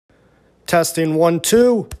Testing 1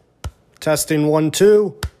 2. Testing 1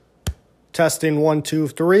 2. Testing 1 2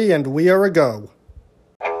 3, and we are a go.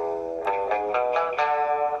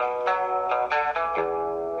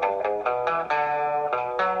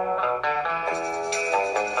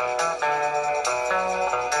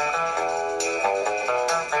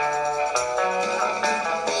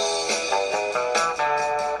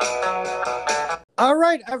 All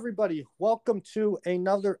right, everybody, welcome to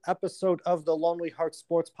another episode of the Lonely Heart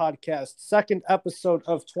Sports Podcast, second episode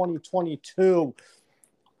of 2022.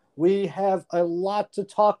 We have a lot to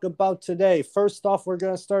talk about today. First off, we're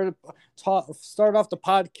going to start off the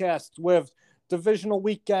podcast with divisional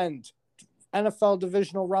weekend. NFL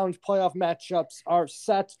divisional round playoff matchups are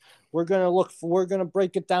set. We're going to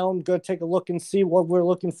break it down, going to take a look and see what we're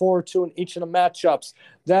looking forward to in each of the matchups.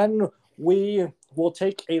 Then we will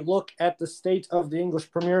take a look at the state of the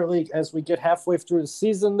English Premier League as we get halfway through the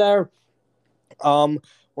season there.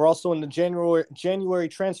 We're also in the January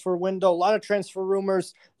transfer window. A lot of transfer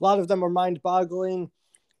rumors. A lot of them are mind-boggling,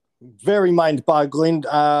 very mind-boggling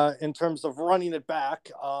in terms of running it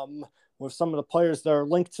back with some of the players that are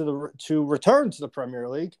linked to return to the Premier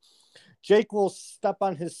League. Jake will step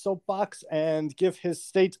on his soapbox and give his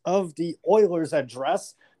state of the Oilers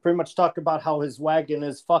address. Pretty much talk about how his wagon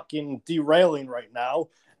is fucking derailing right now.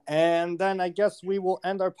 And then I guess we will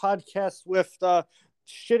end our podcast with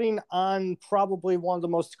shitting on probably one of the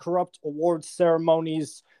most corrupt awards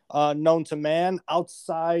ceremonies known to man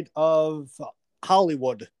outside of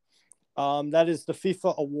Hollywood. That is the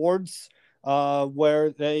FIFA Awards, where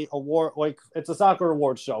they award, like, it's a soccer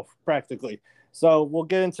awards show, practically. So we'll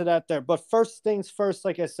get into that there. But first things first,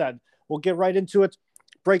 like I said, we'll get right into it.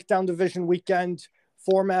 Breakdown division weekend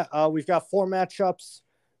format. We've got 4 matchups.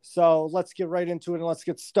 So let's get right into it and let's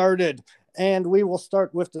get started. And we will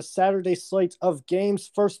start with the Saturday slate of games.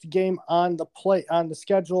 First game on the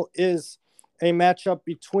schedule is a matchup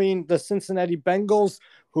between the Cincinnati Bengals,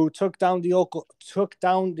 who took down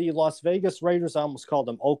the Las Vegas Raiders. I almost called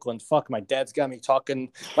them Oakland. Fuck, my dad's got me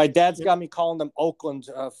talking. My dad's got me calling them Oakland.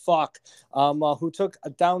 Who took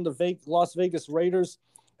down the Las Vegas Raiders,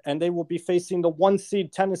 and they will be facing the 1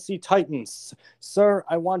 seed Tennessee Titans. Sir,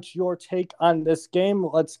 I want your take on this game.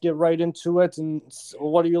 Let's get right into it. And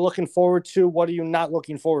what are you looking forward to? What are you not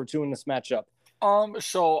looking forward to in this matchup?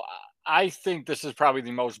 So I think this is probably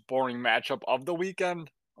the most boring matchup of the weekend.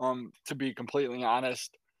 To be completely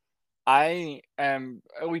honest, we kind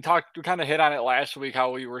of hit on it last week,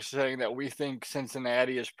 how we were saying that we think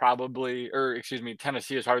Tennessee is probably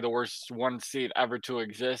the worst 1 seed ever to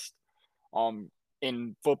exist,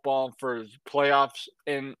 in football for playoffs.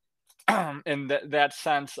 In that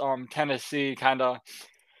sense, Tennessee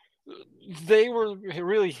they were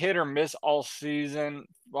really hit or miss all season.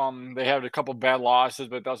 They had a couple bad losses,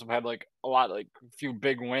 but they also had a few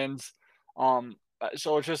big wins.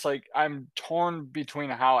 So it's just like I'm torn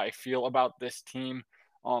between how I feel about this team.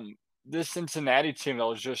 This Cincinnati team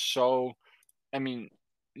though is just so. I mean,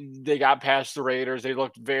 they got past the Raiders. They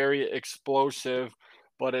looked very explosive,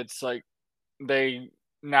 but it's like they're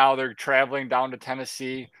traveling down to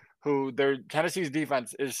Tennessee, Tennessee's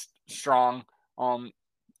defense is strong.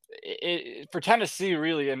 For Tennessee,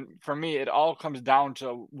 really, and for me, it all comes down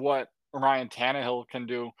to what Ryan Tannehill can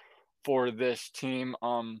do for this team.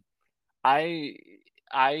 I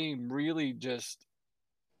really just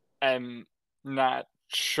am not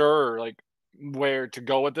sure where to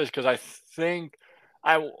go with this, because I think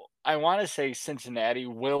I want to say Cincinnati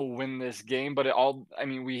will win this game, but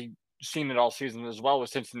we've seen it all season as well with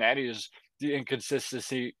Cincinnati is the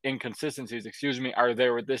inconsistencies, are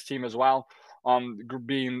there with this team as well.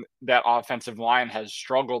 Being that offensive line has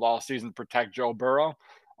struggled all season to protect Joe Burrow.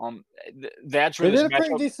 That's where they did a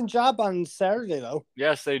pretty decent job on Saturday, though.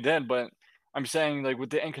 Yes, they did, but I'm saying, with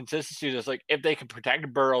the inconsistencies, it's like if they can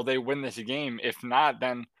protect Burrow, they win this game. If not,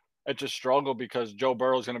 then it's a struggle because Joe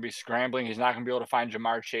Burrow is going to be scrambling. He's not going to be able to find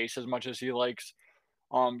Jamar Chase as much as he likes.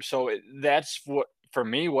 That's what, for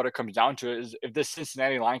me, what it comes down to is if this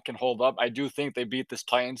Cincinnati line can hold up. I do think they beat this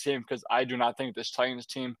Titans team, because I do not think this Titans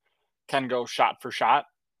team can go shot for shot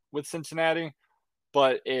with Cincinnati.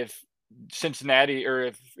 But if Tennessee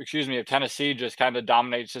just kind of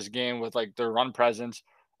dominates this game with their run presence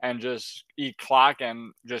and just eat clock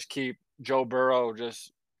and just keep Joe Burrow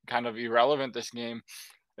just kind of irrelevant this game,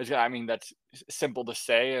 that's simple to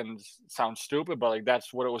say and sounds stupid, but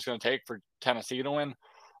that's what it was going to take for Tennessee to win.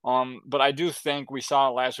 But I do think we saw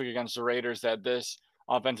last week against the Raiders that this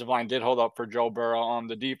offensive line did hold up for Joe Burrow.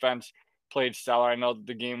 The defense played stellar. I know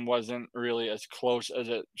the game wasn't really as close as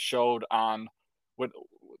it showed on with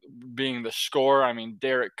being the score.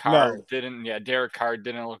 Derek Carr didn't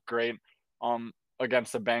look great.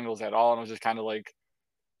 against the Bengals at all, and it was just kind of like,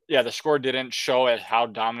 yeah, the score didn't show as how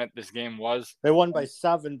dominant this game was. They won by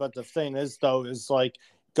 7, but the thing is, though, is like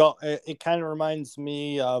it kind of reminds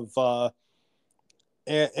me of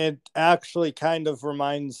it actually kind of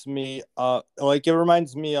reminds me it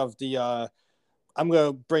reminds me of the I'm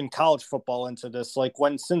going to bring college football into this. Like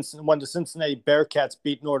when the Cincinnati Bearcats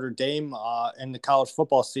beat Notre Dame in the college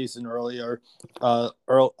football season earlier in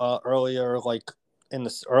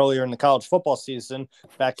the college football season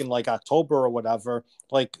back in like October or whatever,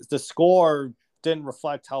 like the score didn't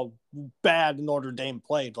reflect how bad Notre Dame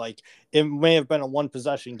played. Like it may have been a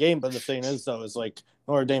 1-possession game, but the thing is though, is like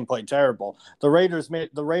Notre Dame played terrible. The Raiders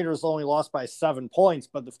only lost by 7 points,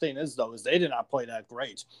 but the thing is though, is they did not play that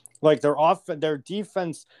great. Like their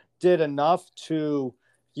defense did enough to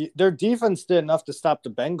stop the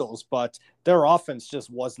Bengals, but their offense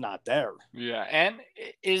just was not there. Yeah, and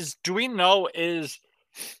do we know is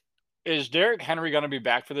Derrick Henry going to be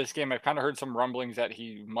back for this game? I've kind of heard some rumblings that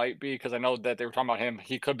he might be, because I know that they were talking about him.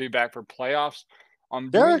 He could be back for playoffs.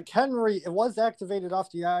 Derrick Henry, it was activated off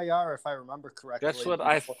the IR, if I remember correctly. That's what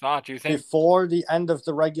I thought. Do you think before the end of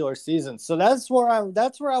the regular season? So that's where I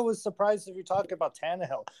was surprised if you talk about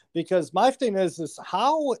Tannehill, because my thing is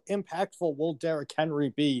how impactful will Derrick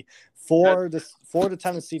Henry be for the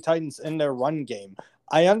Tennessee Titans in their run game?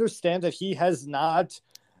 I understand that he has not.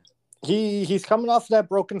 He's coming off that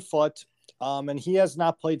broken foot, and he has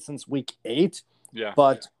not played since week 8. Yeah,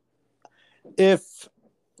 but if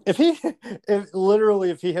he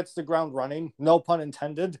hits the ground running, no pun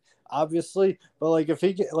intended, obviously, but like if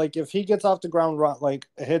he gets off the ground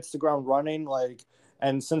hits the ground running, like,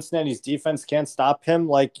 and Cincinnati's defense can't stop him,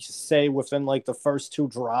 like say within like the first two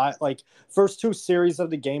series of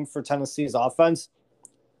the game for Tennessee's offense,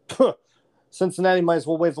 Cincinnati might as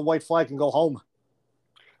well wave the white flag and go home.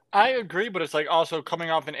 I agree, but it's like also coming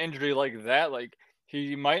off an injury like that, like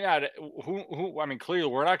he might not. I mean, clearly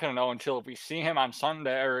we're not going to know until if we see him on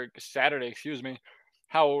Sunday or Saturday, excuse me,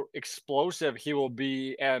 how explosive he will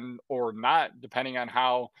be or not, depending on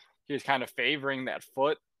how he's kind of favoring that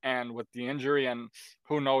foot and with the injury, and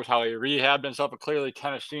who knows how he rehabbed himself. But clearly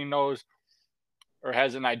Tennessee knows or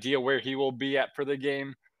has an idea where he will be at for the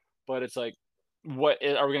game. But it's like, are we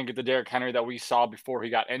going to get the Derrick Henry that we saw before he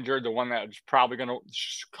got injured? The one that was probably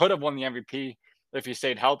could have won the MVP if he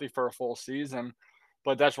stayed healthy for a full season.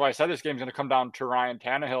 But that's why I said this game's going to come down to Ryan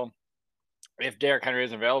Tannehill. If Derrick Henry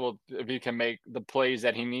is available, if he can make the plays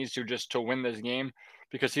that he needs to just to win this game,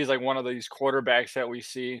 because he's like one of these quarterbacks that we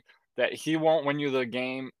see that he won't win you the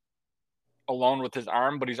game alone with his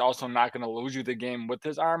arm, but he's also not going to lose you the game with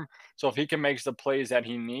his arm. So if he can make the plays that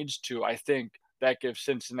he needs to, I think that gives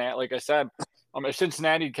Cincinnati, like I said, if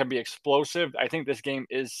Cincinnati can be explosive, I think this game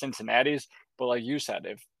is Cincinnati's. But like you said,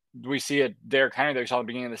 if we see it Derrick Henry that we saw at the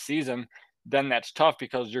beginning of the season, then that's tough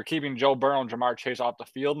because you're keeping Joe Burrow and Ja'Marr Chase off the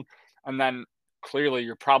field. And then clearly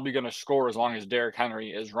you're probably going to score as long as Derrick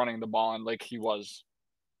Henry is running the ball and like he was.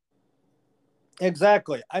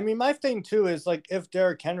 Exactly. I mean, my thing too is like if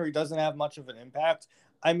Derrick Henry doesn't have much of an impact,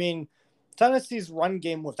 I mean, Tennessee's run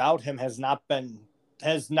game without him has not been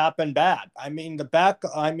bad. I mean,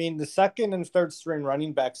 the second and third string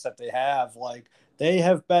running backs that they have, like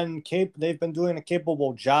they've been doing a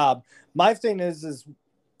capable job. My thing is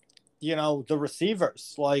the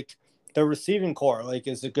receivers, like the receiving core, like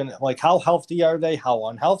is it gonna, like, how healthy are they? How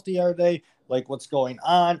unhealthy are they? Like what's going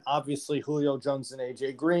on? Obviously, Julio Jones and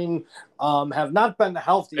AJ Green have not been the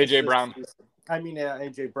healthiest. AJ Brown.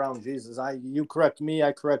 AJ Brown, Jesus. You correct me,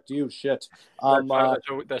 I correct you. Shit.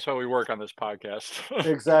 That's why we work on this podcast.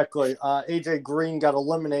 Exactly. AJ Green got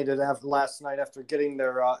eliminated last night after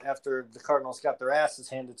after the Cardinals got their asses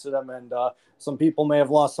handed to them, and some people may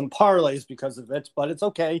have lost some parlays because of it, but it's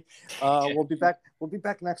okay. We'll be back. We'll be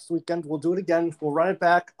back next weekend. We'll do it again. We'll run it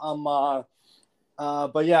back.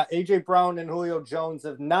 But yeah, AJ Brown and Julio Jones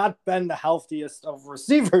have not been the healthiest of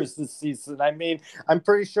receivers this season. I mean, I'm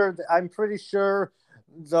pretty sure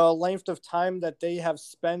the length of time that they have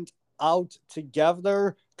spent out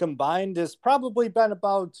together combined has probably been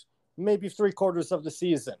about maybe 3/4 of the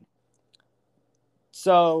season.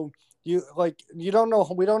 So we don't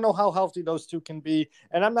know how healthy those two can be,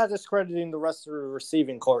 and I'm not discrediting the rest of the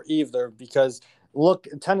receiving core either, because look,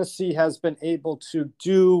 Tennessee's been able to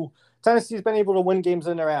win games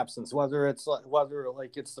in their absence, whether it's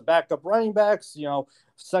the backup running backs,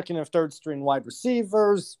 second and third string wide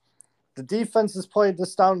receivers. The defense has played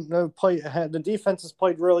the defense has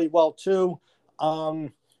played really well too.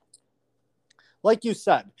 Like you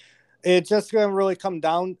said, it's just going to really come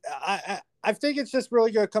down. I think it's just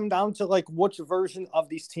really going to come down to like which version of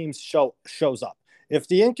these teams shows up. If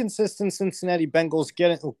the inconsistent Cincinnati Bengals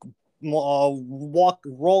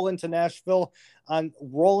roll into Nashville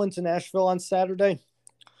on Saturday,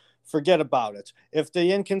 forget about it. If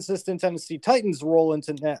the inconsistent Tennessee Titans roll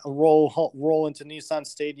into Nissan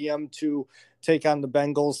Stadium to take on the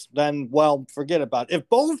Bengals, then, well, forget about it. If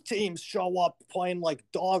both teams show up playing like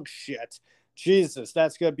dog shit, Jesus,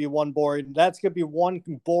 that's gonna be one boring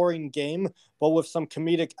game, but with some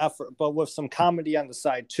comedic effort, but with some comedy on the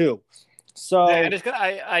side too. So Yeah, and it's gonna.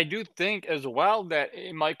 I do think as well that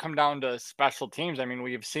it might come down to special teams. I mean,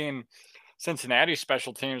 we've seen Cincinnati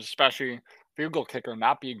special teams, especially field goal kicker,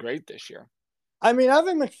 not be great this year. I mean,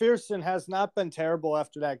 Evan McPherson has not been terrible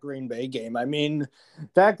after that Green Bay game. I mean,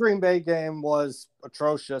 that Green Bay game was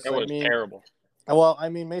atrocious. It was terrible. Well, I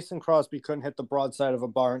mean, Mason Crosby couldn't hit the broadside of a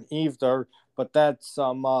barn either, but that's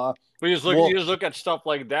But you just look at stuff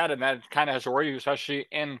like that, and that kind of has to worry you, especially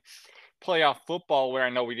in playoff football, where I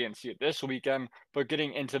know we didn't see it this weekend, but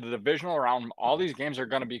getting into the divisional round, all these games are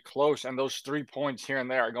going to be close, and those 3 points here and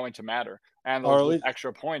there are going to matter, and those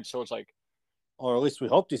extra points. So it's like, or at least we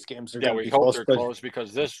hope these games are going to be close. We hope they're close,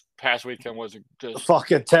 because this past weekend was just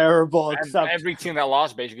fucking terrible. Except every team that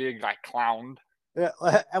lost basically got clowned. Yeah,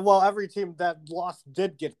 well, every team that lost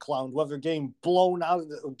did get clowned, whether getting blown out,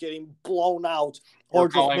 or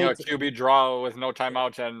calling a QB draw with no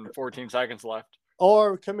timeouts and 14 seconds left,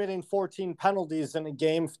 or committing 14 penalties in a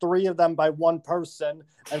game, 3 of them by one person.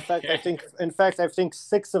 In fact, I think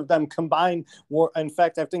 6 of them combined were. In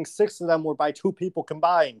fact, I think 6 of them were by 2 people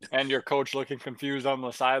combined. And your coach looking confused on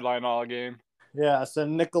the sideline all game. Yes,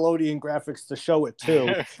 and Nickelodeon graphics to show it too.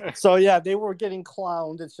 So yeah, they were getting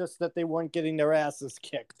clowned. It's just that they weren't getting their asses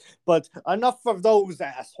kicked. But enough of those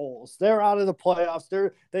assholes. They're out of the playoffs.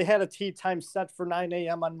 They had a tee time set for 9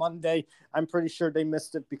 a.m. on Monday. I'm pretty sure they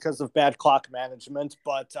missed it because of bad clock management.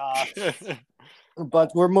 But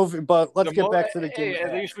we're moving. But let's get back to the game.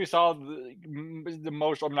 At least we saw the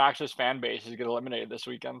most obnoxious fan bases get eliminated this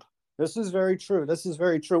weekend. This is very true.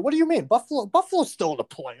 What do you mean? Buffalo's still in the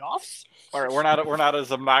playoffs. All right, we're not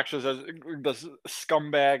as obnoxious as the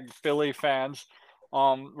scumbag Philly fans.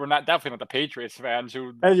 We're definitely not the Patriots fans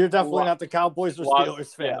and you're definitely not the Cowboys or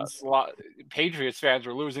Steelers fans. Yeah, Patriots fans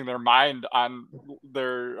were losing their mind on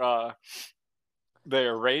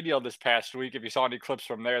their radio this past week. If you saw any clips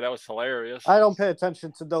from there, that was hilarious. I don't pay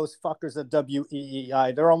attention to those fuckers at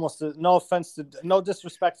WEEI. They're almost, no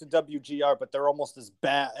disrespect to WGR, but they're almost as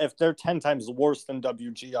bad, if they're 10 times worse than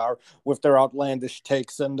WGR with their outlandish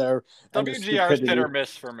takes and their WGR is hit or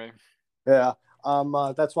miss for me. Yeah.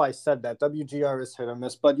 That's why I said that. WGR is hit or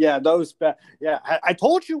miss. But yeah, those yeah, I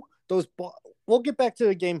told you those. We'll get back to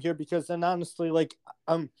the game here because then honestly, like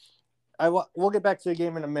we'll get back to the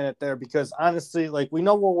game in a minute there because honestly, like we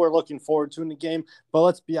know what we're looking forward to in the game, but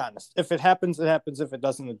let's be honest. If it happens, it happens. If it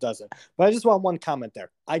doesn't, it doesn't. But I just want one comment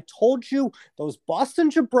there. I told you those Boston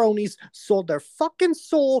jabronis sold their fucking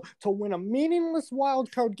soul to win a meaningless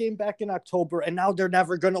wild card game back in October, and now they're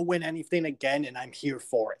never going to win anything again, and I'm here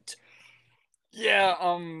for it. Yeah,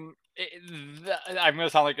 I'm going to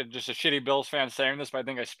sound like just a shitty Bills fan saying this, but I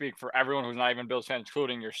think I speak for everyone who's not even Bills fan,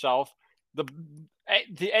 including yourself. The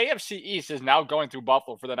AFC East is now going through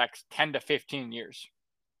Buffalo for the next 10 to 15 years.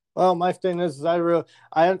 Well, my thing is, you're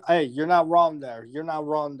not wrong there.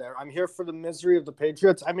 I'm here for the misery of the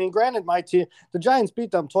Patriots. I mean, granted, my team, the Giants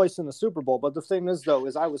beat them twice in the Super Bowl, but the thing is, though,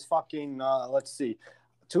 is I was fucking,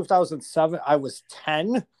 2007, I was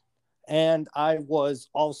 10, and I was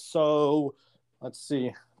also,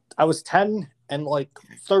 I was 10 and like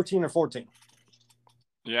 13 or 14.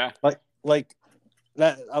 Yeah. Like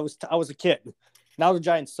that, I was a kid. Now the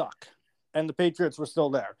Giants suck, and the Patriots were still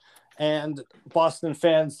there. And Boston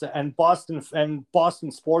fans and Boston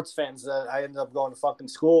sports fans that I ended up going to fucking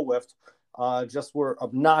school with just were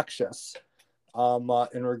obnoxious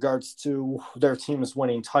in regards to their teams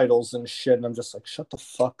winning titles and shit. And I'm just like, shut the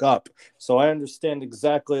fuck up. So I understand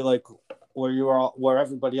exactly like where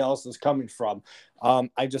everybody else is coming from.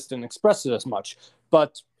 I just didn't express it as much.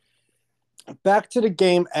 But back to the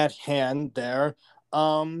game at hand there.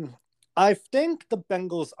 I think the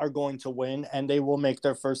Bengals are going to win, and they will make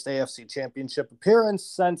their first AFC Championship appearance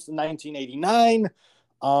since 1989.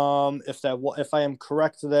 If I am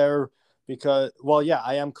correct there, because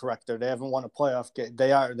I am correct there. They haven't won a playoff game. They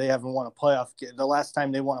haven't won a playoff game. The last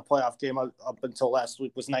time they won a playoff game up until last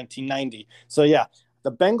week was 1990. So yeah,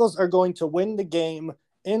 the Bengals are going to win the game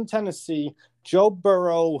in Tennessee. Joe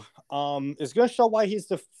Burrow is going to show why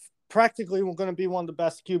he's practically going to be one of the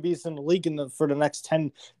best QBs in the league for the next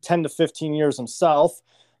 10 to 15 years himself.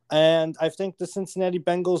 And I think the Cincinnati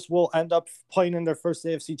Bengals will end up playing in their first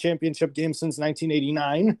AFC Championship game since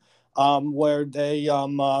 1989, where they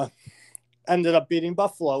ended up beating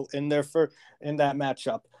Buffalo in that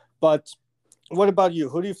matchup. But what about you?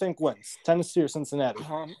 Who do you think wins, Tennessee or Cincinnati?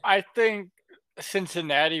 I think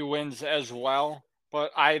Cincinnati wins as well,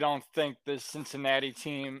 but I don't think the Cincinnati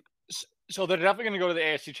team. So they're definitely going to go to the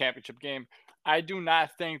AFC Championship game. I do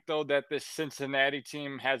not think though that this Cincinnati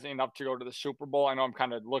team has enough to go to the Super Bowl. I know I'm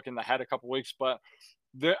kind of looking ahead a couple weeks, but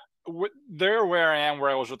they're, they're where I am,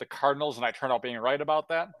 where I was with the Cardinals, and I turned out being right about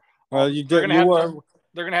that. Well, you They're did. gonna You have were. to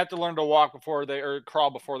they're gonna have to learn to walk before they or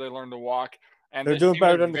crawl before they learn to walk. And They're this doing team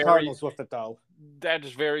better is than the very Cardinals with it, though. that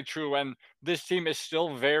is very true. And this team is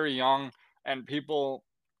still very young, and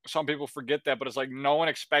some people forget that, but it's like no one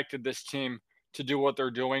expected this team to do what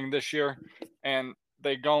they're doing this year. And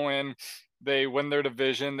they go in, they win their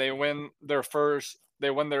division, they win their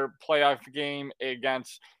playoff game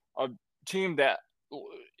against a team that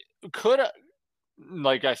could have,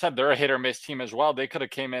 like I said, they're a hit or miss team as well. They could have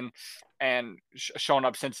came in and shown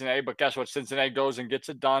up Cincinnati, but guess what? Cincinnati goes and gets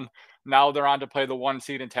it done. Now they're on to play the 1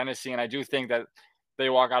 seed in Tennessee, and I do think that they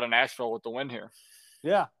walk out of Nashville with the win here.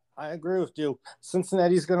 Yeah, I agree with you.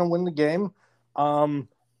 Cincinnati's going to win the game.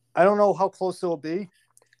 I don't know how close it will be.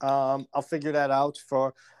 I'll figure that out.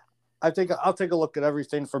 I think I'll take a look at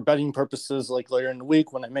everything for betting purposes, like later in the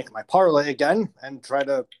week when I make my parlay again and try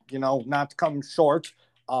to, not come short,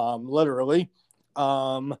 literally.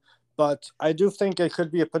 But I do think it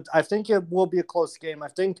could be I think it will be a close game. I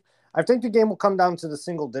think the game will come down to the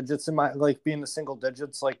single digits being the single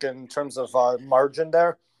digits, like in terms of margin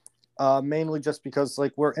there. Mainly just because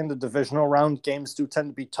we're in the divisional round, games do tend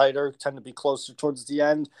to be tighter, tend to be closer towards the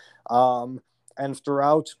end, and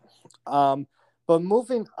throughout. But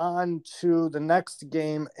moving on to the next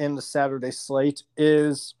game in the Saturday slate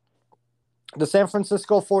is the San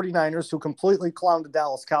Francisco 49ers, who completely clowned the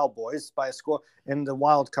Dallas Cowboys by a score in the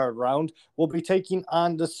wild card round, will be taking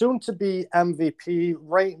on the soon-to-be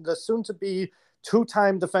MVP, the soon-to-be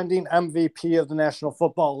two-time defending MVP of the National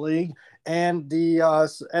Football League, and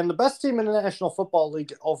the best team in the National Football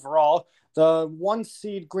League overall, the 1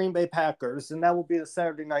 seed Green Bay Packers, and that will be the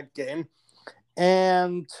Saturday night game.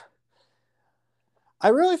 And I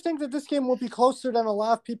really think that this game will be closer than a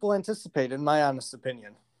lot of people anticipate, in my honest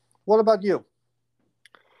opinion. What about you?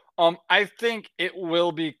 I think it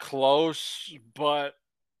will be close, but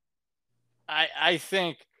I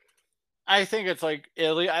think it's like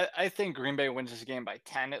Italy. I think Green Bay wins this game by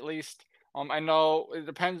 10 at least. I know it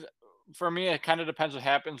depends. For me, it kind of depends what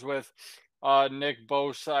happens with Nick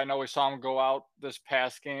Bosa. I know we saw him go out this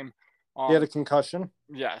past game. He had a concussion.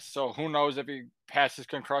 Yes, so who knows if he passes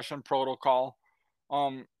concussion protocol.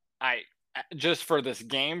 I just for this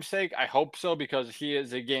game's sake, I hope so because he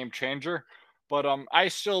is a game changer. But I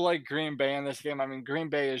still like Green Bay in this game. I mean, Green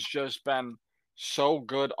Bay has just been so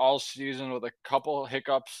good all season with a couple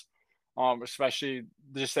hiccups, especially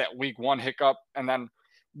just that week 1 hiccup, and then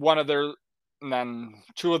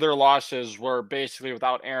two of their losses were basically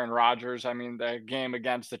without Aaron Rodgers. I mean, the game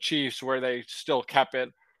against the Chiefs where they still kept it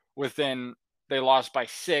within, they lost by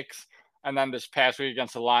 6, and then this past week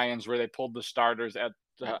against the Lions where they pulled the starters at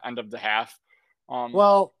the end of the half.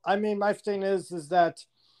 Well, I mean, my thing is that,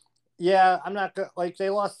 yeah, I'm not they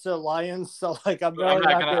lost to the Lions, so I'm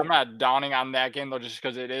not downing on that game though, just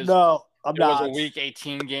because it is. No, I'm not. It was a Week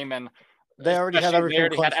 18 game, and they already had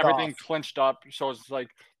everything clinched up. So it's like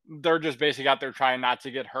they're just basically out there trying not to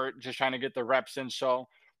get hurt, just trying to get the reps in. So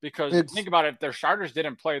because think about it, if their starters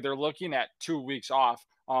didn't play, they're looking at 2 weeks off.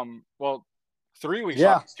 3 weeks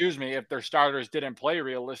off, excuse me, if their starters didn't play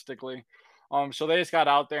realistically. So they just got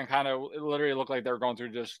out there and kind of literally looked like they were going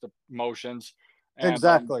through just the motions. And,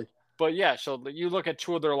 exactly. But yeah, so you look at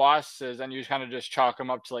 2 of their losses and you kind of just chalk them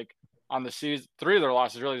up to on the season. 3 of their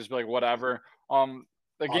losses really just be whatever.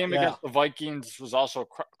 The game against the Vikings was also a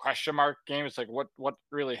question mark game. It's what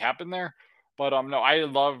really happened there? But no, I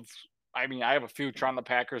have a future on the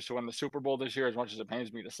Packers to win the Super Bowl this year, as much as it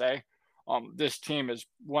pains me to say. This team is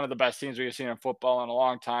one of the best teams we've seen in football in a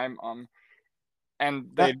long time. And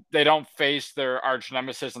they don't face their arch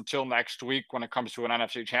nemesis until next week when it comes to an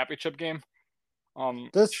NFC Championship game. So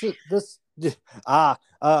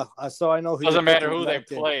I know who doesn't matter who they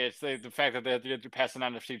play. It's the fact that they have to get past an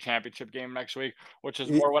NFC Championship game next week, which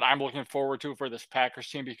is more what I'm looking forward to for this Packers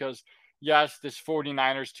team. Because yes, this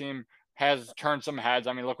 49ers team has turned some heads.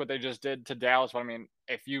 I mean, look what they just did to Dallas. But I mean,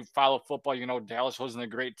 if you follow football, you know Dallas wasn't a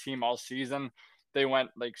great team all season. They went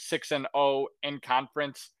 6-0 in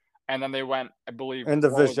conference, and then they went, I believe, in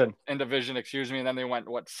division. Excuse me, and then they went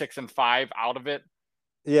 6-5 out of it.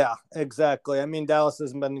 Yeah, exactly. I mean, Dallas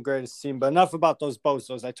hasn't been the greatest team, but enough about those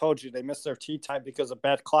Bozos. I told you they missed their tea time because of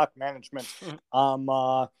bad clock management.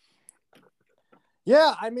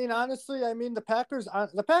 Yeah, I mean, honestly, I mean the Packers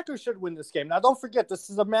should win this game. Now, don't forget, this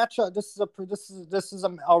is a matchup. This is a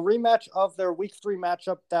rematch of their Week 3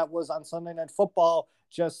 matchup that was on Sunday Night Football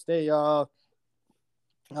just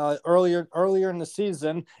earlier in the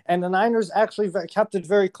season, and the Niners actually kept it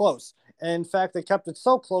very close. In fact, they kept it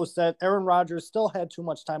so close that Aaron Rodgers still had too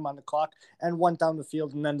much time on the clock and went down the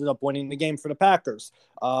field and ended up winning the game for the Packers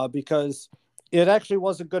because it actually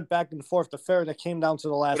was a good back and forth affair that came down to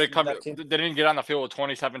the But last. it come That came they didn't get on the field with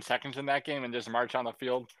 27 seconds in that game and just march on the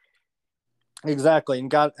field. exactly and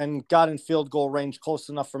got in field goal range close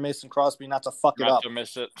enough for Mason Crosby not to fuck it Not up. to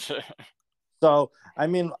miss it. So I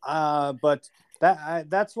mean, but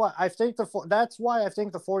that's why I think the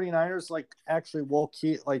 49ers like actually will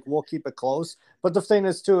keep it close. But the thing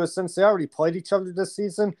is too is since they already played each other this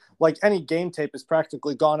season, like any game tape is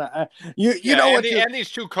practically gone. You Yeah, know and what you and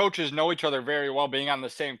these two coaches know each other very well, being on the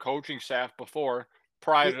same coaching staff before,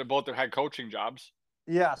 prior to both their head coaching jobs.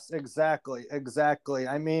 yes, exactly.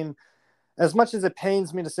 I mean, as much as it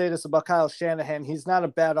pains me to say this about Kyle Shanahan, he's not a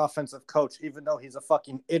bad offensive coach, even though he's a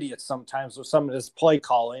fucking idiot sometimes with some of his play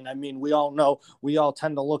calling. I mean, we all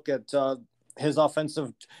tend to look at his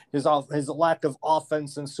his lack of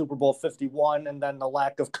offense in Super Bowl 51, and then the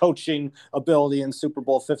lack of coaching ability in Super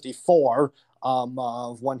Bowl 54.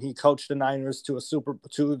 When he coached the Niners to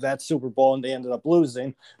that Super Bowl and they ended up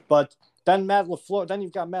losing, but then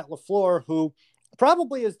you've got Matt LaFleur, who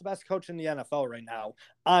probably is the best coach in the NFL right now,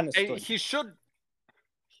 Hey, honestly.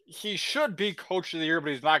 he should be coach of the year,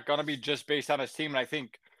 but he's not gonna be just based on his team. And I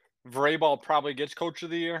think Vrabel probably gets coach of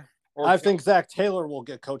the year. Or I think Zach Taylor will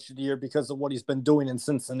get coach of the year because of what he's been doing in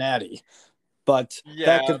Cincinnati. But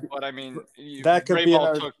yeah, but I mean, that could be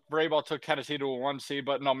another. Vrabel took Tennessee to a 1 seed,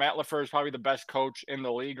 but no, Matt LaFleur is probably the best coach in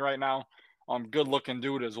the league right now. Good looking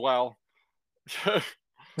dude as well.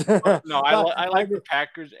 But no, I I like the mean,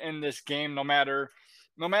 Packers in this game. No matter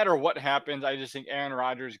what happens, I just think Aaron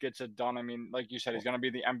Rodgers gets it done. I mean, like you said, he's going to be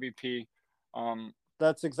the MVP. Um,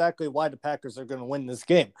 that's exactly why the Packers are going to win this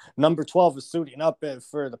game. Number 12 is suiting up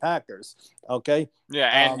for the Packers. Okay. yeah,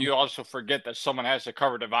 and Um, you also forget that someone has to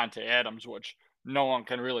cover Devontae Adams, which no one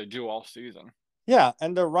can really do all season. yeah,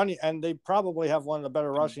 and they're running, and they probably have one of the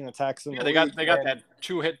better rushing attacks in Yeah, the they got league. they got And that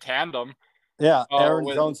two-hit tandem. yeah, Aaron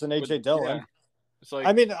With Jones and AJ yeah, Dillon. it's like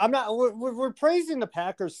I mean, I'm not. We're praising the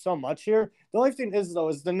Packers so much here. The only thing is though,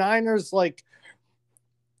 is the Niners like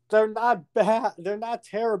they're not bad. They're not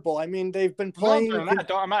terrible. I mean, they've been no, playing. they're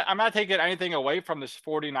not. I'm not taking anything away from this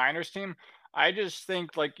 49ers team. I just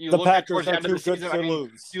think like you The look at Packers towards the are end of too the good season. I to mean,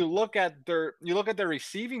 lose. you look at their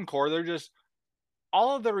receiving core. They're just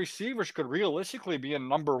all of the receivers could realistically be a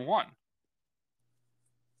number one.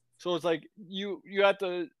 So it's like you have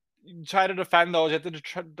to try to defend those. You have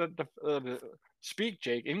to speak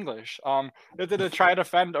Jake English. You have to try to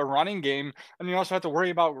defend a running game, and you also have to worry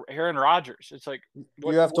about Aaron Rodgers. It's like You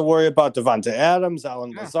what have to what worry about Devontae Adams,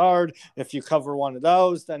 Alan yeah. Lazard. If you cover one of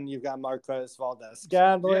those, then you've got Marquez Valdez Yeah,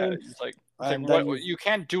 Scantling, it's like and then what you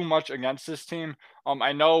can't do much against this team.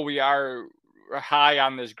 I know we are high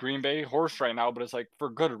on this Green Bay horse right now, but it's like for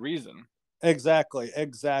good reason. exactly.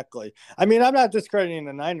 I mean, I'm not discrediting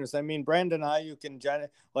the Niners. I mean, Brandon Ayuk and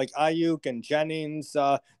Jennings,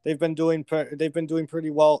 they've been doing pretty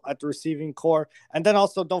well at the receiving core. And then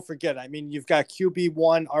also, don't forget, I mean, you've got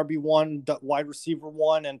QB1, RB1, wide receiver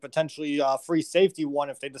one, and potentially free safety one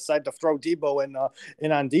if they decide to throw Debo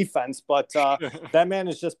in on defense. But that man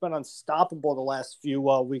has just been unstoppable the last few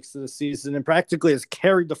weeks of the season and practically has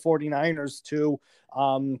carried the 49ers to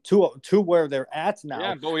where they're at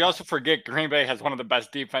Yeah, now. but we also forget Green Bay has one of the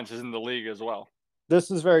best defenses in the league as well. This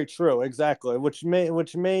is very true, exactly. Which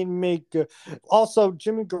may make also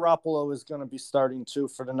Jimmy Garoppolo is going to be starting too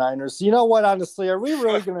for the Niners. You know what? Honestly, are we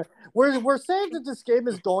really going to? We're saying that this game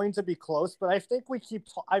is going to be close, but I think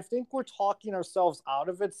I think we're talking ourselves out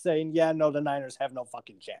of it, saying, yeah, no, the Niners have no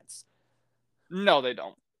fucking chance. No, they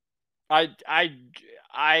don't.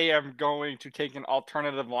 I am going to take an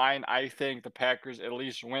alternative line. I think the Packers at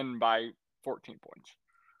least win by 14 points.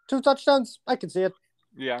 2 touchdowns, I can see it.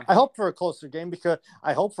 Yeah. I hope for a closer game because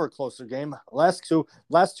I hope for a closer game. Last two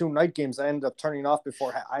night games, I ended up turning off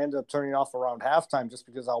around halftime just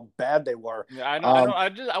because how bad they were. Yeah, I know.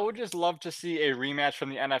 I would just love to see a rematch from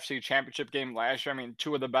the NFC Championship game last year. I mean,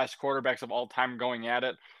 two of the best quarterbacks of all time going at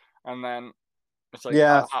it, and then it's like,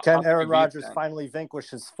 Yeah, how can can Aaron you beat Rodgers that? finally vanquish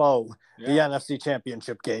his foe, the Yeah, NFC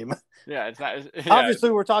Championship game? yeah. It's not. Yeah,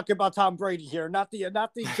 Obviously, we're talking about Tom Brady here, not the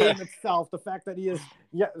game itself. The fact that he has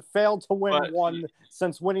failed to win but one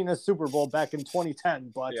since winning a Super Bowl back in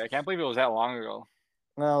 2010. But yeah, I can't believe it was that long ago.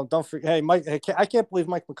 well, don't forget. Hey, Mike, I can't believe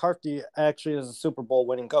Mike McCarthy actually is a Super Bowl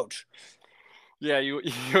winning coach. Yeah, you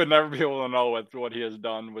would never be able to know what he has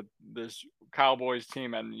done with this Cowboys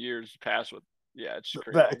team and years past with yeah, it's The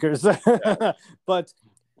crazy. Packers. Yeah. But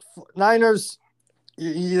Niners,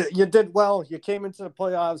 you did well. You came into the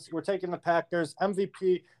playoffs. We're taking the Packers.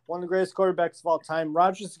 MVP, one of the greatest quarterbacks of all time.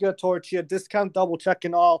 Rogers got torch. You discount double check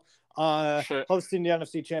and all. Shit. Hosting the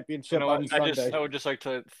NFC You Championship know what? on Sunday. I would just like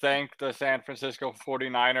to thank the San Francisco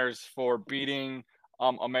 49ers for beating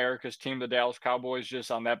America's team, the Dallas Cowboys, just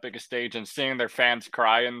on that big a stage and seeing their fans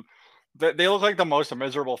cry. And they look like the most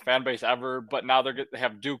miserable fan base ever, but now they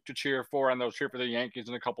have Duke to cheer for, and they'll cheer for the Yankees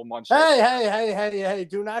in a couple months. So Hey!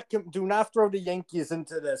 Do not throw the Yankees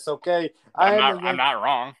into this, okay? I'm not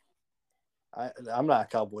wrong. I'm not a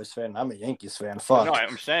Cowboys fan. I'm a Yankees fan. But no, Fuck.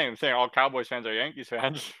 I'm saying all Cowboys fans are Yankees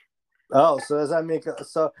fans. Oh, so does that make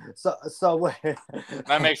so wait?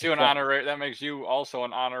 That makes you an honorary. That makes you also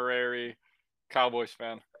an honorary Cowboys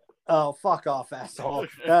fan. Oh, fuck off, asshole.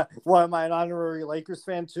 What am I, an honorary Lakers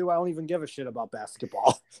fan too? I don't even give a shit about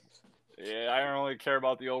basketball. Yeah, I don't really care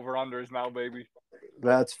about the over unders now, baby.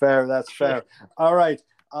 That's fair. That's fair. All right.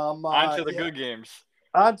 On to the good games.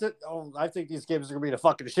 I think these games are gonna be the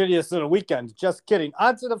fucking shittiest of the weekend. Just kidding.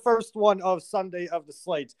 On to the first one of Sunday of the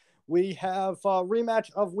slate. We have a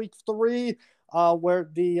rematch of Week 3, where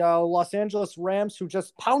the Los Angeles Rams, who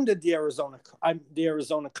just pounded the Arizona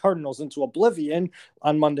Cardinals into oblivion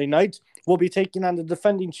on Monday night, will be taking on the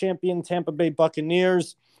defending champion Tampa Bay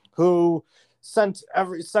Buccaneers, who sent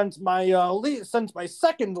my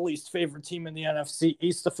second least favorite team in the NFC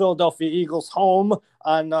East, the Philadelphia Eagles, home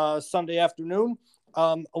on Sunday afternoon.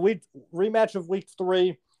 A week rematch of Week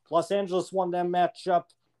 3. Los Angeles won that matchup.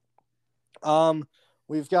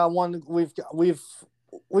 We've got a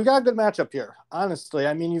good matchup here. Honestly,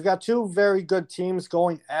 I mean, you've got two very good teams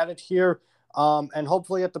going at it here, and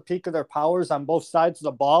hopefully at the peak of their powers on both sides of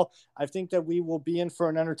the ball. I think that we will be in for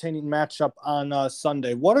an entertaining matchup on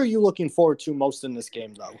Sunday. What are you looking forward to most in this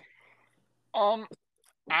game, though?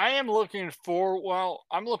 I'm looking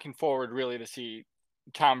forward really to see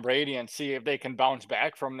Tom Brady and see if they can bounce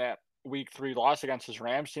back from that Week 3 loss against his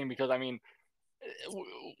Rams team. Because I mean,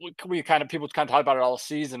 people kind of talk about it all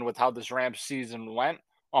season with how this Rams season went.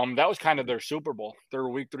 That was kind of their Super Bowl, their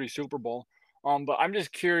Week 3 Super Bowl. But I'm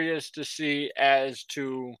just curious to see as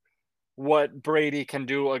to what Brady can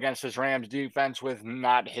do against his Rams defense with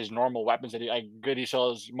not his normal weapons that he still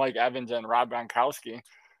has Mike Evans and Rob Gronkowski.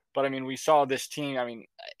 But I mean, we saw this team. I mean,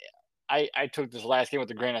 I took this last game with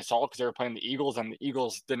a grain of salt because they were playing the Eagles, and the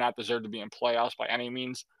Eagles did not deserve to be in playoffs by any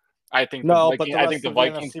means. No, but the rest of the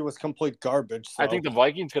NFC was complete garbage. So. I think the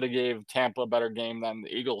Vikings could have gave Tampa a better game than the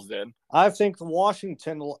Eagles did. I think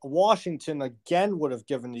Washington again would have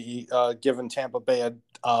given Tampa Bay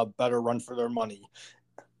a better run for their money.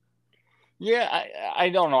 Yeah, I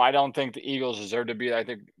don't know. I don't think the Eagles deserve to be. I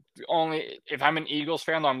think only if I'm an Eagles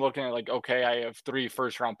fan, I'm looking at like, okay, I have 3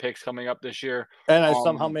 first-round picks coming up this year, and I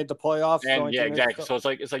somehow made the playoffs. And yeah, exactly. So it's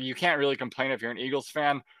like you can't really complain if you're an Eagles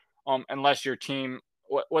fan, unless your team.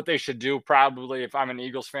 What they should do probably if I'm an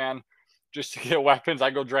Eagles fan, just to get weapons, I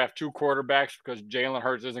go draft 2 quarterbacks because Jalen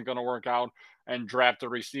Hurts isn't going to work out, and draft a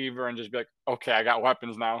receiver and just be like, okay, I got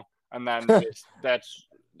weapons now, and then that's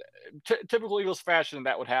typical Eagles fashion.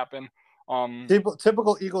 That would happen.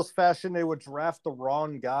 Typical Eagles fashion, they would draft the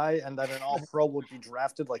wrong guy, and then an All-Pro would be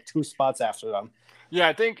drafted like 2 spots after them. Yeah,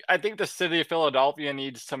 I think the city of Philadelphia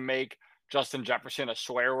needs to make Justin Jefferson a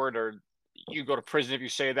swear word, or you go to prison if you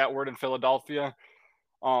say that word in Philadelphia.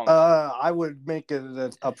 I would make it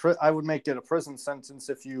a prison sentence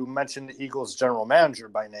if you mention the Eagles general manager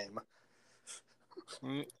by name.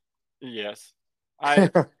 Yes,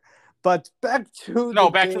 But back to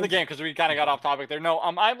the game because we kind of got off topic there. No,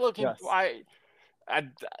 I'm looking. Yes. I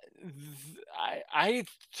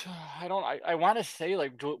want to say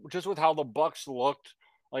like just with how the Bucs looked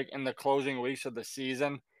like in the closing weeks of the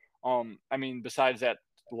season. I mean, besides that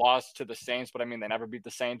loss to the Saints, but I mean they never beat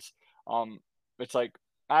the Saints. It's like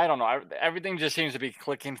I don't know. Everything just seems to be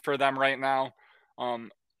clicking for them right now.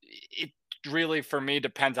 It really for me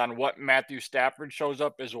depends on what Matthew Stafford shows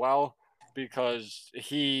up as well, because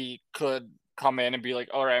he could come in and be like,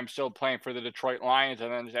 all right, I'm still playing for the Detroit Lions, and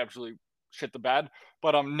then just absolutely shit the bed.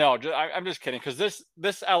 But no, I'm just kidding, because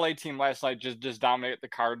this LA team last night just dominated the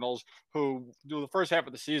Cardinals, who the first half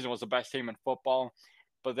of the season was the best team in football.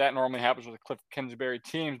 But that normally happens with the Cliff Kingsbury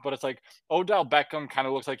teams. But it's like Odell Beckham kind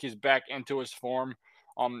of looks like he's back into his form.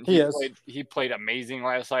 He played amazing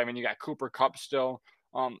last night. I mean, you got Cooper Kupp still.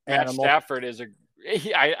 Matt Stafford is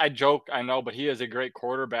I joke, I know, but he is a great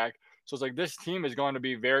quarterback. So it's like this game is going to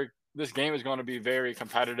be very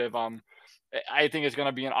competitive. I think it's going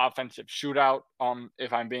to be an offensive shootout.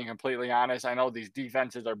 If I'm being completely honest, I know these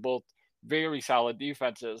defenses are both very solid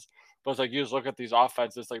defenses. But it's like you just look at these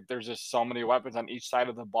offenses, like there's just so many weapons on each side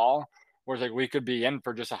of the ball. Whereas like we could be in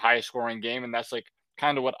for just a high scoring game, and that's like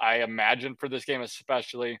kind of what I imagine for this game,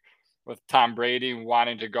 especially with Tom Brady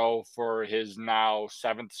wanting to go for his now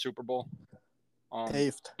seventh Super Bowl.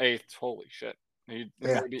 Eighth. Eighth. Holy shit.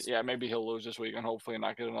 Yeah. Maybe he'll lose this week and hopefully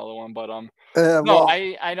not get another one. But no, Well,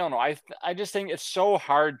 I don't know. I just think it's so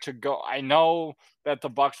hard to go. I know that the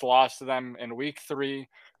Bucks lost to them in week 3,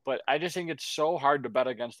 but I just think it's so hard to bet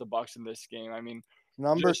against the Bucks in this game. I mean,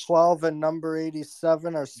 number 12 and number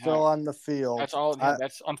 87 are still on the field. that's all. Yeah,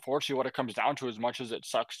 that's unfortunately what it comes down to, as much as it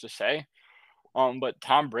sucks to say. But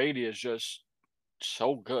Tom Brady is just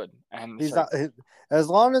so good, and he's not, as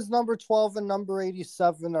long as number 12 and number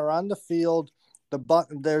 87 are on the field,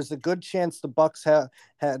 there's a good chance the Bucks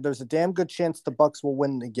there's a damn good chance the Bucks will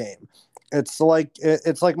win the game. It's like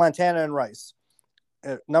Montana and Rice.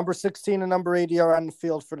 Number 16 and number 80 are on the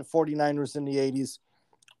field for the 49ers in the 80s.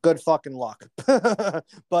 Good fucking luck.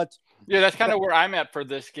 But yeah, that's kind of where I'm at for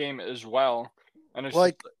this game as well. And it's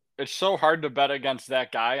like, it's so hard to bet against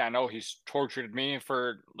that guy. I know he's tortured me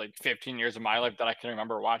for like 15 years of my life that I can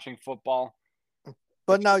remember watching football.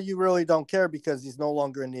 But now you really don't care because he's no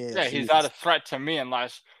longer in the AFC. Yeah, he's not a threat to me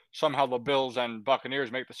unless somehow the Bills and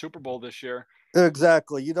Buccaneers make the Super Bowl this year.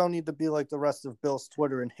 Exactly. You don't need to be like the rest of Bill's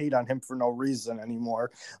Twitter and hate on him for no reason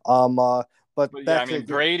anymore. But yeah, I mean,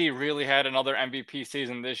 Brady really had another MVP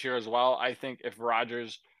season this year as well. I think if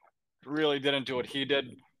Rodgers really didn't do what he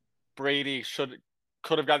did, Brady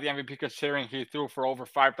could have got the MVP, considering he threw for over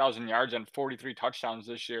 5,000 yards and 43 touchdowns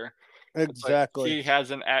this year. Exactly. He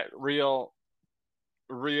has an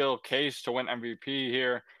real case to win MVP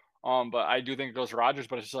here. But I do think it goes to Rodgers.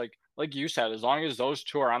 But it's like you said, as long as those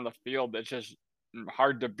two are on the field, it's just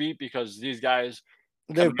hard to beat because these guys,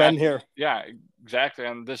 they've been here. Yeah, exactly.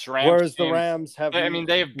 And this Rams Whereas team, the Rams have. I mean,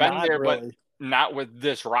 they've been there, really. But not with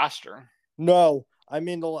this roster. No, I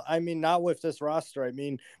mean, not with this roster. I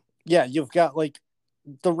mean, yeah, you've got like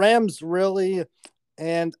the Rams really,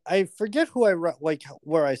 and I forget who I read, like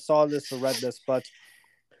where I saw this or read this, but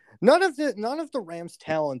none of the Rams'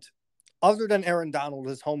 talent, other than Aaron Donald,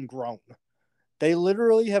 is homegrown. They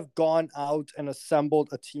literally have gone out and assembled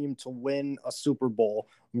a team to win a Super Bowl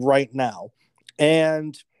right now.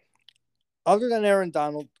 And other than Aaron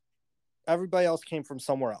Donald, everybody else came from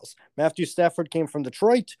somewhere else. Matthew Stafford came from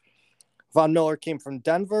Detroit. Von Miller came from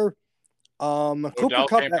Denver. Odell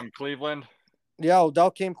came from Cleveland. Yeah, Odell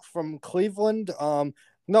came from Cleveland.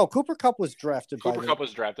 No, Cooper Kupp was drafted by them. Cooper Kupp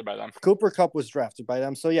was drafted by them. Cooper Kupp was drafted by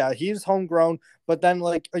them. So, yeah, he's homegrown. But then,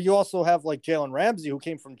 like, you also have, like, Jalen Ramsey, who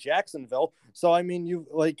came from Jacksonville. So, I mean, you,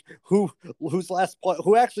 like, who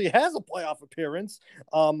actually has a playoff appearance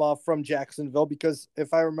from Jacksonville, because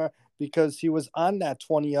if I remember, because he was on that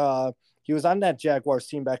he was on that Jaguars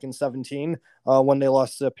team back in 2017 when they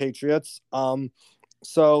lost to the Patriots.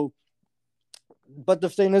 So, but the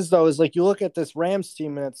thing is, though, is like you look at this Rams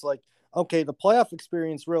team and it's like, okay, the playoff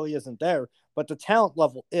experience really isn't there, but the talent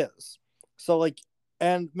level is. So, like,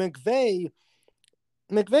 and McVay's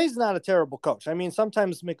not a terrible coach. I mean,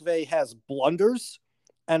 sometimes McVay has blunders,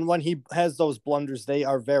 and when he has those blunders, they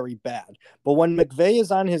are very bad. But when McVay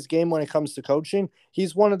is on his game when it comes to coaching,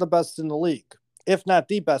 he's one of the best in the league, if not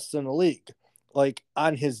the best in the league, like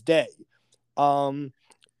on his day. And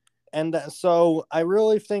so I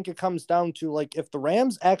really think it comes down to, like, if the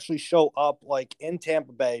Rams actually show up, like, in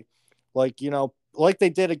Tampa Bay, like, you know, like they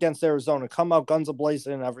did against Arizona, come out guns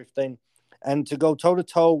a-blazing and everything, and to go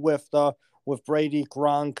toe-to-toe with Brady,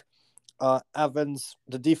 Gronk, Evans,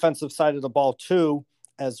 the defensive side of the ball too,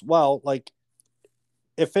 as well, like,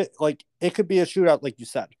 it could be a shootout, like you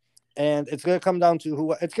said. And it's going to come down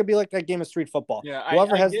to it's going to be like that game of street football. Yeah,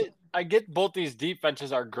 I get both these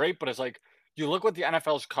defenses are great, but it's like, you look what the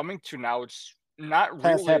NFL is coming to now. It's not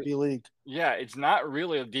really pass happy league. Yeah, it's not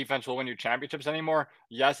really a defense will win you championships anymore.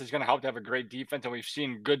 Yes, it's going to help to have a great defense, and we've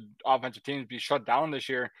seen good offensive teams be shut down this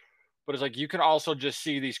year. But it's like you can also just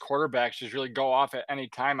see these quarterbacks just really go off at any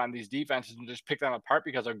time on these defenses and just pick them apart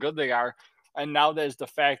because of how good they are. And now there's the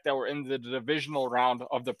fact that we're in the divisional round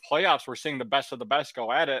of the playoffs. We're seeing the best of the best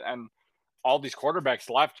go at it, and all these quarterbacks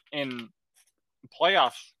left in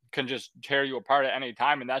playoffs can just tear you apart at any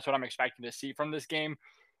time. And that's what I'm expecting to see from this game.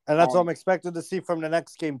 And that's what I'm expected to see from the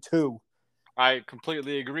next game too. I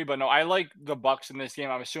completely agree, but no, I like the Bucks in this game.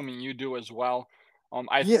 I'm assuming you do as well.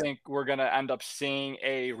 I think we're going to end up seeing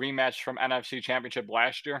a rematch from NFC Championship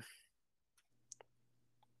last year.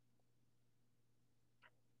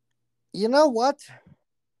 You know what?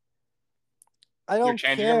 You're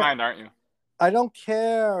changing your mind, aren't you? I don't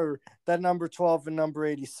care that number 12 and number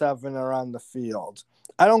 87 are on the field.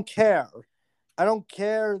 I don't care. I don't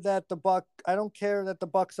care that the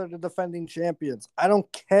Bucks are the defending champions. I don't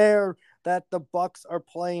care that the Bucks are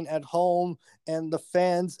playing at home and the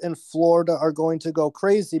fans in Florida are going to go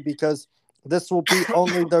crazy because this will be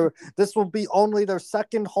only their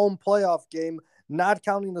second home playoff game, not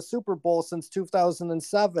counting the Super Bowl since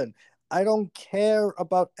 2007. I don't care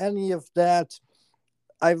about any of that.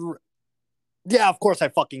 I Yeah, of course I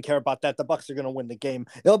fucking care about that. The Bucks are going to win the game.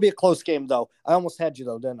 It'll be a close game though. I almost had you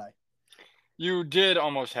though, didn't I? You did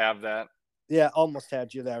almost have that. Yeah, almost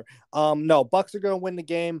had you there. No, Bucks are going to win the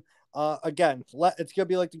game. Again, it's going to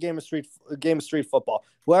be like the game of street football.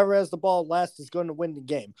 Whoever has the ball last is going to win the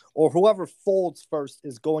game, or whoever folds first,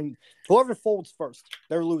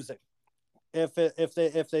 they're losing. If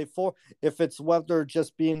it's whether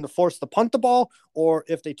just being forced to punt the ball or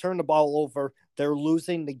if they turn the ball over, they're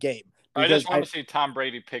losing the game. I just want to see Tom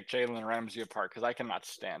Brady pick Jalen Ramsey apart because I cannot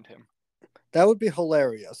stand him. That would be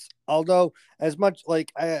hilarious. Although, as much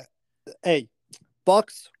like hey,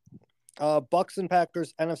 Bucks and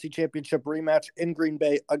Packers NFC Championship rematch in Green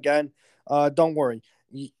Bay again. Don't worry.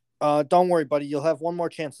 Don't worry, buddy. You'll have one more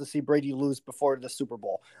chance to see Brady lose before the Super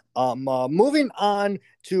Bowl. Moving on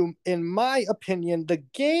to, in my opinion, the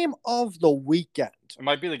game of the weekend. It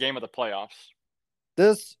might be the game of the playoffs.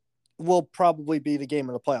 This will probably be the game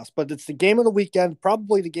of the playoffs, but it's the game of the weekend,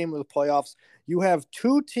 probably the game of the playoffs. You have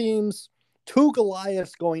two teams, two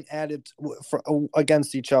Goliaths going at it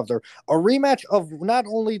against each other. A rematch of not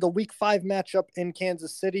only the Week 5 matchup in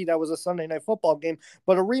Kansas City, that was a Sunday Night Football game,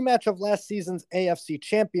 but a rematch of last season's AFC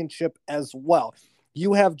Championship as well.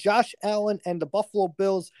 You have Josh Allen and the Buffalo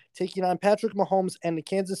Bills taking on Patrick Mahomes and the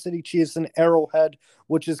Kansas City Chiefs in Arrowhead,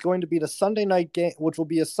 which is going to be the Sunday night game, which will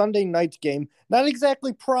be a Sunday night game. Not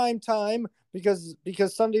exactly prime time because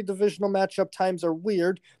Sunday divisional matchup times are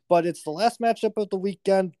weird, but it's the last matchup of the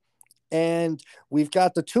weekend. And we've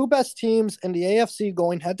got the two best teams in the AFC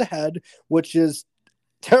going head to head, which is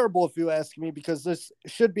terrible if you ask me, because this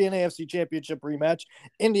should be an AFC Championship rematch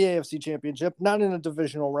in the AFC Championship, not in a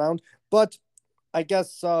divisional round. But I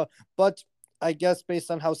guess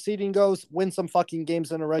based on how seeding goes, win some fucking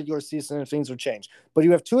games in a regular season and things will change. But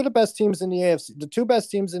you have two of the best teams in the AFC, the two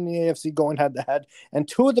best teams in the AFC going head to head, and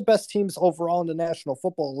two of the best teams overall in the National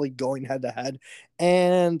Football League going head to head.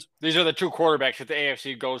 And these are the two quarterbacks that the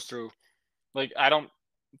AFC goes through. Like,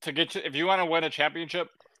 if you want to win a championship,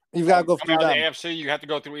 you've got to go through them. The AFC, you have to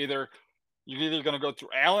go through you're either going to go through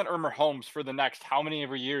Allen or Mahomes for the next how many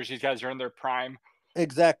ever years these guys are in their prime.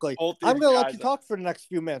 Exactly. I'm going to let you talk for the next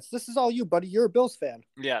few minutes. This is all you, buddy. You're a Bills fan.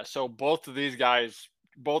 Yeah, so both of these guys,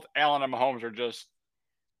 both Allen and Mahomes, are just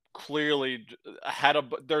clearly ahead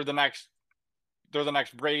of. They're the next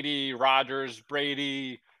Brady, Rodgers,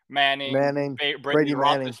 Brady, Manning, Brady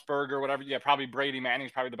Roethlisberger, whatever. Yeah, probably Brady Manning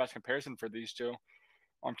is probably the best comparison for these two.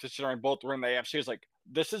 Considering both were in the AFC, is like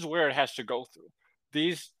this is where it has to go through.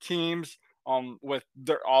 These teams, with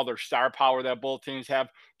all their star power that both teams have,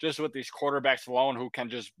 just with these quarterbacks alone who can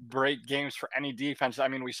just break games for any defense. I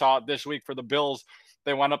mean, we saw it this week for the Bills.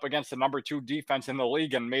 They went up against the number 2 defense in the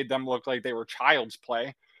league and made them look like they were child's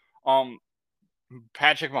play.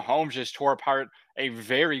 Patrick Mahomes just tore apart a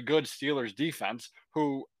very good Steelers defense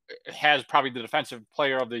who has probably the defensive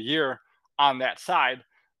player of the year on that side.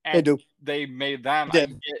 And they made them.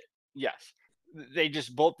 Yes. They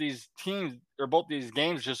just both these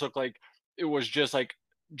games just look like it was just like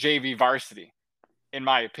JV varsity, in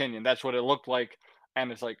my opinion. That's what it looked like.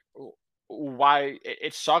 And it's like, why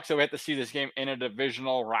it sucks that we have to see this game in a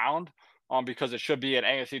divisional round, because it should be an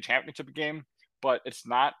AFC Championship game, but it's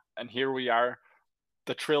not. And here we are,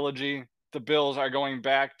 the trilogy. The Bills are going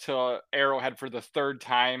back to Arrowhead for the third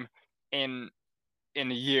time in a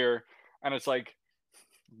year, and it's like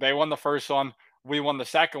they won the first one, we won the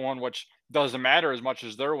second one, which doesn't matter as much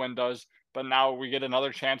as their win does. But now we get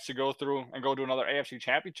another chance to go through and go to another AFC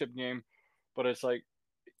Championship game. But it's like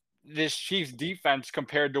this Chiefs defense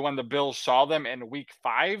compared to when the Bills saw them in Week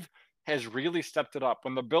 5 has really stepped it up.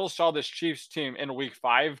 When the Bills saw this Chiefs team in Week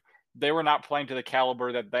 5, they were not playing to the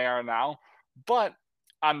caliber that they are now. But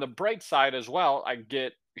on the bright side as well, I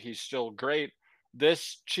get he's still great.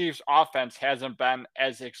 This Chiefs offense hasn't been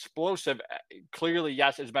as explosive. Clearly,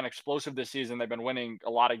 yes, it's been explosive this season. They've been winning a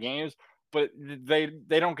lot of games, but they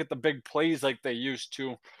don't get the big plays like they used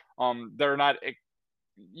to. They're not.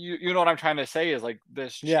 You know what I'm trying to say is like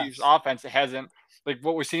this Chiefs offense hasn't, like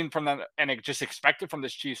what we've seen from them and it just expected from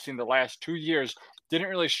this Chiefs team the last 2 years didn't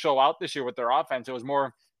really show out this year with their offense. It was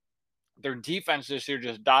more their defense this year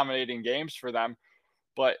just dominating games for them.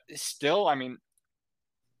 But still, I mean,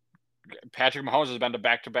 Patrick Mahomes has been to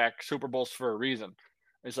back-to-back Super Bowls for a reason.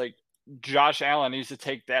 It's like Josh Allen needs to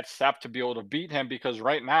take that step to be able to beat him, because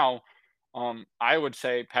right now I would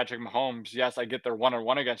say Patrick Mahomes, yes, I get they're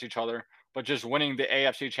 1-1 against each other, but just winning the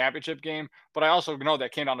AFC Championship game. But I also know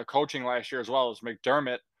that came down to coaching last year as well as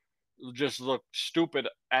McDermott just looked stupid,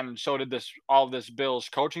 and so did this Bills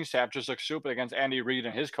coaching staff just look stupid against Andy Reid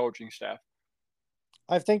and his coaching staff.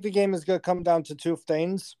 I think the game is going to come down to two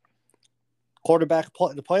things: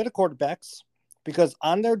 the play of the quarterbacks, because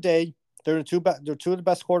on their day they're they're two of the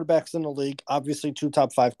best quarterbacks in the league, obviously two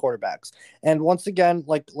top five quarterbacks. And once again,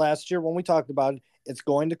 like last year when we talked about it, it's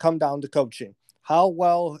going to come down to coaching. How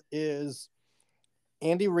well is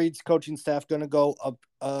Andy Reid's coaching staff going to go up?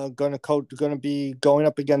 Going to be going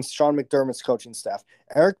up against Sean McDermott's coaching staff.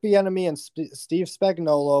 Eric Bieniemy and Steve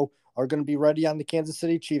Spagnuolo are going to be ready on the Kansas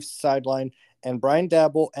City Chiefs sideline, and Brian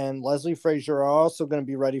Daboll and Leslie Frazier are also going to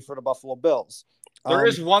be ready for the Buffalo Bills. There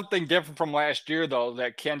is one thing different from last year, though,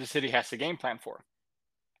 that Kansas City has to game plan for.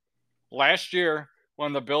 Last year,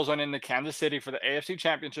 when the Bills went into Kansas City for the AFC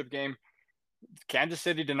Championship game, Kansas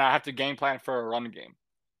City did not have to game plan for a run game.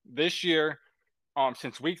 This year,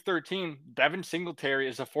 since week 13, Devin Singletary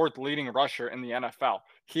is the fourth leading rusher in the NFL.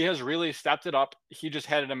 He has really stepped it up. He just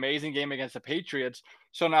had an amazing game against the Patriots.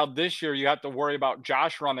 So now this year, you have to worry about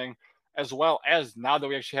Josh running, as well as now that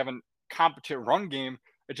we actually have a competent run game,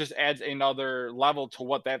 it just adds another level to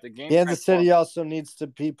what they have to game. Kansas City also needs to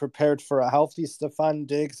be prepared for a healthy Stephon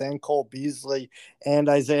Diggs and Cole Beasley and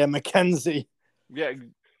Isaiah McKenzie. Yeah,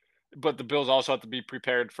 but the Bills also have to be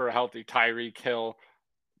prepared for a healthy Tyreek Hill,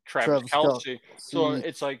 Travis Kelce. So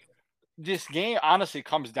it's like this game honestly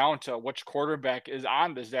comes down to which quarterback is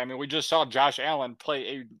on this day. I mean, we just saw Josh Allen play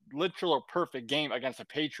a literal perfect game against the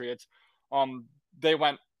Patriots. They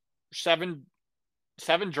went seven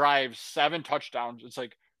drives, 7 touchdowns. It's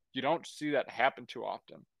like you don't see that happen too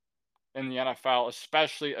often in the NFL,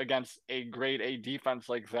 especially against a grade A defense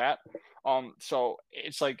like that. So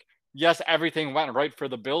it's like, yes, everything went right for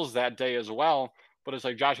the Bills that day as well, but it's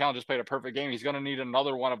like Josh Allen just played a perfect game. He's going to need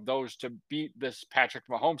another one of those to beat this Patrick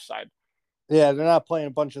Mahomes side. Yeah, they're not playing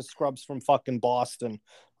a bunch of scrubs from fucking Boston.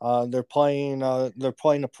 They're playing a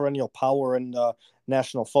perennial power in the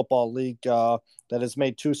National Football League that has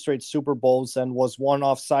made 2 straight Super Bowls and was one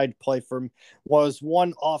offside call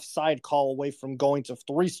away from going to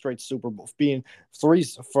 3 straight Super Bowls,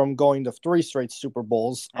 going to 3 straight Super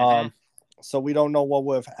Bowls. Mm-hmm. So we don't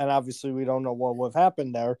know obviously we don't know what would have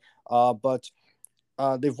happened there. But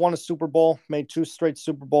they've won a Super Bowl, made 2 straight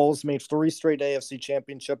Super Bowls, made 3 straight AFC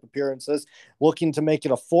Championship appearances, looking to make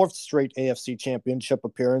it a 4th straight AFC Championship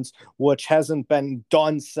appearance, which hasn't been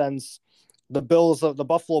done since the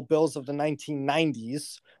Buffalo Bills of the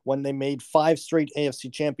 1990s, when they made 5 straight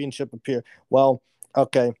AFC Championship appearances. Well,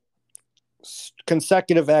 okay,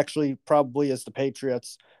 consecutive actually probably is the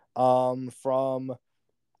Patriots. From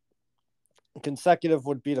consecutive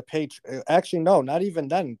would be the Patriots. Actually, no, not even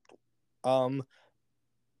then.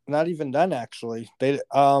 Not even then, actually.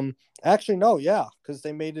 Actually, no, yeah, because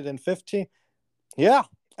they made it in 15. Yeah,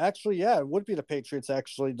 actually, yeah, it would be the Patriots,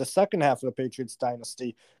 actually, the second half of the Patriots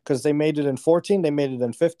dynasty, because they made it in 14, they made it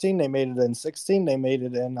in 15, they made it in 16, they made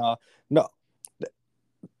it in,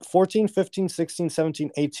 14, 15, 16,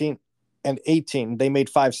 17, 18, and 18. They made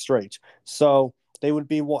 5 straight. So they would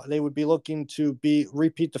be looking to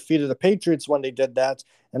repeat the feat of the Patriots when they did that,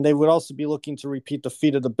 and they would also be looking to repeat the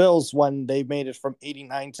feat of the Bills when they made it from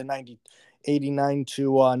 89 to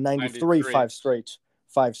 93, 5 straight.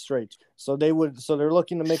 So they're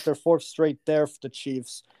looking to make their 4th straight there for the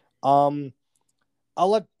Chiefs. I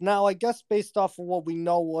guess based off of what we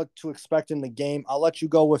know what to expect in the game, I'll let you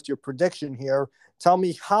go with your prediction here. Tell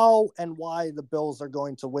me how and why the Bills are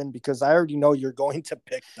going to win, because I already know you're going to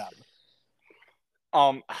pick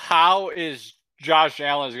them. How is Josh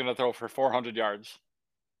Allen going to throw for 400 yards?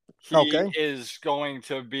 He is going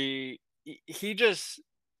to be. He just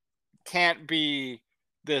can't be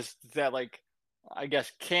I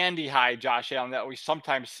guess candy high Josh Allen that we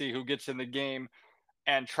sometimes see, who gets in the game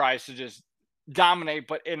and tries to just dominate,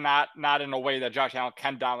 but not in a way that Josh Allen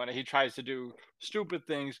can dominate. He tries to do stupid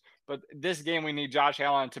things, but this game we need Josh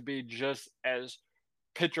Allen to be just as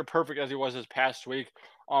picture perfect as he was this past week.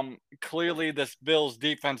 Clearly this Bills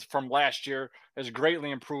defense from last year has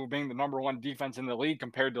greatly improved, being the number 1 defense in the league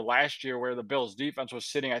compared to last year, where the Bills defense was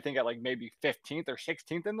sitting, I think, at like maybe 15th or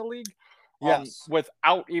 16th in the league. Yes.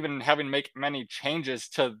 Without even having to make many changes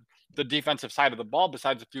to the defensive side of the ball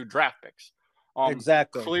besides a few draft picks.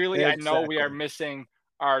 Exactly. Clearly, I know we are missing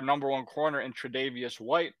our number 1 corner in Tre'Davious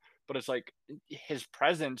White, but it's like his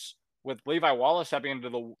presence with Levi Wallace stepping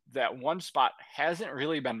into that one spot hasn't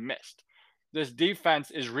really been missed. This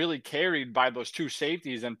defense is really carried by those 2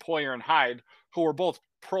 safeties and Poyer and Hyde, who are both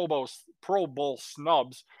Pro Bowl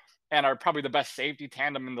snubs and are probably the best safety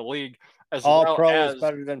tandem in the league. as All well Pro as is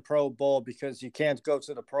better than Pro Bowl because you can't go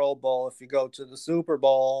to the Pro Bowl if you go to the Super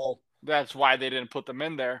Bowl. that's why they didn't put them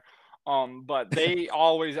in there. But they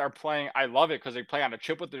always are playing. I love it because they play on a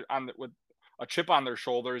chip with a chip on their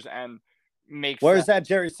shoulders and makes Where's that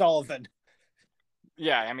Jerry Sullivan?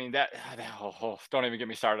 Yeah, I mean that. Don't even get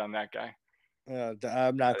me started on that guy.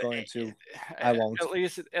 I'm not going to. I won't.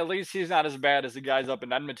 At least he's not as bad as the guys up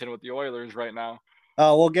in Edmonton with the Oilers right now.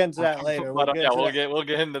 Oh, we'll get into that later. But yeah, we'll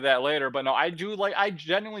get into that later. But no, I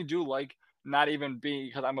genuinely do like, not even being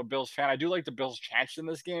because I'm a Bills fan. I do like the Bills' chance in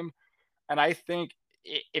this game, and I think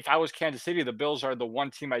if I was Kansas City, the Bills are the one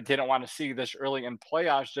team I didn't want to see this early in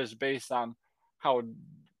playoffs, just based on how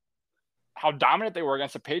dominant they were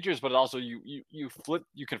against the Patriots. But also you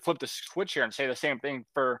can flip the switch here and say the same thing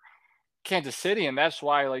for Kansas City, and that's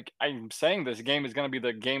why, like, I'm saying this game is going to be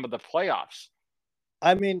the game of the playoffs.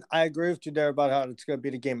 I mean, I agree with you there about how it's going to be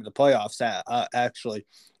the game of the playoffs. Actually,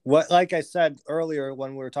 like I said earlier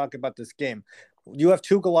when we were talking about this game, you have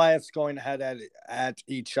two Goliaths going ahead at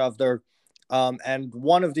each other, and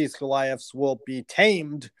one of these Goliaths will be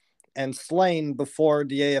tamed and slain before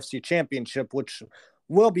the AFC Championship, which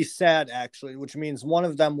will be sad actually. Which means one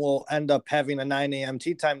of them will end up having a 9 a.m.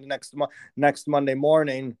 tea time the next Monday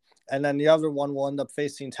morning. And then the other one will end up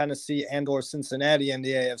facing Tennessee and or Cincinnati in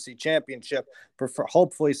the AFC Championship. Prefer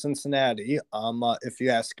hopefully Cincinnati, if you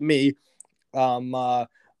ask me.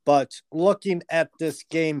 But looking at this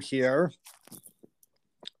game here,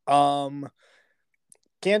 Kansas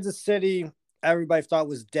City, everybody thought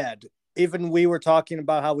was dead. Even we were talking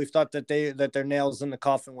about how we thought that their nails in the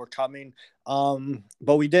coffin were coming,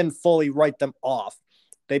 but we didn't fully write them off.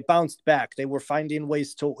 They bounced back. They were finding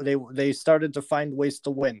ways to. They started to find ways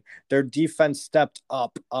to win. Their defense stepped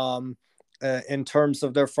up in terms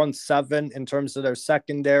of their front seven, in terms of their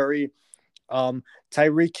secondary.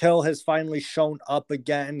 Tyreek Hill has finally shown up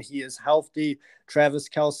again. He is healthy. Travis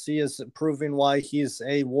Kelce is proving why he's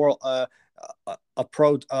a world a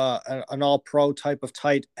pro an all pro type of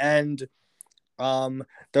tight end.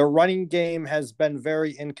 Their running game has been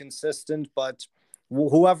very inconsistent, but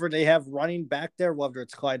whoever they have running back there, whether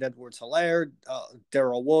it's Clyde Edwards-Helaire,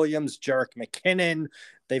 Darrell Williams, Jerick McKinnon,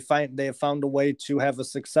 they have found a way to have a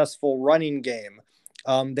successful running game.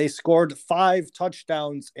 They scored 5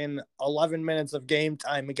 touchdowns in 11 minutes of game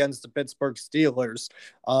time against the Pittsburgh Steelers,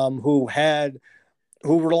 who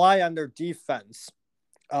rely on their defense.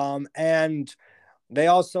 And they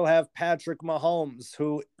also have Patrick Mahomes,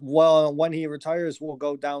 who, well, when he retires, will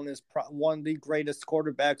go down as one of the greatest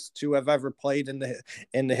quarterbacks to have ever played in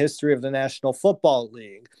the history of the National Football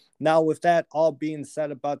League. Now, with that all being said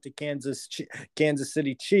about the Kansas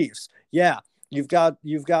City Chiefs, yeah, you've got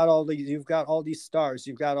all these stars,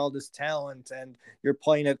 you've got all this talent, and you're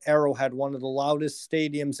playing at Arrowhead, one of the loudest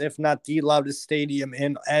stadiums, if not the loudest stadium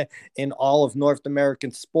in all of North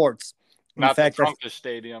American sports. Not the Trumpist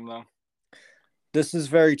Stadium, though. This is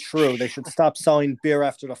very true. They should stop selling beer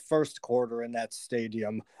after the first quarter in that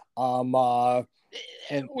stadium. And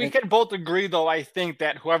we can both agree, though, I think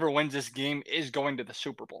that whoever wins this game is going to the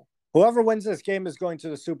Super Bowl. Whoever wins this game is going to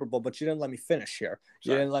the Super Bowl, but you didn't let me finish here.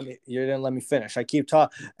 You didn't let me finish. I keep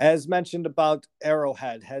talking. As mentioned about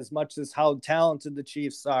Arrowhead, as much as how talented the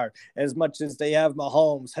Chiefs are, as much as they have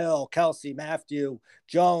Mahomes, Hill, Kelce, Matthew,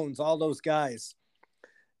 Jones, all those guys.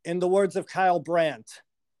 In the words of Kyle Brandt,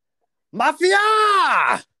 Mafia!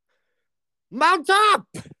 Mount up!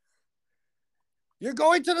 You're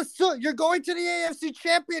going to the AFC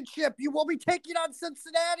Championship. You will be taking on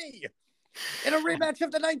Cincinnati in a rematch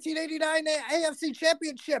of the 1989 AFC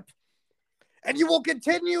Championship. And you will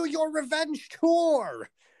continue your revenge tour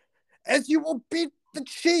as you will beat the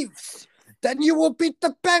Chiefs. Then you will beat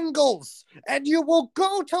the Bengals. And you will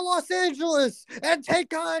go to Los Angeles and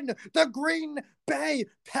take on the Green Bay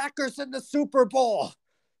Packers in the Super Bowl.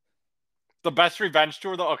 The best revenge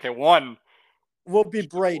tour, though? Okay, one will be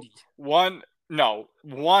Brady. One,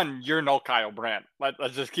 you're no Kyle Brandt.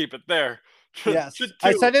 Let's just keep it there. Yes,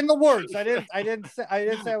 I said in the words. I didn't say I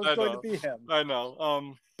was going to be him. I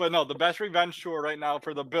know. But no, the best revenge tour right now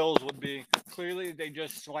for the Bills would be clearly they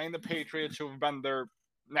just slain the Patriots, who have been their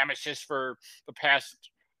nemesis for the past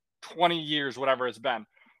 20 years, whatever it's been.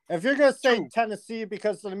 If you're gonna say Tennessee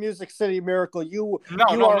because of the Music City Miracle,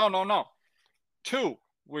 no. 2,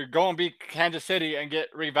 we're going to beat Kansas City and get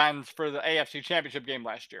revenge for the AFC Championship game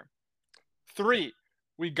last year. 3,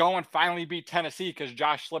 we go and finally beat Tennessee because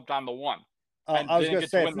Josh slipped on the 1. I was going to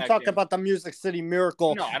say, if you talk about the Music City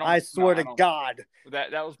Miracle, I swear to God.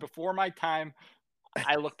 That was before my time.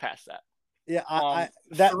 I look past that. Yeah,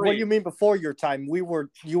 that. What do you 3. mean before your time? You were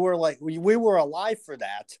like we were alive for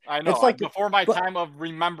that. I know. It's like Before my but, time of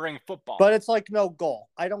remembering football. but it's like no goal.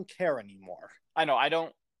 I don't care anymore. I know. I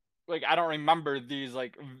don't remember these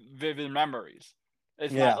like vivid memories.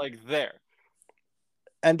 It's not Yeah, like there.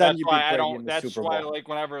 and then That's you why beat I Brady don't. in the That's Super why Bowl. like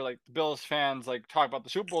whenever like the Bills fans like talk about the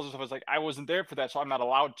Super Bowls and stuff, it's like I wasn't there for that, so I'm not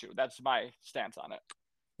allowed to. That's my stance on it.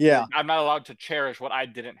 Yeah, Like, I'm not allowed to cherish what I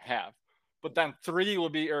didn't have. But then 3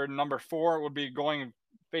 would be, or number 4 would be going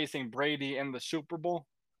facing Brady in the Super Bowl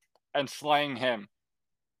and slaying him.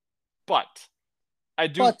 But I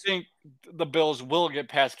do but think the Bills will get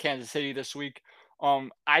past Kansas City this week.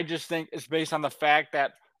 I just think it's based on the fact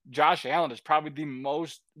that Josh Allen is probably the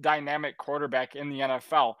most dynamic quarterback in the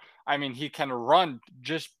NFL. I mean, he can run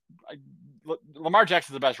just Lamar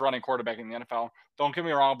Jackson's the best running quarterback in the NFL. Don't get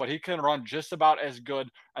me wrong, but he can run just about as good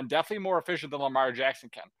and definitely more efficient than Lamar Jackson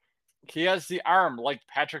can. He has the arm like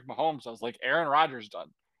Patrick Mahomes does, like Aaron Rodgers does.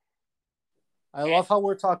 I love how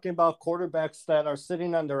we're talking about quarterbacks that are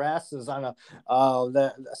sitting on their asses on a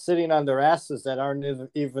that aren't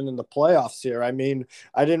even in the playoffs here. I mean,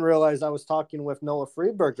 I didn't realize I was talking with Noah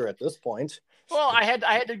Freeberger at this point. Well, I had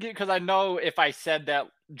to get because I know if I said that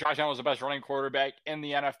Josh Allen was the best running quarterback in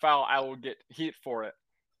the NFL, I would get heat for it.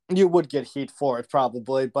 You would get heat for it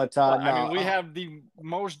probably, but But I mean, no. we have the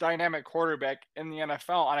most dynamic quarterback in the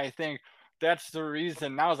NFL, and I think that's the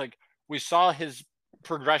reason. Now is like we saw his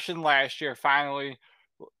progression last year. Finally,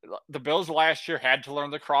 the Bills last year had to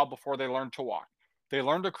learn to crawl before they learned to walk. They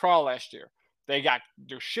learned to crawl last year. They got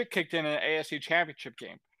their shit kicked in an AFC Championship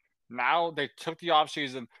game. Now they took the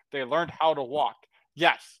offseason. They learned how to walk.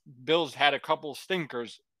 Yes, Bills had a couple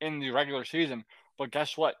stinkers in the regular season, but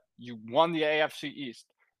guess what? You won the AFC East.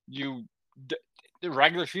 You the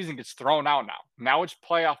regular season gets thrown out now. Now it's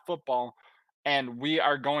playoff football, and we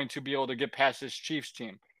are going to be able to get past this Chiefs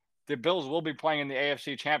team. The Bills will be playing in the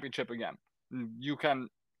AFC Championship again.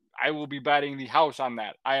 I will be betting the house on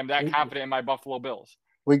that. I am that confident in my Buffalo Bills.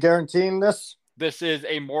 We guaranteeing this? This is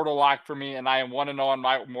a mortal lock for me, and I am 1-0 on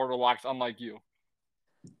my mortal locks, unlike you.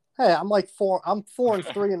 Hey, I'm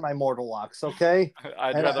 4-3 in my mortal locks. Okay,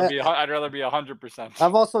 I'd rather be 100%.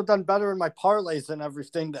 I've also done better in my parlays and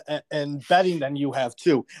everything and betting than you have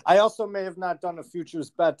too. I also may have not done a futures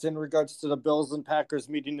bet in regards to the Bills and Packers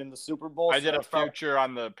meeting in the Super Bowl. I did a future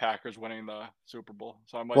on the Packers winning the Super Bowl,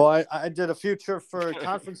 so I might. Well, I did a future for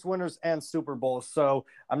conference winners and Super Bowl, so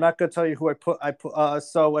I'm not going to tell you who I put.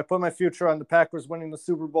 So I put my future on the Packers winning the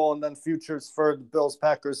Super Bowl, and then futures for the Bills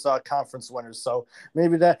Packers conference winners. So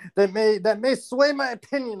maybe that may sway my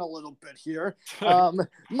opinion a little bit here.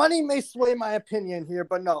 Money may sway my opinion here,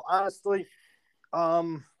 but no, honestly,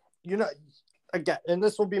 again, and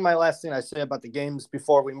this will be my last thing I say about the games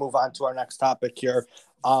before we move on to our next topic here.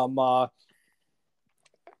 I'm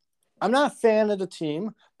not a fan of the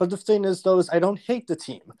team, but the thing is, though, is I don't hate the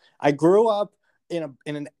team. I grew up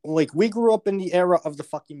we grew up in the era of the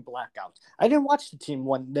fucking blackout. I didn't watch the team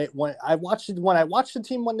when I watched the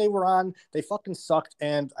team when they were on. They fucking sucked,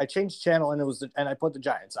 and I changed channel and I put the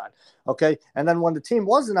Giants on. Okay, and then when the team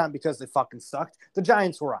wasn't on because they fucking sucked, the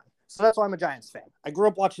Giants were on. So that's why I'm a Giants fan. I grew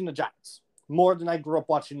up watching the Giants more than I grew up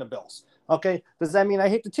watching the Bills. Okay, does that mean I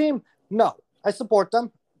hate the team? No, I support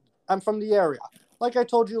them. I'm from the area. Like I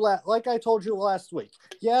told you last week.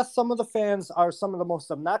 Yes, some of the fans are some of the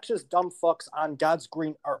most obnoxious dumb fucks on God's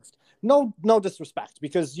green earth. No disrespect,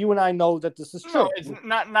 because you and I know that this is true. No, it's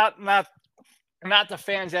not the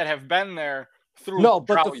fans that have been there through. No,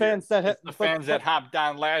 but the fans that hopped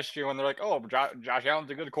on last year when they're like, "Oh, Josh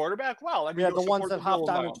Allen's a good quarterback." Well, I mean, the ones that hopped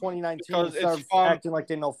on in 2019 and started acting like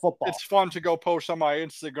they know football. It's fun to go post on my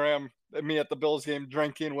Instagram me at the Bills game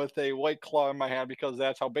drinking with a White Claw in my hand because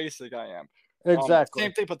that's how basic I am. Exactly.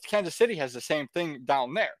 Same thing, but Kansas City has the same thing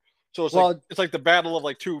down there. So it's like the battle of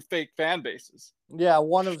like two fake fan bases. Yeah,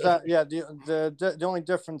 one of that. Yeah, the only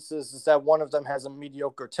difference is that one of them has a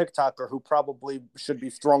mediocre TikToker who probably should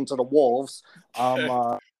be thrown to the wolves.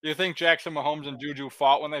 Do you think Jackson Mahomes and Juju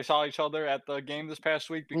fought when they saw each other at the game this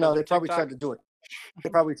past week? No, they probably tried to do it.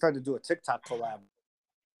 They probably tried to do a TikTok collab.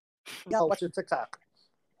 Yeah, watch your TikTok.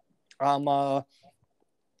 But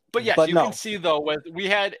yes, you can see though,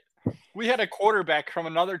 we had a quarterback from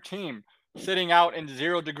another team sitting out in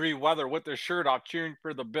 0-degree weather with their shirt off cheering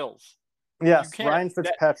for the Bills. Yes, Ryan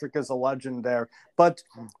Fitzpatrick is a legend there.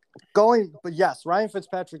 Yes, Ryan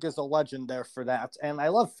Fitzpatrick is a legend there for that. And I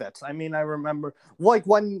love Fitz. I mean, I remember like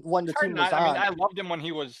when the team was on. I loved him when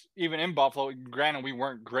he was even in Buffalo. Granted, we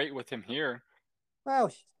weren't great with him here.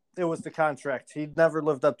 Well, it was the contract. He never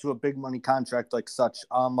lived up to a big money contract like such.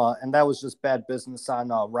 And that was just bad business on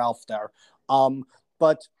Ralph there.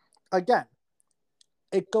 But again,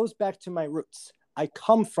 it goes back to my roots. I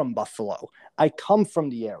come from Buffalo. I come from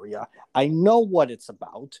the area. I know what it's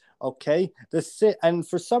about. Okay. And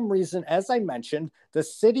for some reason, as I mentioned, the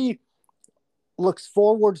city looks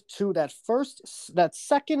forward to that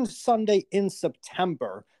second Sunday in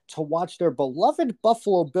September to watch their beloved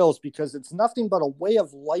Buffalo Bills because it's nothing but a way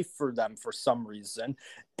of life for them for some reason.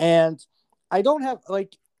 And I don't have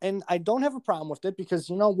I don't have a problem with it because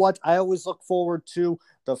you know what? I always look forward to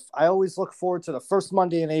the first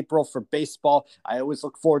Monday in April for baseball. I always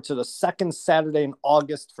look forward to the second Saturday in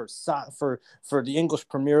August for the English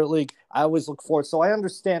Premier League. I always look forward. So I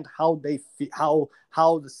understand how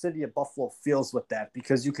how the city of Buffalo feels with that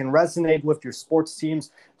because you can resonate with your sports teams.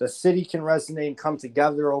 The city can resonate and come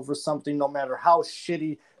together over something, no matter how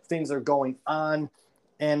shitty things are going on,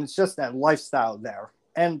 and it's just that lifestyle there.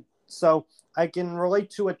 And so I can relate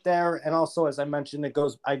to it there, and also as I mentioned,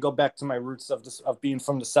 I go back to my roots of being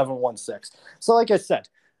from the 716. So like I said,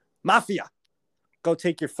 Mafia, go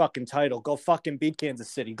take your fucking title, go fucking beat Kansas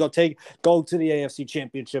City, go to the AFC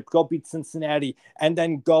Championship, go beat Cincinnati, and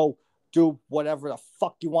then go do whatever the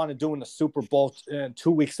fuck you want to do in the Super Bowl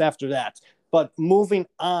 2 weeks after that. But moving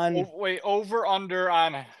on, over under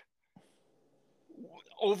on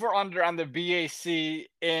the BAC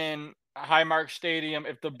in Highmark Stadium.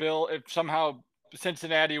 If somehow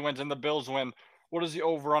Cincinnati wins and the Bills win, what is the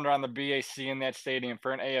over under on the BAC in that stadium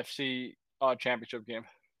for an AFC championship game?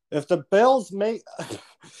 If the Bills make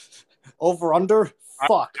over under,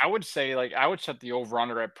 fuck. I would say I would set the over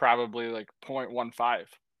under at probably 0.15.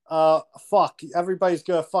 Fuck. Everybody's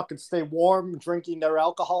gonna fucking stay warm, drinking their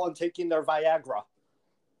alcohol and taking their Viagra.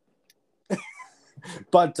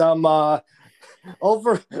 But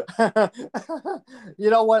over. You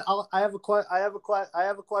know what? I have a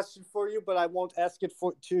question for you, but I won't ask it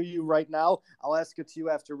to you right now. I'll ask it to you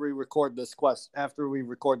after we record this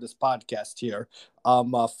podcast here.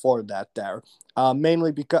 For that there.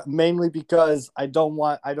 Mainly because I don't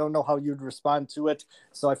know how you'd respond to it,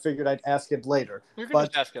 so I figured I'd ask it later. You can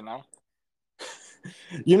just ask it now.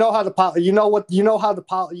 You know how the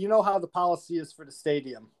policy is for the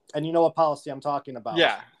stadium, and you know what policy I'm talking about.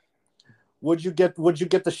 Yeah. Would you get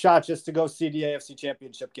the shot just to go see the AFC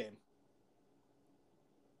Championship game?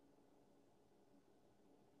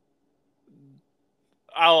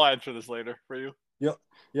 I'll answer this later for you.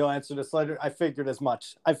 You'll answer this later. I figured as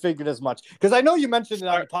much because I know you mentioned it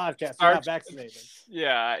on the podcast. You're not vaccinated.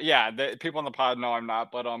 Yeah. The people on the pod know I'm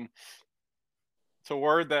not, but it's a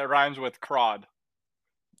word that rhymes with crod.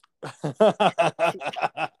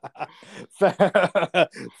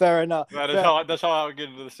 Fair enough. That's how I would get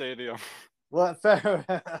into the stadium. Well, fair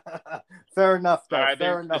enough.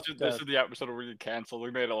 This is the episode where we get canceled.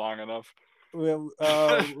 We made it long enough. We've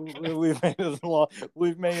made it long.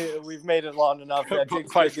 We've made it long enough.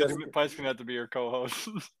 Pice gonna have to be your co-host.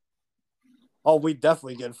 Oh, we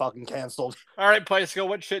definitely get fucking canceled. All right, Pice,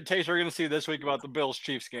 what shit takes we're gonna see this week about the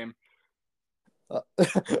Bills-Chiefs game? Pice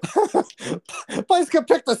can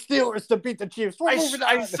pick the Steelers to beat the Chiefs.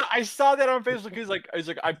 I saw that on Facebook. He's like,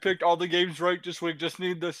 I picked all the games right this week. Just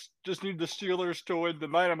need the Steelers to win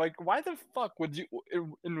tonight. I'm like, why the fuck would you?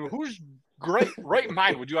 In whose right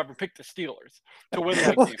mind would you ever pick the Steelers to win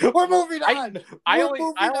that game? We're moving on. I only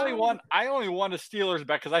won the Steelers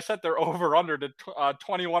bet because I set their over under to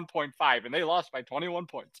 21.5, and they lost by 21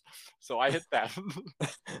 points. So I hit that.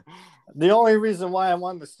 The only reason why I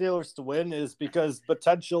want the Steelers to win is because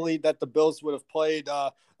potentially that the Bills would have played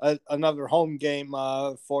another home game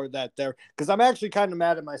for that there. Because I'm actually kind of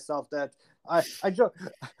mad at myself that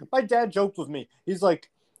my dad joked with me. He's like,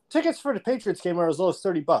 tickets for the Patriots game are as low as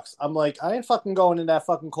 $30. I'm like, I ain't fucking going in that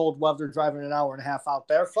fucking cold weather, driving an hour and a half out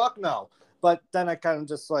there. Fuck no. But then I kind of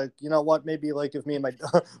just like, you know what? Maybe if me and my,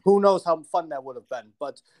 who knows how fun that would have been.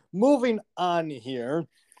 But moving on here,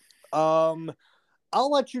 I'll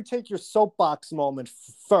let you take your soapbox moment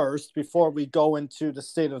first before we go into the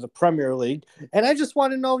state of the Premier League. And I just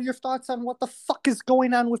want to know your thoughts on what the fuck is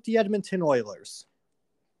going on with the Edmonton Oilers.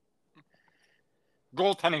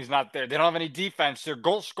 Goaltending's not there. They don't have any defense. Their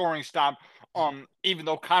goal scoring stop, even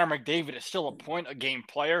though Connor McDavid is still a point-a-game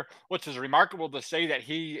player, which is remarkable to say that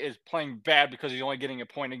he is playing bad because he's only getting a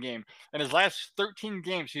point a game. In his last 13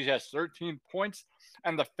 games, he has 13 points.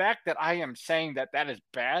 And the fact that I am saying that is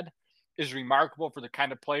bad is remarkable for the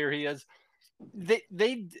kind of player he is. The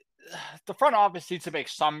front office needs to make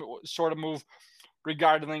some sort of move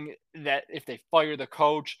regarding that. If they fire the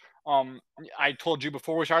coach, I told you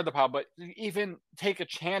before we started the pod, but even take a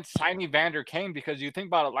chance signing Evander Kane, because you think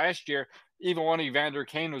about it, last year, even when Evander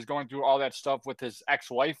Kane was going through all that stuff with his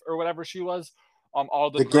ex-wife or whatever she was,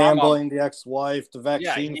 all the The drama. gambling, the ex-wife, the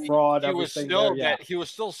Yeah, vaccine fraud, he was everything there. still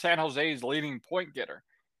Yeah, San Jose's leading point getter.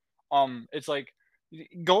 It's like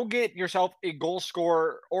go get yourself a goal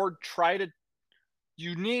scorer or try to.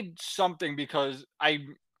 You need something because I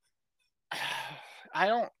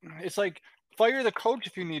don't. It's like fire the coach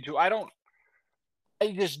if you need to. I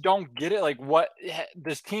just don't get it. Like what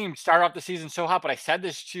this team started off the season so hot, but I said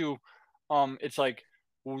this too. It's like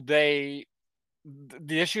they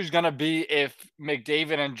the issue is gonna be if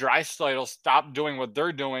McDavid and Draisaitl stop doing what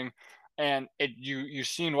they're doing, and you've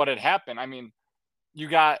seen what had happened. I mean, you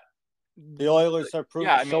got the Oilers are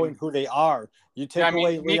yeah. I showing mean, who they are. You yeah. take I mean,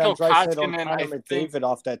 away Leon Miko Draisaitl and Koskinen. Connor I think McDavid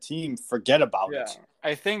off that team, forget about yeah. it.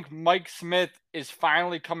 I think Mike Smith is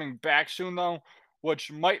finally coming back soon though,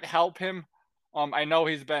 which might help him. I know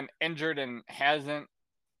he's been injured and hasn't.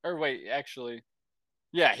 Or wait, actually,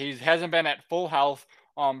 yeah, he hasn't been at full health.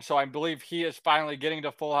 So I believe he is finally getting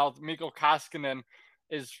to full health. Mikko Koskinen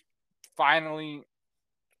is finally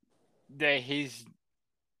that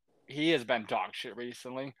he has been dog shit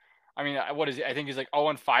recently. I mean, what is he? I think he's like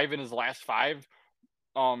 0-5 in his last five.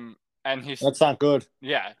 And he's That's not good.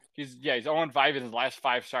 he's 0-5 in his last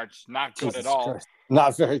five starts. Not good at Jesus all. Christ,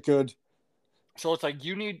 not very good. So it's like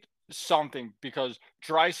you need something because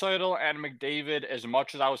Draisaitl and McDavid, as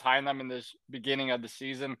much as I was high on them in this beginning of the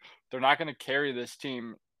season, they're not going to carry this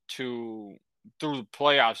team to through the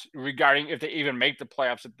playoffs. Regarding if they even make the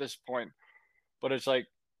playoffs at this point, but it's like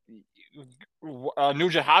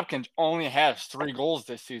Nugent Hopkins only has 3 goals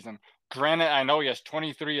this season. Granted, I know he has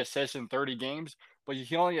 23 assists in 30 games, but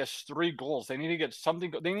he only has 3 goals. They need to get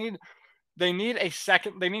something. They need a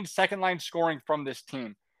second. They need second line scoring from this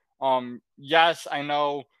team. Yes, I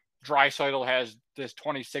know Draisaitl has this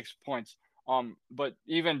 26 points. But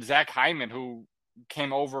even Zach Hyman, who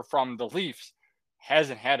came over from the Leafs,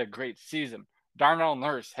 hasn't had a great season. Darnell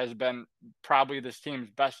Nurse has been probably this team's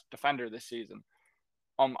best defender this season.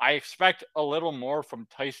 I expect a little more from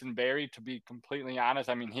Tyson Barrie, to be completely honest.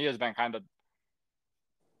 I mean, he has been kind of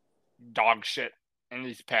dog shit in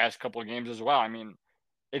these past couple of games as well. I mean,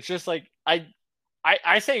 it's just like I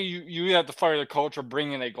say you have to fire the coach or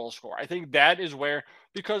bring in a goal scorer. I think that is where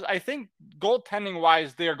because I think goaltending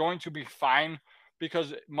wise they are going to be fine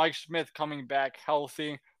because Mike Smith coming back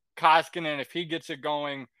healthy, Koskinen if he gets it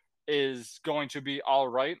going is going to be all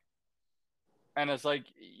right. And it's like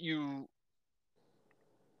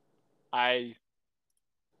I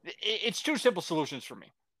it's two simple solutions for me.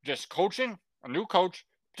 Just coaching, a new coach,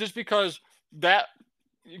 just because that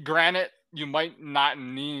granted you might not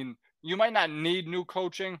need new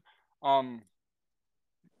coaching. Um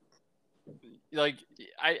like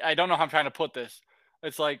I don't know how I'm trying to put this.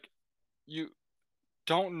 It's like you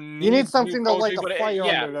don't You need need new something to light coaching, a but fire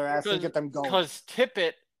yeah, under their ass and get them going. because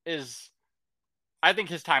Tippett is I think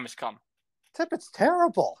his time has come. Tippett's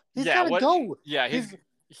terrible. He's Yeah, got to what go. yeah, he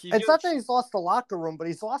It's not just that he's lost the locker room, but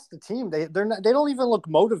he's lost the team. They're not. They don't even look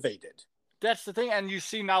motivated. that's the thing, and you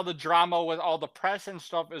see now the drama with all the press and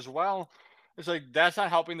stuff as well. It's like that's not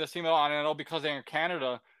helping this team at all. And I know because they're in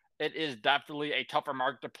Canada, it is definitely a tougher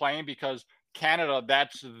market to play in because Canada,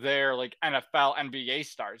 that's their like NFL, NBA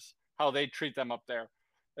stars, how they treat them up there.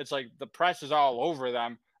 It's like the press is all over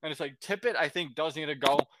them, and it's like Tippett, I think, does need to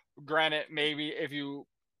go. Granted, maybe if you,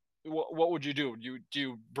 what would you do? Do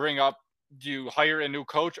you hire a new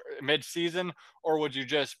coach mid-season, or would you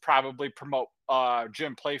just probably promote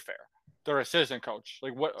Jim Playfair, their assistant coach?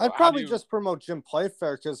 Like what? I'd How do probably you? just promote Jim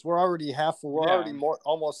Playfair because we're already We're Yeah, already more,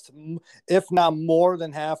 almost, if not more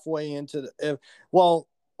than halfway into the. Well,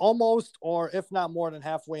 almost, or if not more than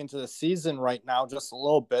halfway into the season right now, just a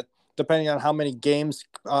little bit, depending on how many games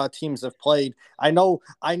teams have played. I know.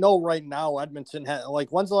 Right now, Edmonton had like.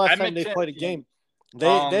 When's the last time they Edmonton. played a game? They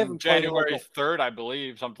haven't played in like January 3rd, I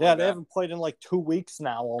believe, something yeah, like they that. haven't played in like 2 weeks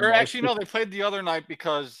now Or almost. actually, no, they played the other night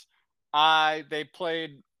because they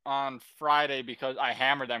played on Friday because I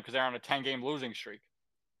hammered them because they're on a 10-game losing streak.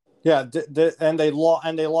 Yeah, and they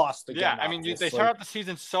lost Yeah, again. I mean, they Obviously, started the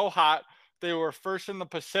season so hot. They were first in the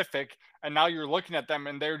Pacific, and now you're looking at them,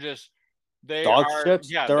 and they dog are, shit.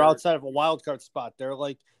 yeah, They're outside of a wild card spot. they're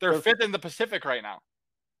fifth in the Pacific right now.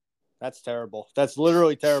 That's terrible. That's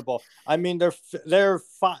literally terrible. I mean,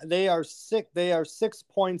 they are 6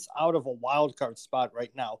 points out of a wild card spot right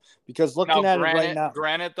now. Because Now, looking at it right now,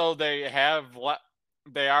 granted though, they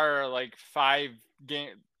are like 5 game.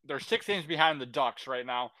 They're 6 games behind the Ducks right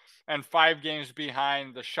now, and 5 games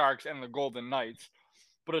behind the Sharks and the Golden Knights.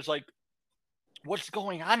 But it's like, what's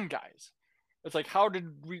going on, guys? It's like, how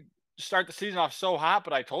did we start the season off so hot?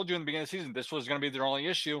 But I told you in the beginning of the season this was going to be their only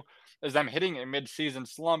issue, is them hitting a mid-season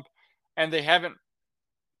slump, and they haven't.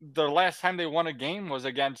 The last time they won a game was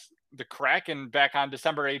against the Kraken back on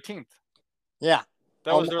December 18th. Yeah,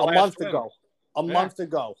 That was their a last month win. ago. Month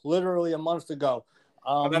ago, literally a month ago.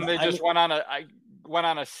 And then they just went on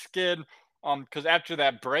a skid because after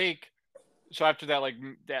that break, so after that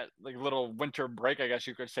little winter break, I guess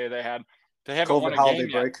you could say they haven't won COVID a holiday game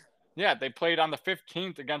yet. break. Yeah, they played on the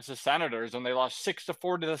 15th against the Senators and they lost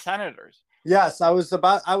 6-4 to the Senators. Yes, I was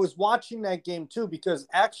watching that game too because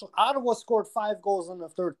actually Ottawa scored 5 goals in the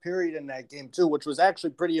third period in that game too, which was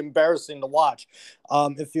actually pretty embarrassing to watch,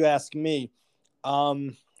 if you ask me.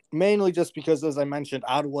 Mainly just because, as I mentioned,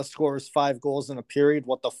 Ottawa scores 5 goals in a period.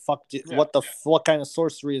 What the fuck? What kind of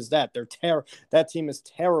sorcery is that? That team is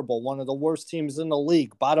terrible. One of the worst teams in the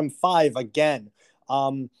league. Bottom 5 again.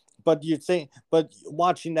 But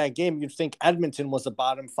watching that game, you'd think Edmonton was a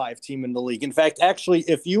bottom 5 team in the league. In fact, actually,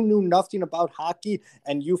 if you knew nothing about hockey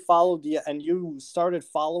and you started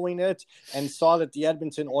following it and saw that the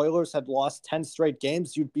Edmonton Oilers had lost 10 straight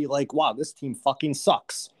games, you'd be like, wow, this team fucking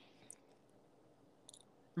sucks.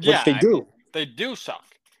 Yeah, which they do. mean, they do suck.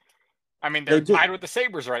 I mean, they're tied with the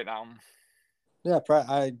Sabres right now. Yeah,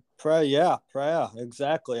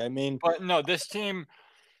 exactly. I mean, but no, this team.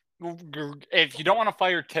 If you don't want to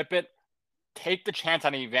fire Tippett, take the chance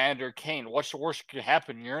on Evander Kane. What's the worst could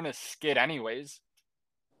happen? You're in a skid anyways.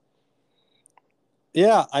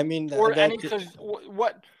 Yeah, I mean, or any because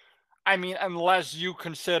what I mean, unless you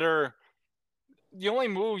consider the only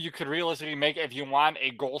move you could realistically make if you want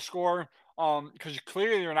a goal scorer, because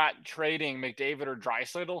clearly you're not trading McDavid or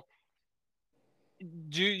Draisaitl.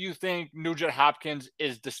 Do you think Nugent Hopkins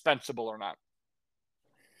is dispensable or not?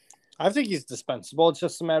 I think he's dispensable. It's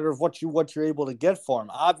just a matter of what you're able to get for him.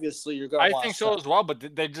 Obviously, you're going to. I think so as well, but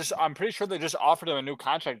I'm pretty sure they just offered him a new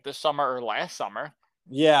contract this summer or last summer.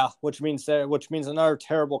 Yeah, which means another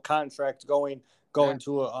terrible contract going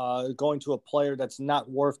to a player that's not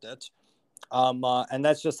worth it. And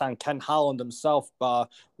that's just on Ken Holland himself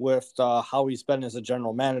with how he's been as a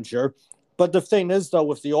general manager. But the thing is, though,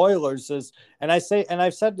 with the Oilers is, and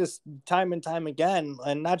I've said this time and time again,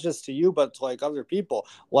 and not just to you, but to like other people,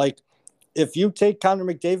 like if you take Connor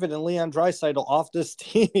McDavid and Leon Draisaitl off this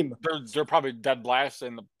team, they're probably dead last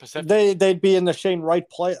in the Pacific. They'd be in the Shane Wright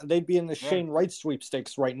They'd be in the Shane Wright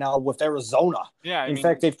sweepstakes right now with Arizona. Yeah, in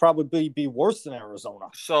fact, they'd probably be worse than Arizona.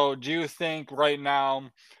 So, do you think right now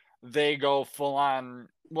they go full on?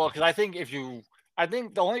 Well, because I think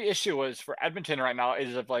the only issue is for Edmonton right now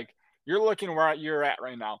is if like you're looking where you're at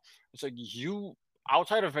right now, it's like you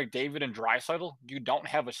outside of McDavid and Draisaitl, you don't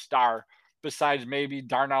have a star besides maybe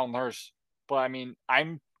Darnell Nurse. But I mean,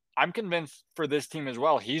 I'm convinced for this team as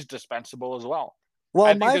well, he's dispensable as well. Well,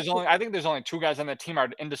 I think there's only 2 guys on that team are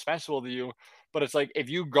indispensable to you. But it's like if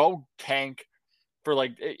you go tank for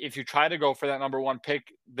like if you try to go for that number 1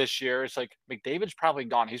 pick this year, it's like McDavid's probably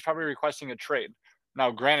gone. He's probably requesting a trade.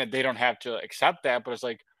 Now, granted, they don't have to accept that, but it's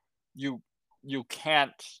like you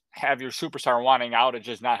can't have your superstar wanting out. It's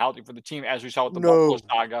just not healthy for the team, as we saw with the Buffalo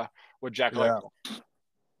saga with Jack Eichel.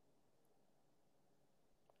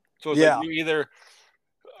 So it's like you either.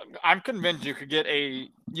 I'm convinced you could get a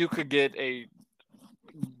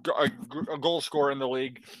goal scorer in the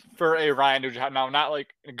league for a Ryan Nugent. Now, not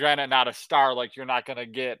like granted, not a star. Like you're not gonna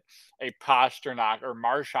get a Pastrnak or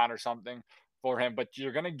Marchand or something for him, but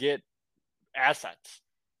you're gonna get assets.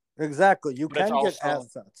 Exactly, you can get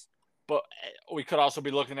assets. But we could also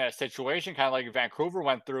be looking at a situation kind of like Vancouver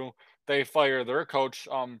went through. They fire their coach,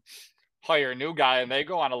 hire a new guy, and they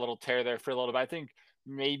go on a little tear there for a little bit. I think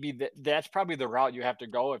maybe that's probably the route you have to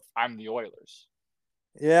go if I'm the Oilers.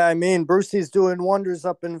 Yeah, I mean, Brucey's doing wonders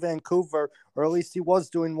up in Vancouver, or at least he was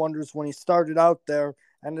doing wonders when he started out there.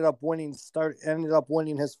 Ended up winning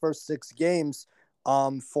his first 6 games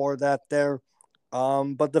for that there.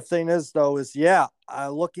 But the thing is, though, is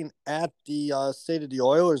looking at the state of the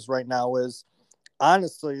Oilers right now is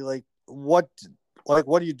honestly what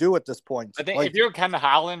do you do at this point? I think if you're Ken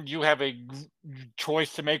Holland, you have a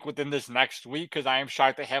choice to make within this next week because I am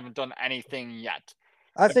shocked they haven't done anything yet.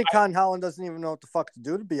 I think Con Holland doesn't even know what the fuck to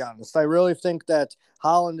do, to be honest. I really think that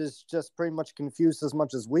Holland is just pretty much confused as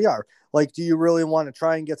much as we are. Like, do you really want to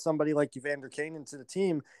try and get somebody like Evander Kane into the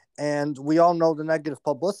team? And we all know the negative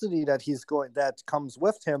publicity that comes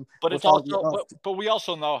with him. But it's also, but we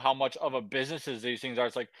also know how much of a business these things are.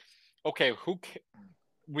 It's like, okay,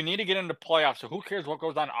 we need to get into playoffs, so who cares what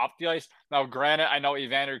goes on off the ice? Now, granted, I know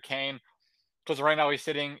Evander Kane, because right now he's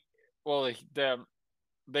sitting. Well,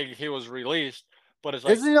 he was released. But it's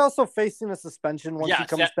like, isn't he also facing a suspension once he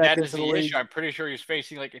comes back into the league? Issue. I'm pretty sure he's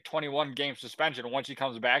facing like a 21-game suspension once he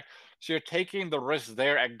comes back. So you're taking the risk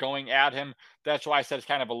there at going at him. That's why I said it's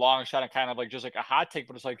kind of a long shot and kind of like just like a hot take.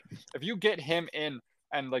 But it's like if you get him in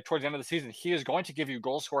and like towards the end of the season, he is going to give you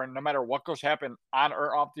goal scoring no matter what goes happen on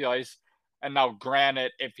or off the ice. And now,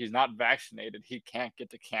 granted, if he's not vaccinated, he can't get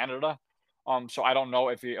to Canada. So I don't know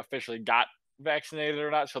if he officially got vaccinated or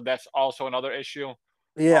not. So that's also another issue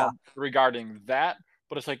Yeah, regarding that.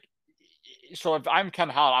 But it's like, so if I'm Ken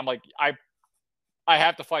Holland, I'm like, I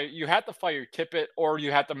have to fire. You have to fire Tippett, or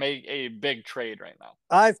you have to make a big trade right now.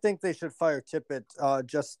 I think they should fire Tippett. I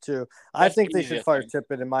That's think the they should easiest fire thing.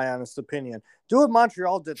 Tippett, in my honest opinion. Do what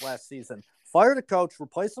Montreal did last season: fire the coach,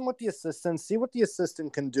 replace him with the assistant, see what the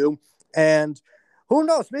assistant can do, and who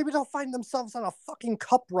knows? Maybe they'll find themselves on a fucking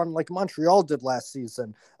cup run like Montreal did last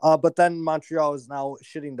season. But then Montreal is now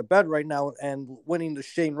shitting the bed right now and winning the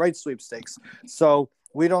Shane Wright sweepstakes. So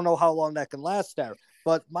we don't know how long that can last there.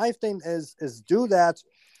 But my thing is do that,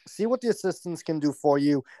 see what the assistants can do for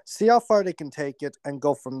you, see how far they can take it, and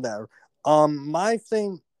go from there. My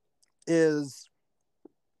thing is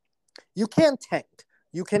you can't tank.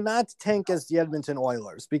 You cannot tank as the Edmonton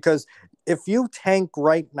Oilers because if you tank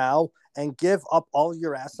right now and give up all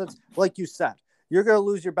your assets, like you said, you're going to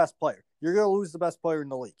lose your best player. You're going to lose the best player in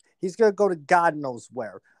the league. He's going to go to God knows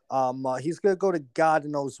where. He's going to go to God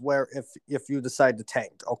knows where if you decide to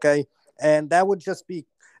tank. Okay, and that would just be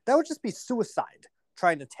suicide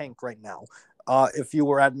trying to tank right now. If you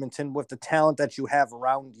were Edmonton with the talent that you have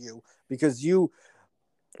around you, because you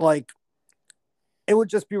like it would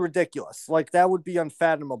just be ridiculous. Like that would be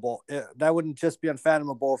unfathomable. That wouldn't just be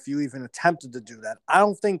unfathomable if you even attempted to do that. I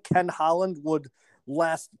don't think Ken Holland would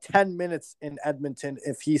last 10 minutes in Edmonton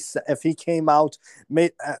if he came out,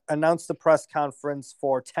 announced the press conference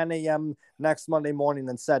for 10 a.m. next Monday morning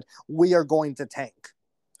and said, "We are going to tank."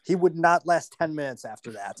 He would not last 10 minutes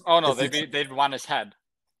after that. Oh no, they'd want his head.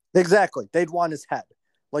 Exactly. They'd want his head.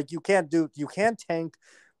 Like you can't tank.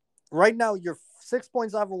 Right now, you're 6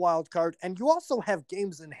 points off a wild card, and you also have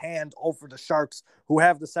games in hand over the Sharks, who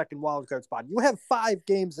have the second wild card spot. You have 5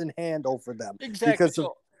 games in hand over them Exactly.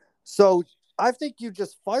 So I think you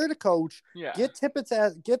just fire the coach, Yeah. get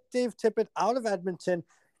Dave Tippett out of Edmonton,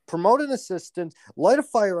 promote an assistant, light a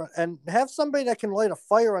fire, and have somebody that can light a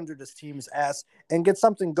fire under this team's ass and get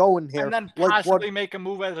something going here. And then possibly make a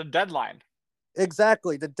move at a deadline.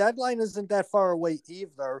 Exactly. The deadline isn't that far away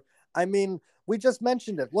either. I mean, we just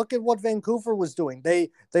mentioned it. Look at what Vancouver was doing. They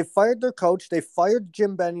fired their coach. They fired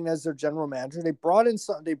Jim Benning as their general manager. They brought in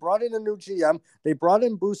a new GM. They brought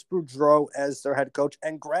in Bruce Boudreau as their head coach.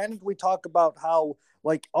 And granted, we talk about how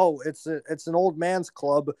it's an old man's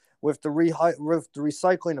club with the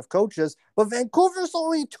recycling of coaches. But Vancouver's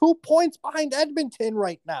only 2 points behind Edmonton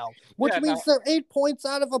right now, which means they're 8 points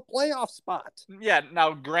out of a playoff spot. Yeah.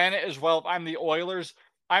 Now, granted, as well, if I'm the Oilers,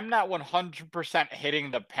 I'm not 100% hitting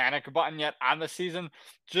the panic button yet on the season,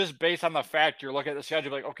 just based on the fact you're looking at the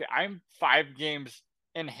schedule, like, okay, I'm 5 games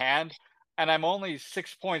in hand, and I'm only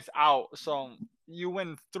 6 points out. So you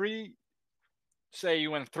win 3, say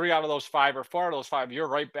you win 3 out of those 5 or 4 out of those 5, you're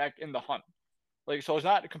right back in the hunt. Like, so it's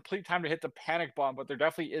not a complete time to hit the panic button, but there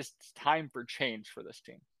definitely is time for change for this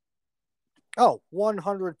team. Oh,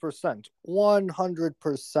 100%.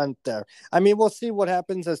 100% there. I mean, we'll see what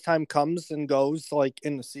happens as time comes and goes, like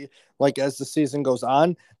as the season goes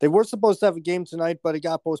on. They were supposed to have a game tonight, but it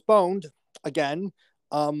got postponed again.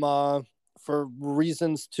 For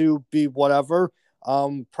reasons to be whatever.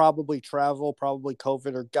 Probably travel, probably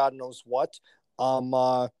COVID or God knows what.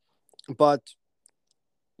 But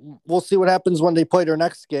we'll see what happens when they play their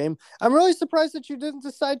next game. I'm really surprised that you didn't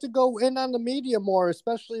decide to go in on the media more,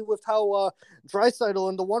 especially with how Draisaitl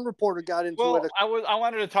and the one reporter got into it. I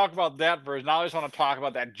wanted to talk about that first. Now I just want to talk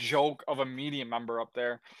about that joke of a media member up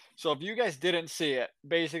there. So if you guys didn't see it,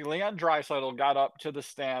 basically Leon Draisaitl got up to the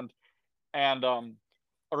stand, and a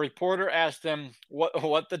reporter asked him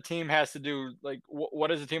what the team has to do, like what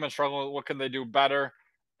is the team struggling with, what can they do better,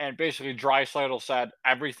 and basically Draisaitl said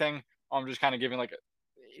everything. I'm just kind of giving like,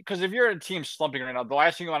 because if you're a team slumping right now, the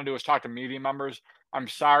last thing you want to do is talk to media members. I'm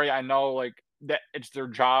sorry, I know like that it's their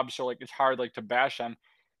job, so like it's hard like to bash them,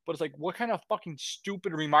 but it's like, what kind of fucking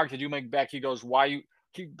stupid remark did you make back? He goes, why you?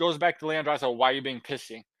 He goes back to Leon Draisaitl, why are you being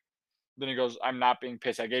pissy? Then he goes, I'm not being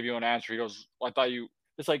pissy. I gave you an answer. He goes, well, I thought you.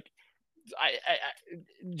 It's like,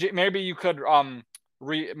 maybe you could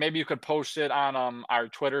maybe you could post it on our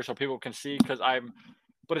Twitter so people can see, because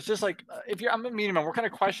but it's just like, if I'm a media man, what kind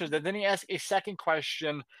of questions? Then he asked a second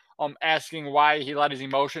question, asking why he let his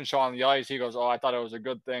emotions show on the ice. He goes, "Oh, I thought it was a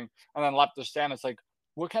good thing," and then left the stand. It's like,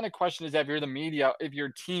 what kind of question is that? If you're the media, if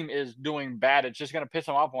your team is doing bad, it's just gonna piss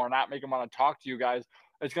them off more, not make them want to talk to you guys.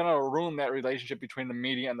 It's gonna ruin that relationship between the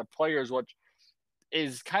media and the players, which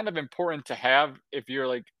is kind of important to have if you're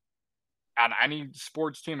like on any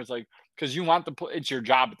sports team. It's like, because you want it's your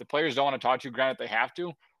job. If the players don't want to talk to you, granted they have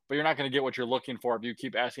to, but you're not going to get what you're looking for if you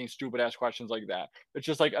keep asking stupid ass questions like that. It's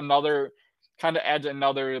just like another kind of adds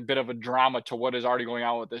another bit of a drama to what is already going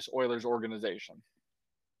on with this Oilers organization.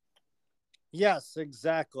 Yes,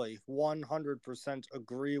 exactly. 100%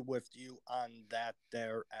 agree with you on that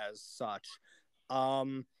there as such.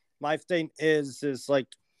 My thing is like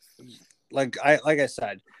I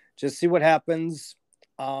said, just see what happens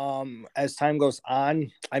as time goes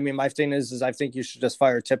on. I mean, my thing is I think you should just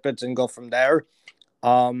fire Tippett and go from there.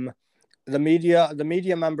 Um the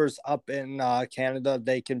media members up in Canada,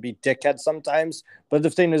 they can be dickheads sometimes, but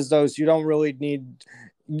the thing is those you don't really need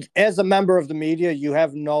as a member of the media, you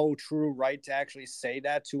have no true right to actually say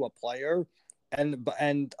that to a player,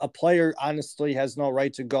 and a player honestly has no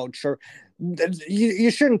right to go chirp. You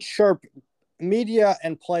shouldn't chirp. Media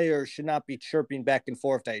and players should not be chirping back and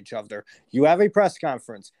forth at each other. You have a press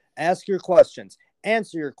conference. Ask your questions.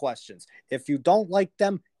 Answer your questions. If you don't like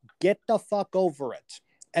them, get the fuck over it.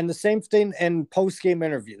 And the same thing in post-game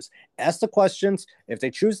interviews. Ask the questions. If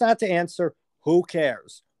they choose not to answer, who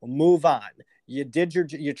cares? Move on. You're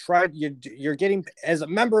getting, as a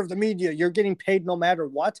member of the media, you're getting paid no matter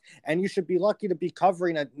what, and you should be lucky to be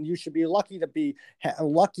covering it. You should be lucky to be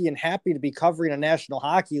lucky and happy to be covering a National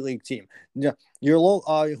Hockey League team.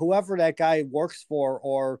 Whoever that guy works for,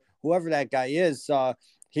 or whoever that guy is,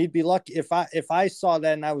 he'd be lucky if I saw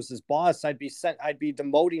that and I was his boss. I'd be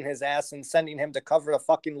demoting his ass and sending him to cover the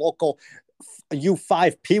fucking local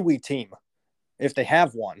U5 Pee Wee team if they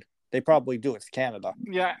have one. They probably do. It's Canada.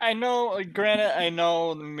 Yeah, I know. Like, granted, I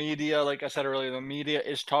know the media. Like I said earlier, the media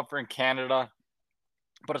is tougher in Canada,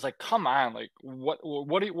 but it's like, come on, like, what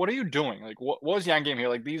are you doing? Like, what was the end game here?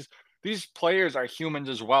 Like, these players are humans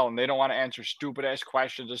as well, and they don't want to answer stupid ass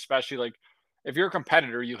questions, especially like if you're a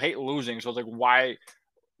competitor, you hate losing. So it's like, why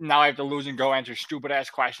now I have to lose and go answer stupid ass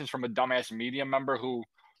questions from a dumbass media member who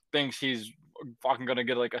thinks he's fucking gonna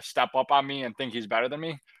get like a step up on me and think he's better than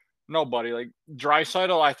me? Nobody. Like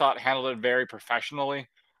Draisaitl, I thought handled it very professionally.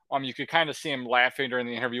 You could kind of see him laughing during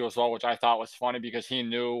the interview as well, which I thought was funny because he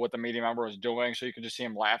knew what the media member was doing, so you could just see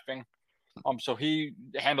him laughing. So he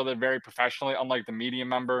handled it very professionally, unlike the media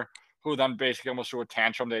member who then basically almost threw a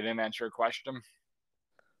tantrum. They didn't answer a question.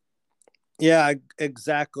 Yeah,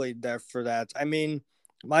 exactly. There for that. I mean,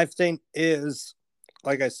 my thing is,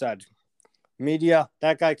 like I said, media,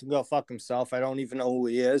 that guy can go fuck himself. I don't even know who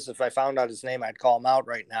he is. If I found out his name, I'd call him out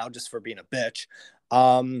right now just for being a bitch.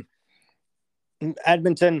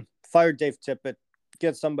 Edmonton, fire Dave Tippett.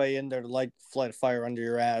 Get somebody in there to light fire under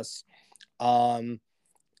your ass. Who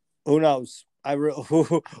knows?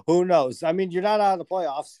 Who knows? I mean, you're not out of the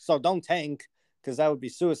playoffs, so don't tank because that would be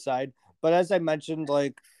suicide. But as I mentioned,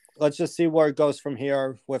 like, let's just see where it goes from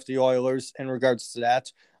here with the Oilers in regards to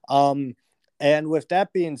that. And with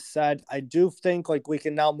that being said, I do think like we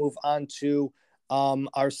can now move on to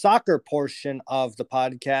our soccer portion of the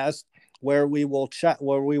podcast, where we will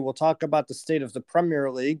talk about the state of the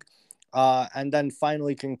Premier League, and then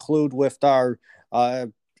finally conclude with our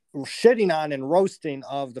shitting on and roasting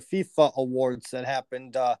of the FIFA awards that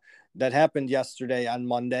happened yesterday on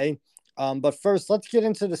Monday. But first, let's get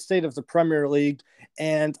into the state of the Premier League,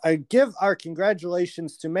 and I give our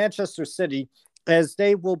congratulations to Manchester City as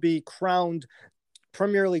they will be crowned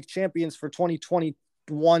Premier League champions for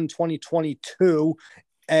 2021-2022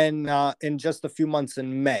 and in just a few months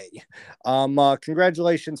in May.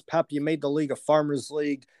 Congratulations, Pep. You made the league a farmers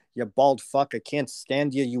league. You bald fuck. I can't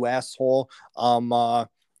stand you, you asshole. Well,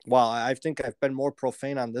 I think I've been more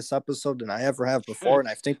profane on this episode than I ever have before, and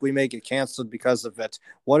I think we may get canceled because of it.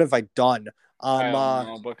 What have I done? I don't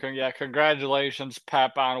know, but yeah, congratulations,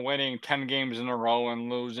 Pep, on winning 10 games in a row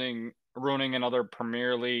and ruining another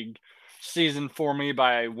Premier League season for me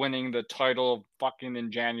by winning the title fucking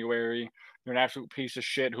in January. You're an absolute piece of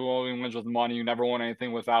shit who only wins with money. You never won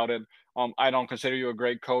anything without it. I don't consider you a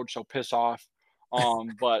great coach, so piss off.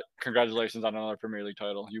 But congratulations on another Premier League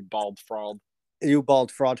title, you bald fraud. You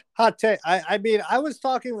bald fraud. Hot take. I mean, I was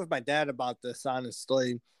talking with my dad about this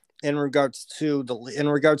honestly, in regards to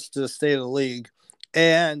the state of the league,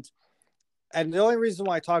 and the only reason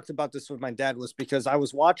why I talked about this with my dad was because I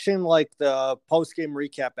was watching like the post game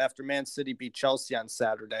recap after Man City beat Chelsea on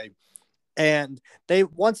Saturday, and they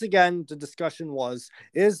once again the discussion was: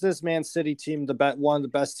 is this Man City team one of the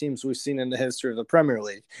best teams we've seen in the history of the Premier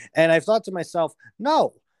League? And I thought to myself,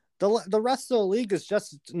 no. The rest of the league is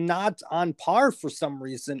just not on par for some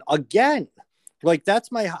reason. Again, like I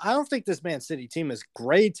don't think this Man City team is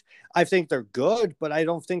great. I think they're good, but I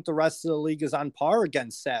don't think the rest of the league is on par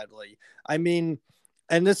again, sadly. I mean,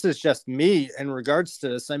 and this is just me in regards to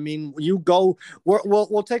this. I mean,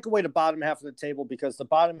 we'll take away the bottom half of the table, because the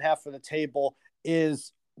bottom half of the table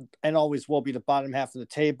is and always will be the bottom half of the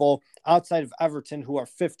table, outside of Everton, who are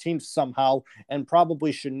 15th somehow and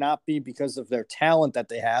probably should not be because of their talent that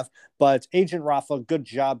they have. But Agent Rafa, good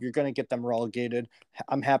job. You're going to get them relegated.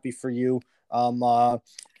 I'm happy for you. I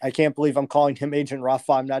can't believe I'm calling him Agent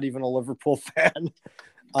Rafa. I'm not even a Liverpool fan.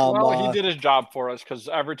 Well, he did his job for us, because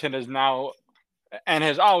Everton is now and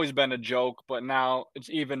has always been a joke, but now it's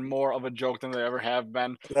even more of a joke than they ever have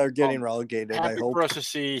been. They're getting relegated, I Happy hope. for us to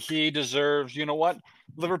see. He deserves, you know what?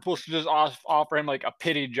 Liverpool should just offer him like a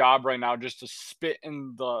pity job right now, just to spit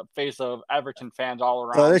in the face of Everton fans all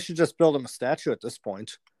around. So they should just build him a statue at this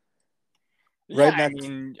point. Yeah, right, I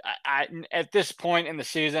mean, at this point in the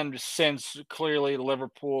season, since clearly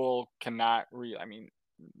Liverpool cannot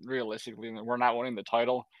realistically, we're not winning the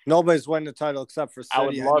title. Nobody's winning the title except for City. I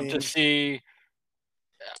would love to see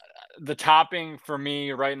the topping for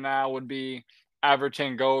me right now would be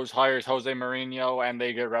Everton hires Jose Mourinho, and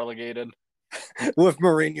they get relegated. With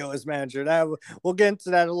Mourinho as manager. We'll get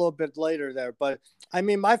into that a little bit later there. But, I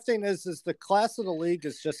mean, my thing is the class of the league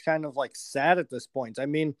is just kind of like sad at this point. I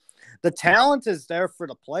mean, the talent is there for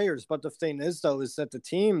the players, but the thing is, though, is that the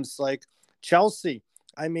teams like Chelsea,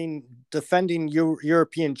 I mean, defending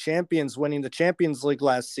European champions, winning the Champions League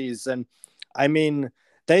last season, I mean,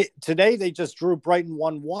 today they just drew Brighton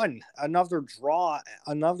 1-1, another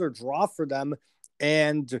draw for them,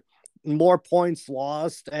 and more points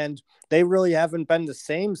lost, and they really haven't been the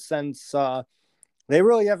same since I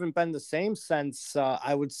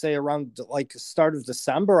would say around like start of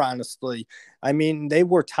December, honestly. I mean, they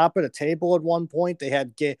were top of the table at one point. They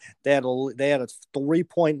had a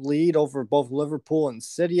 3-point lead over both Liverpool and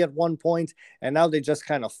City at one point, and now they just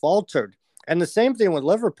kind of faltered. And the same thing with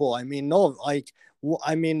Liverpool. I mean,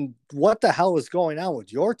 what the hell is going on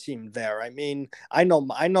with your team there? I mean, I know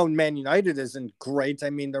Man United isn't great. I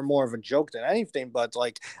mean, they're more of a joke than anything, but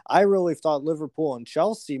like, I really thought Liverpool and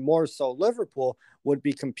Chelsea, more so Liverpool, would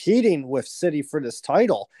be competing with City for this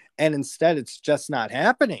title. And instead it's just not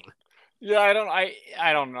happening. Yeah, I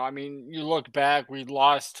don't know. I mean, you look back, we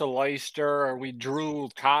lost to Leicester, or we drew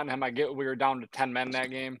Tottenham. I get we were down to 10 men that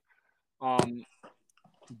game.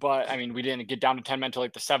 But I mean, we didn't get down to 10 men until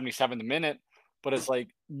like the 77th minute. But it's like,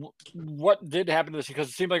 what did happen to this? Because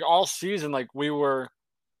it seemed like all season, like we were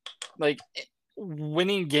like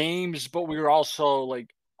winning games, but we were also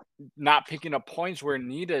like not picking up points where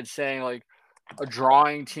needed, saying like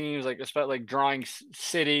drawing teams, like especially like drawing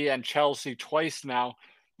City and Chelsea twice now.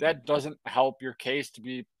 That doesn't help your case to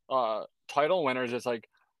be title winners. It's like,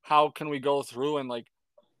 how can we go through and like,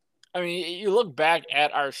 I mean, you look back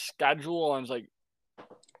at our schedule and it's like,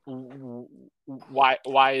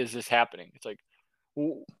 why is this happening? It's like,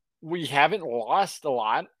 we haven't lost a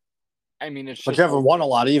lot. I mean, it's just, but you haven't won a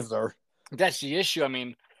lot either. That's the issue. I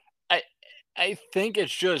mean, I think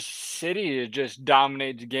it's just City just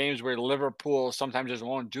dominates games where Liverpool sometimes just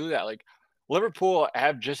won't do that. Like, Liverpool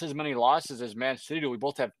have just as many losses as Man City do. We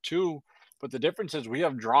both have 2, but the difference is we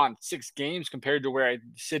have drawn 6 games compared to where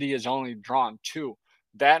City has only drawn 2.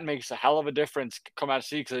 That makes a hell of a difference come out of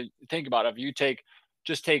City. Because think about it, if you take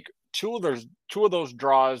 2 of those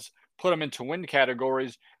draws, put them into win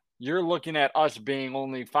categories, you're looking at us being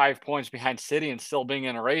only 5 points behind City and still being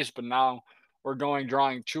in a race. But now we're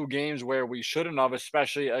drawing 2 games where we shouldn't have,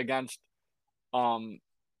 especially against a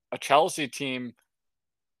Chelsea team.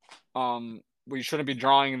 We shouldn't be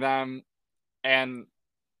drawing them, and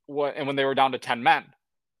when they were down to 10 men.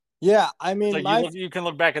 Yeah, I mean, like you can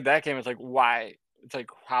look back at that game. It's like, why? It's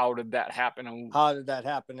like, how did that happen? How did that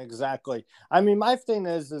happen? Exactly. I mean, my thing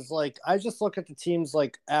is like, I just look at the teams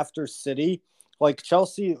like after City, like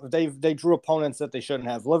Chelsea, they drew opponents that they shouldn't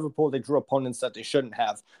have. Liverpool, they drew opponents that they shouldn't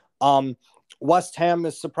have. West Ham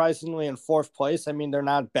is surprisingly in 4th place. I mean, they're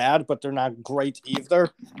not bad, but they're not great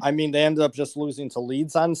either. I mean, they ended up just losing to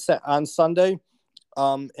Leeds on Sunday.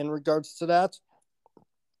 In regards to that,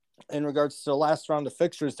 in regards to the last round of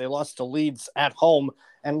fixtures, they lost to Leeds at home,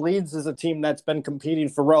 and Leeds is a team that's been competing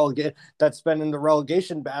for that's been in the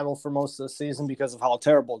relegation battle for most of the season because of how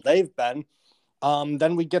terrible they've been.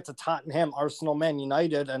 Then we get to Tottenham, Arsenal, Man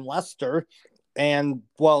United, and Leicester, and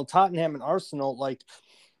well, Tottenham and Arsenal, like,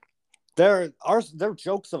 they're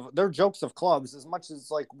jokes of clubs. As much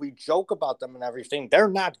as like we joke about them and everything, they're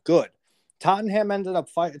not good. Tottenham ended up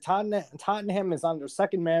fighting. Tottenham is on their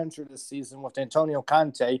second manager this season with Antonio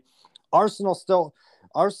Conte. Arsenal.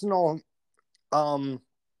 I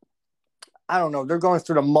don't know. They're going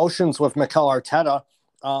through the motions with Mikel Arteta.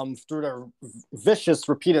 through their vicious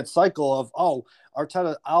repeated cycle of, oh,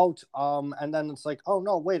 Arteta out, and then it's like, oh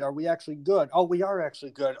no, wait, are we actually good? Oh, we are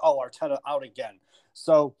actually good. Oh, Arteta out again.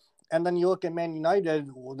 So, and then you look at Man United,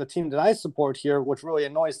 the team that I support here, which really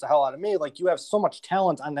annoys the hell out of me. Like, you have so much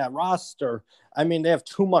talent on that roster. I mean, they have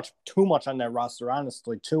too much on that roster,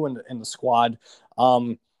 honestly, too, in the squad.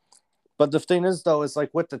 But the thing is, though, is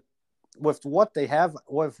like with what they have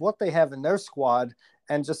in their squad,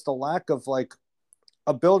 and just the lack of like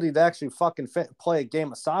ability to actually fucking play a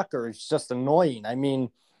game of soccer is just annoying. I mean,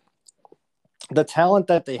 the talent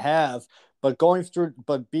that they have, but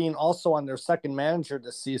being also on their second manager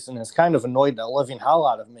this season has kind of annoyed the living hell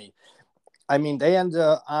out of me. I mean, they ended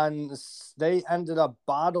up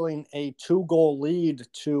bottling a 2-goal lead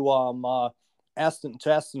to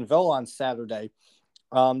Aston Villa on Saturday.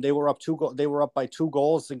 They were up by 2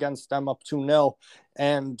 goals against them, up 2-0,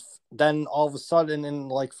 and then all of a sudden,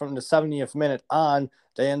 from the 70th minute on,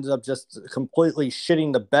 they ended up just completely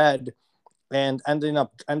shitting the bed, and ended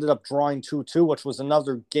up drawing 2-2, which was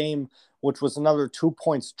another 2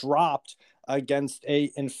 points dropped against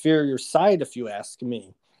a inferior side, if you ask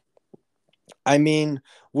me. I mean,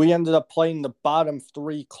 we ended up playing the bottom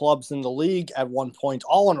 3 clubs in the league at one point,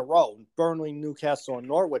 all in a row, Burnley, Newcastle, and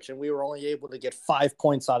Norwich, and we were only able to get 5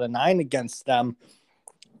 points out of 9 against them.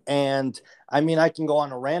 And, I mean, I can go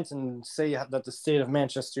on a rant and say that the state of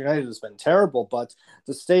Manchester United has been terrible, but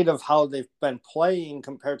the state of how they've been playing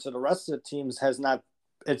compared to the rest of the teams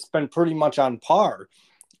it's been pretty much on par.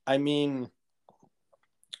 I mean,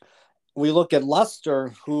 we look at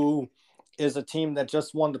Leicester, who is a team that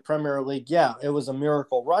just won the Premier League. Yeah, it was a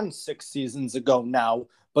miracle run 6 seasons ago now.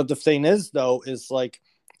 But the thing is, though, is like,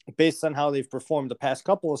 based on how they've performed the past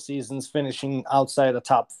couple of seasons, finishing outside the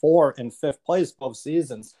top 4 in 5th place both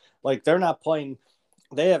seasons, like, they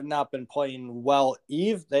have not been playing well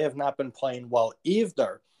either.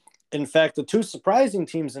 In fact, the 2 surprising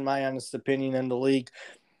teams, in my honest opinion, in the league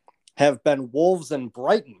have been Wolves and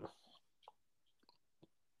Brighton.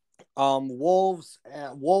 Wolves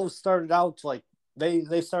started out like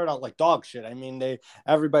they started out like dog shit. I mean,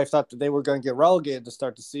 everybody thought that they were going to get relegated to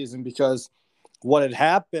start the season, because what had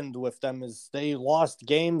happened with them is they lost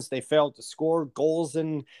games, they failed to score goals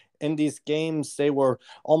in these games. They were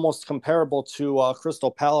almost comparable to Crystal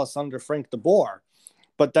Palace under Frank de Boer.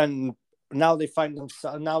 But then now they find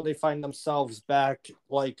themselves back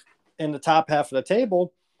like in the top half of the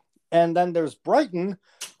table. And then there's Brighton,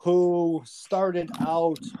 who started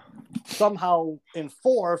out somehow in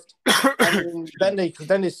 4th. And then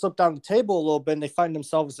they slip down the table a little bit, and they find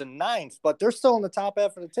themselves in 9th, but they're still in the top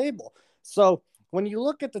half of the table. So when you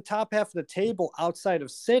look at the top half of the table outside of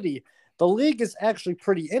City, the league is actually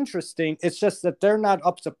pretty interesting. It's just that they're not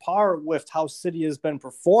up to par with how City has been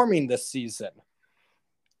performing this season.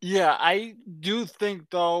 Yeah, I do think,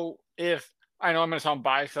 though, I know I'm going to sound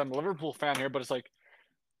biased, I'm a Liverpool fan here, but it's like,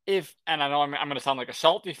 and I know I'm going to sound like a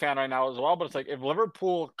salty fan right now as well, but it's like, if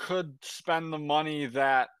Liverpool could spend the money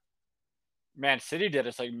that Man City did,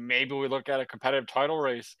 it's like, maybe we look at a competitive title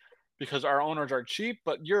race, because our owners are cheap.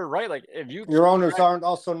 But you're right, like, your owners aren't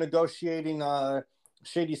also negotiating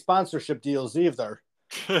shady sponsorship deals either.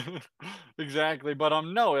 Exactly, but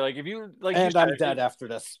no, like, if you like, and I'm dead after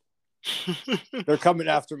this. They're coming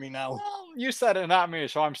after me now. Well, you said it, not me,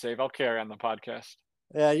 so I'm safe. I'll carry on the podcast.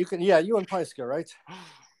 Yeah, you can. Yeah, you and Peiska, right?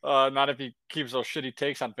 Not if he keeps those shitty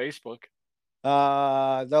takes on Facebook.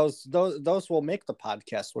 Those will make the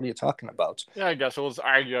podcast. What are you talking about? Yeah, I guess we'll just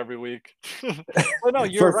argue every week. But no,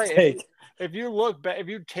 you're right. If you look back, if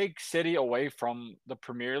you take City away from the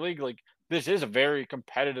Premier League, like, this is a very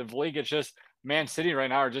competitive league. It's just Man City right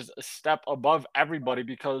now are just a step above everybody,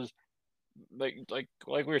 because like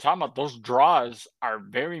we were talking about, those draws are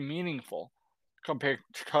very meaningful compared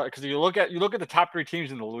to, because you look at the top 3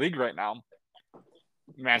 teams in the league right now.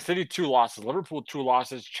 Man City 2 losses, Liverpool 2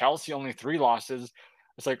 losses, Chelsea only 3 losses.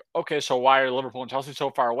 It's like, okay, so why are Liverpool and Chelsea so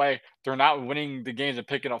far away? They're not winning the games and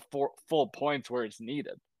picking up full points where it's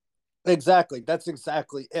needed. Exactly. That's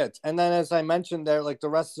exactly it. And then, as I mentioned there, like, the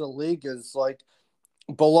rest of the league is like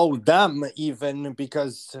below them, even,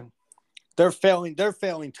 because they're failing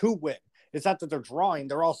to win. It's not that they're drawing,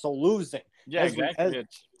 they're also losing. Yeah, exactly.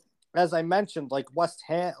 As I mentioned, like, West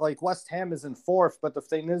Ham is in 4th, but the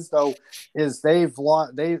thing is, though, is they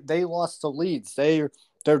lost to Leeds. They're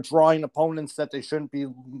drawing opponents that they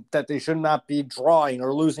should not be drawing,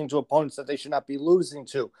 or losing to opponents that they should not be losing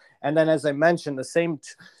to. And then, as I mentioned,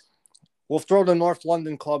 we'll throw the North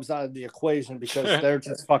London clubs out of the equation, because they're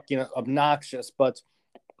just fucking obnoxious. But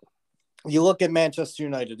you look at Manchester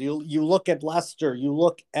United, you look at Leicester, you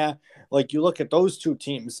look at those 2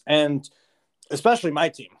 teams, and especially my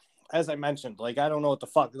team. as I mentioned, like, I don't know what the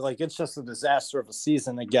fuck, like, it's just a disaster of a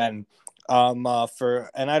season again. And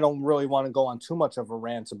I don't really want to go on too much of a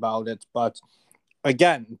rant about it, but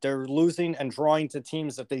again, they're losing and drawing to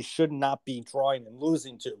teams that they should not be drawing and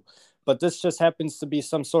losing to. But this just happens to be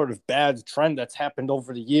some sort of bad trend that's happened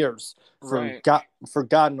over the years Right. for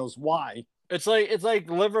God knows why. It's like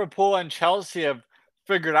Liverpool and Chelsea have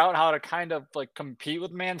figured out how to kind of like compete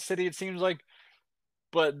with Man City, it seems like.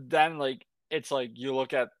 But then like it's like you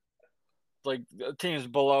look at like the teams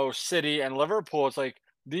below City and Liverpool, it's like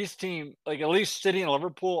these teams, like at least City and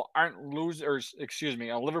Liverpool aren't losing, or excuse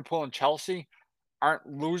me, Liverpool and Chelsea aren't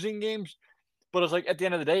losing games. But it's like at the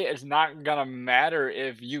end of the day, it's not gonna matter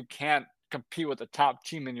if you can't compete with the top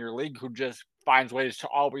team in your league who just finds ways to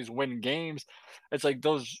always win games. It's like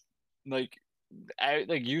those, like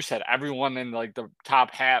like you said, everyone in like the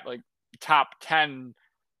top half, like top 10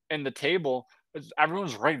 in the table,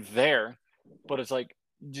 everyone's right there. But it's like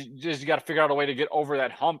you got to figure out a way to get over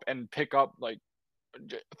that hump and pick up, like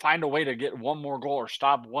find a way to get one more goal or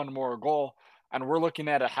stop one more goal. And we're looking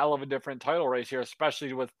at a hell of a different title race here,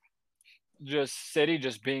 especially with just City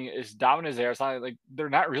just being as dominant as they are. It's not like they're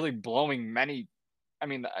not really blowing many. I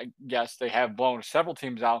mean, I guess they have blown several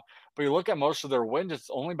teams out, but you look at most of their wins, it's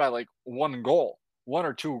only by like one goal, one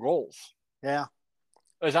or two goals. Yeah.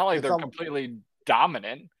 It's not like It's they're completely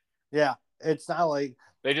dominant. Yeah. It's not like,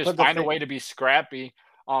 They just but the find a thing, way to be scrappy,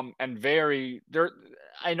 and very. They're.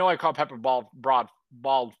 I know I call Pepper bald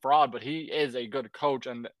fraud, but he is a good coach,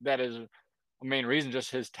 and that is the main reason. Just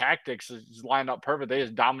his tactics is lined up perfect. They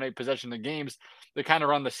just dominate possession of games. They kind of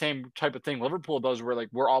run the same type of thing Liverpool does, where like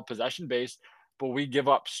we're all possession based, but we give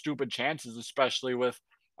up stupid chances, especially with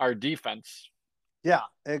our defense. yeah,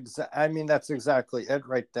 I mean, that's exactly it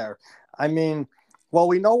right there. I mean, well,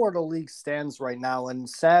 we know where the league stands right now, and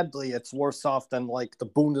sadly, it's worse off than like the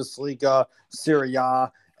Bundesliga, Serie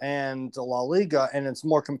A, and the La Liga, and it's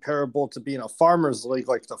more comparable to being a farmers' league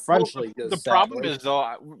like the Well, French league the is. problem Sadly, is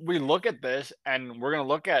though, we look at this and we're going to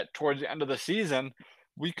look at towards the end of the season,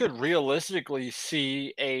 we could realistically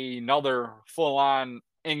see another full-on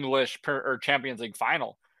or Champions League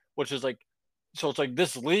final, which is like, so it's like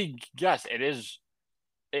this league. Yes, it is.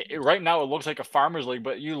 Right now, it looks like a farmers league,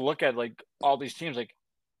 but you look at like all these teams, like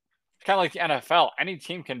it's kind of like the NFL. Any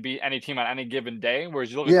team can beat any team on any given day.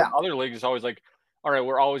 Whereas you look at yeah. some other leagues, it's always like, all right,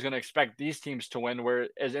 we're always going to expect these teams to win.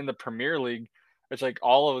 Whereas in the Premier League, it's like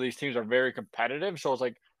all of these teams are very competitive. So it's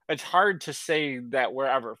like it's hard to say that we're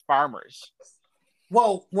ever farmers.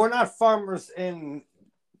 Well, we're not farmers in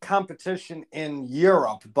competition in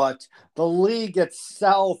Europe, but the league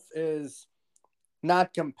itself is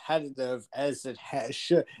not competitive as it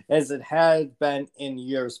had been in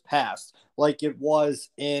years past, like it was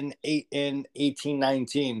in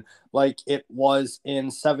 1819, like it was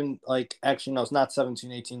in seven, like actually no, it's not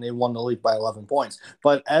 17-18, they won the league by 11 points,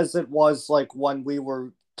 but as it was like when we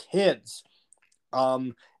were kids,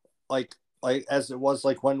 um like as it was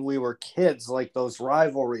like when we were kids, like those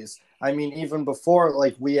rivalries. I mean, even before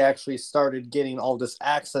like we actually started getting all this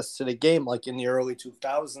access to the game, like in the early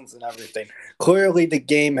 2000s and everything. Clearly, the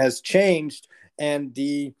game has changed, and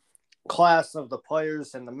the class of the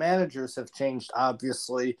players and the managers have changed,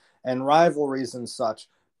 obviously, and rivalries and such.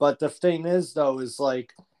 But the thing is, though, is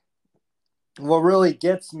like what really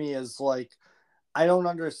gets me is like I don't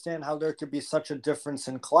understand how there could be such a difference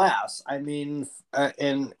in class. I mean,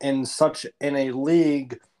 in a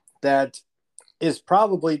league that is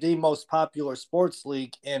probably the most popular sports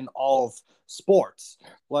league in all of sports.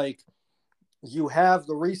 Like you have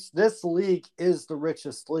this league is the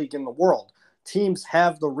richest league in the world. Teams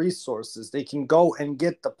have the resources. They can go and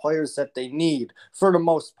get the players that they need for the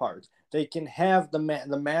most part. They can have the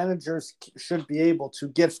managers should be able to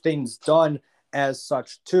get things done as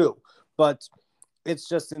such too. But it's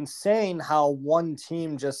just insane how one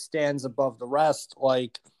team just stands above the rest,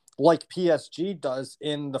 like PSG does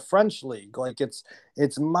in the French league. Like it's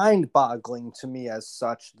mind-boggling to me as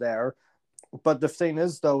such there. But the thing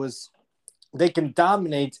is, though, is they can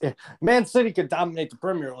dominate. Man City could dominate the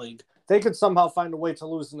Premier League. They could somehow find a way to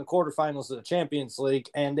lose in the quarterfinals of the Champions League,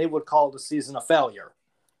 and they would call the season a failure.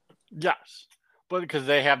 Yes, but because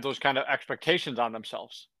they have those kind of expectations on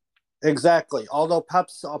themselves. Exactly. Although Pep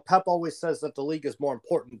always says that the league is more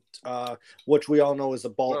important, which we all know is a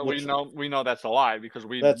ball. Well, we know that's a lie because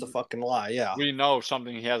That's a fucking lie. Yeah. we know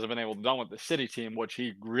something he hasn't been able to do with the City team, which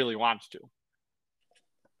he really wants to.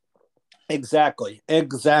 Exactly.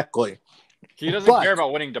 He doesn't care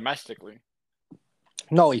about winning domestically.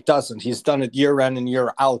 No, he doesn't. He's done it year in and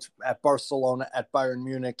year out at Barcelona, at Bayern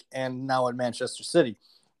Munich, and now at Manchester City.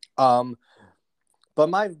 But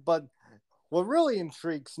what really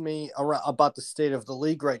intrigues me about the state of the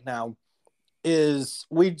league right now is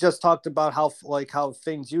we just talked about how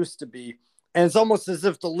things used to be, and it's almost as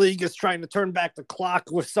if the league is trying to turn back the clock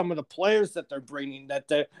with some of the players that they're bringing,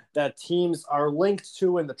 that teams are linked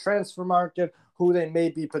to in the transfer market, who they may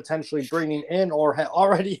be potentially bringing in or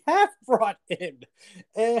already have brought in.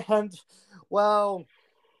 And well,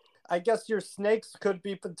 I guess your Snakes could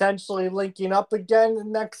be potentially linking up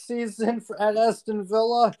again next season at Aston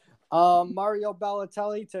Villa. Mario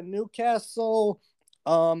Balotelli to Newcastle.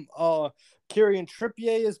 Kieran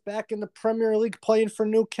Trippier is back in the Premier League playing for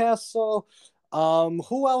Newcastle.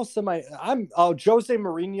 Who else am I? Jose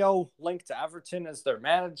Mourinho linked to Everton as their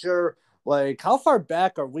manager. Like, how far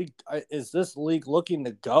back are we? Is this league looking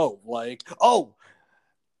to go? Like,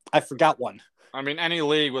 I forgot one. I mean, any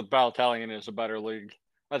league with Balotelli in is a better league.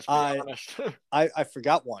 Let's be honest. I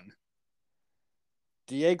forgot one.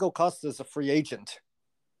 Diego Costa is a free agent.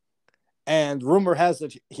 And rumor has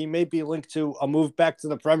it he may be linked to a move back to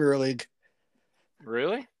the Premier League.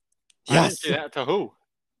 Really? Yes. To who?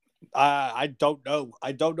 I don't know.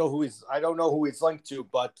 I don't know who he's linked to,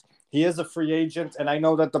 but he is a free agent, and I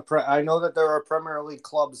know that there are Premier League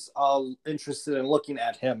clubs interested in looking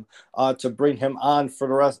at him to bring him on for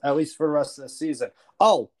the rest, at least for the rest of the season.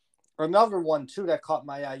 Oh, another one too that caught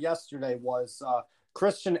my eye yesterday was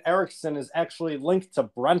Christian Eriksen is actually linked to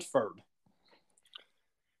Brentford.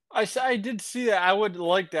 I did see that. I would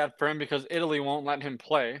like that for him because Italy won't let him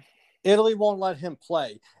play. Italy won't let him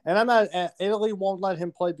play. And I'm not Italy won't let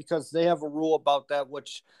him play because they have a rule about that,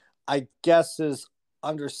 which I guess is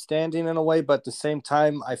understanding in a way, but at the same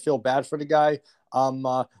time, I feel bad for the guy.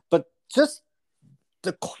 But just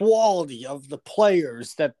the quality of the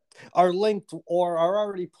players that are linked or are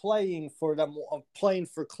already playing for them, playing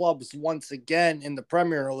for clubs once again in the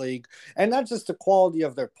Premier League, and not just the quality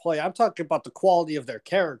of their play. I'm talking about the quality of their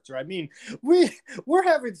character. I mean, we're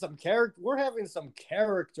having some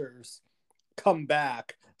characters come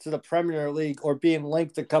back to the Premier League or being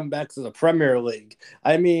linked to come back to the Premier League.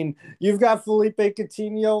 I mean, you've got Felipe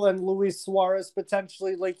Coutinho and Luis Suarez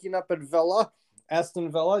potentially linking up at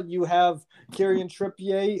Aston Villa. You have Kieran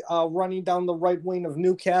Trippier running down the right wing of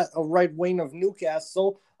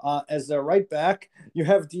Newcastle as their right back. You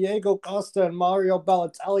have Diego Costa and Mario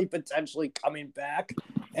Balotelli potentially coming back.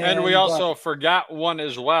 And we also forgot one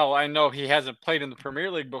as well. I know he hasn't played in the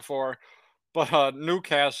Premier League before, but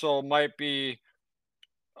Newcastle might be.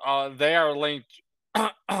 They are linked.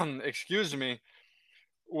 Excuse me,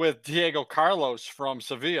 with Diego Carlos from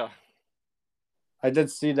Sevilla. I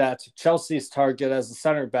did see that. Chelsea's target as a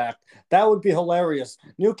center back. That would be hilarious.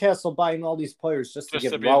 Newcastle buying all these players just to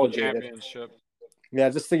get relegated. Yeah,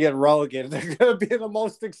 just to get relegated. They're going to be the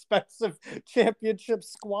most expensive championship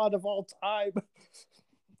squad of all time.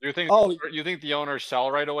 Do you think? You think the owners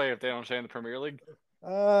sell right away if they don't stay in the Premier League?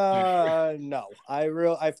 No.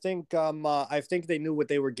 I think they knew what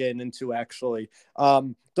they were getting into. Actually,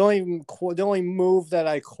 the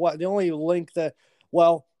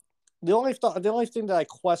only thing that I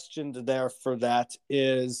questioned there for that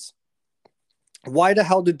is why the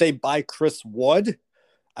hell did they buy Chris Wood?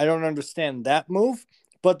 I don't understand that move.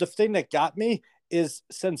 But the thing that got me is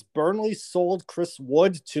since Burnley sold Chris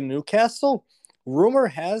Wood to Newcastle, rumor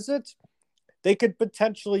has it they could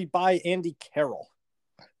potentially buy Andy Carroll.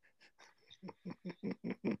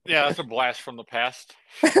 Yeah, that's a blast from the past.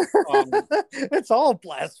 It's all a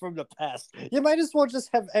blast from the past. You might as well just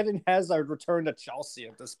have Eden Hazard return to Chelsea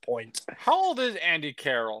at this point. How old is Andy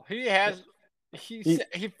Carroll? It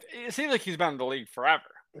seems like he's been in the league forever.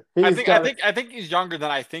 I think he's younger than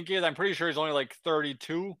I think he is. I'm pretty sure he's only like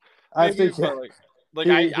 32.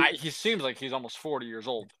 Maybe, he seems like he's almost 40 years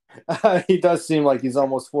old. He does seem like he's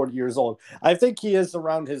almost 40 years old. I think he is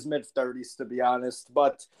around his mid-30s, to be honest.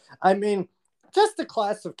 But, I mean, just the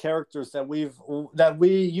class of characters that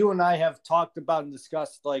you and I have talked about and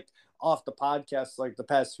discussed, like, off the podcast, like, the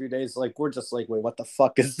past few days, like, we're just like, wait, what the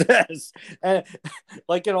fuck is this? And,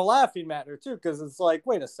 like, in a laughing manner, too, because it's like,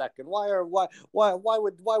 wait a second, why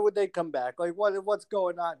would they come back? Like, what's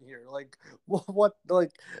going on here? Like,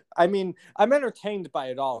 I mean, I'm entertained by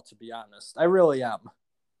it all, to be honest. I really am.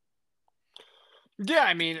 Yeah,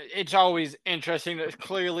 I mean, it's always interesting.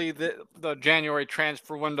 Clearly, the January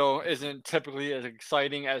transfer window isn't typically as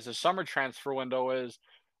exciting as the summer transfer window is.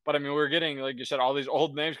 But, I mean, we're getting, like you said, all these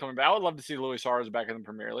old names coming back. I would love to see Luis Suarez back in the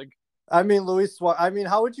Premier League. I mean,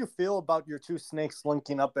 how would you feel about your two Snakes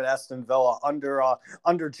linking up at Aston Villa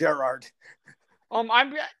under Gerrard?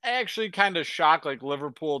 I'm actually kind of shocked, like,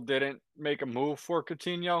 Liverpool didn't make a move for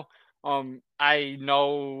Coutinho. I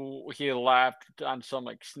know he left on some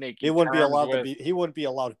like He snaky wouldn't be terms allowed to with. be. He wouldn't be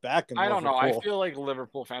allowed back in I don't know. I Liverpool. feel like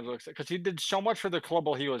Liverpool fans will accept because he did so much for the club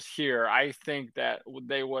while he was here. I think that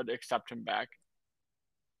they would accept him back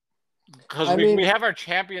because I we mean, have our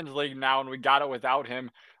Champions League now, and we got it without him.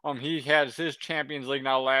 He has his Champions League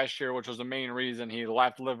now last year, which was the main reason he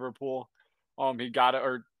left Liverpool. He got it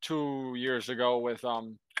or 2 years ago with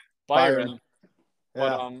Byron. Byron.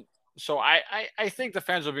 But Yeah. so I think the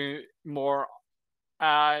fans will be more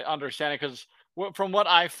understanding because from what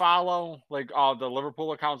I follow, like the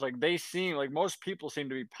Liverpool accounts, like they seem like most people seem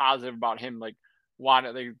to be positive about him, like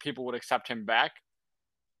wanting people would accept him back.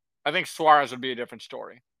 I think Suarez would be a different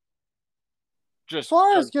story. Just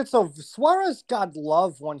Suarez got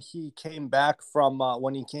love when he came back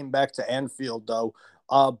to Anfield though,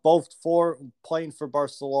 both for playing for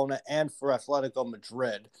Barcelona and for Atletico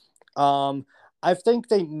Madrid. I think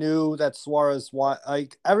they knew that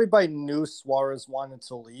everybody knew Suarez wanted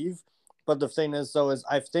to leave, but the thing is though is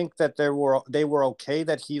I think that they were okay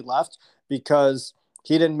that he left because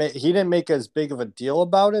he didn't make as big of a deal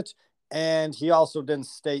about it, and he also didn't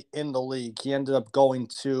stay in the league. He ended up going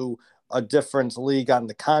to a different league on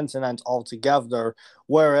the continent altogether.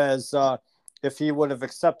 Whereas if he would have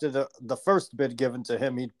accepted the first bid given to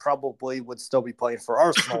him, he probably would still be playing for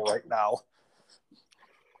Arsenal right now.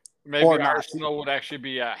 maybe Or not, Arsenal would actually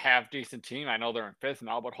be a half decent team. I know they're in fifth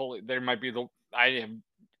now, but holy, they might be the. I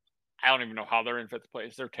don't even know how they're in fifth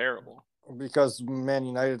place. They're terrible. because Man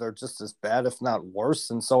United are just as bad, if not worse,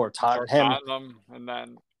 and so are So Tottenham, Tottenham, and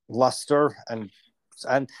then Leicester, and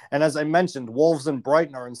as I mentioned, Wolves and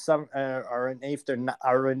Brighton are in eighth and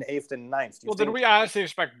ninth. Do you well, did think we honestly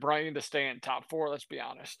expect Brighton to stay in top four? Let's be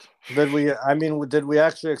honest. Did we? I mean, did we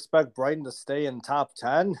actually expect Brighton to stay in top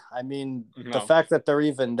 10? I mean, the No. fact that they're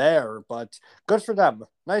even there, but good for them.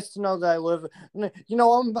 Nice to know that I live.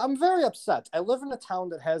 I'm very upset. I live in a town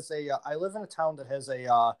that has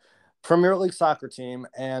a Premier League soccer team,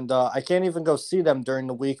 and I can't even go see them during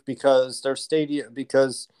the week because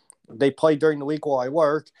because they play during the week while I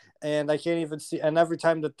work, and I can't even see. And every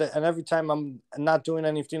time I'm not doing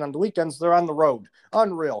anything on the weekends, they're on the road.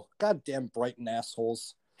 Unreal. Goddamn Brighton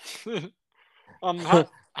assholes. How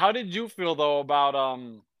how did you feel though about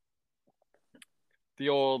the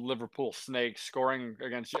old Liverpool Snakes scoring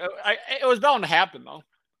against you? It was bound to happen though,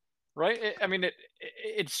 right?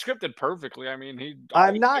 It's scripted perfectly. I mean, he I'm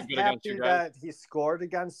always not did good against you happy guys. that he scored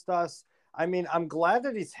against us. I mean, I'm glad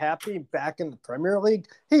that he's happy back in the Premier League.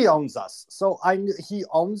 He owns us, so he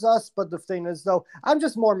owns us. But the thing is, though, I'm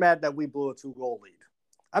just more mad that we blew a 2-goal lead.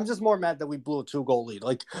 I'm just more mad that we blew a 2-goal lead.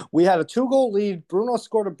 Like we had a 2-goal lead. Bruno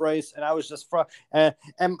scored a brace, and I was just and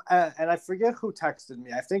I forget who texted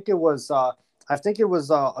me. I think it was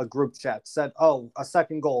a group chat said, "Oh, a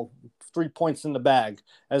second goal, 3 points in the bag."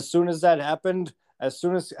 As soon as that happened, as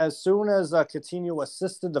soon as Coutinho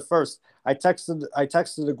assisted the first, I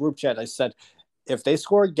texted the group chat. I said, if they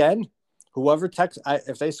score again,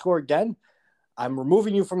 if they score again, I'm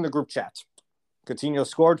removing you from the group chat. Coutinho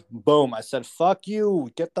scored. Boom. I said, fuck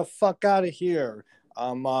you. Get the fuck out of here.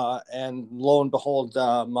 And lo and behold,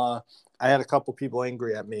 I had a couple people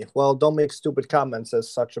angry at me. Well, don't make stupid comments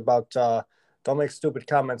as such about. Don't make stupid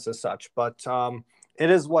comments as such. But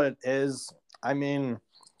it is what it is. I mean,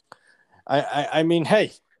 I mean,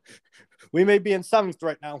 hey, we may be in seventh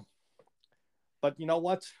right now, but you know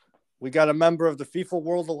what? We got a member of the FIFA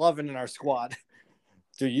World 11 in our squad.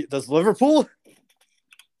 Does Liverpool?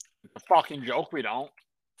 A fucking joke. We don't.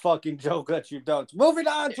 Fucking joke that you don't. Moving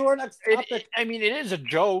on to our next topic. It is a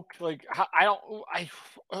joke. Like I don't.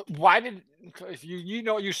 Why did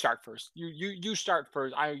you start first? You start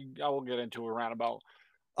first. I will get into a roundabout.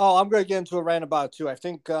 Oh, I'm going to get into a rant about it too. I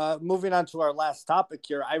think moving on to our last topic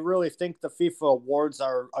here, I really think the FIFA awards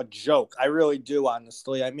are a joke. I really do,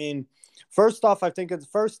 honestly. I mean, first off, I think that the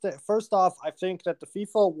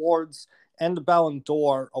FIFA awards and the Ballon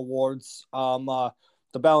d'Or awards,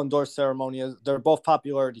 the Ballon d'Or ceremony, they're both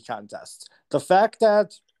popularity contests. The fact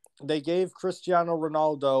that they gave Cristiano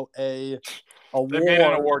Ronaldo a They made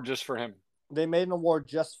an award award just for him. they made an award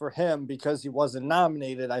just for him because he wasn't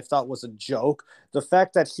nominated, I thought was a joke. The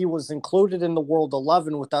fact that he was included in the World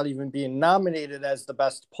 11 without even being nominated as the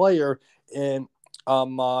best player in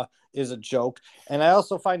is a joke. And I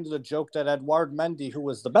also find it a joke that Edouard Mendy, who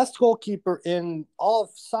was the best goalkeeper in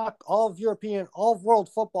all of European, all of world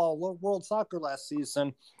football, world soccer last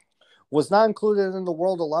season, was not included in the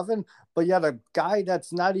World 11, but yet a guy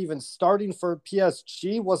that's not even starting for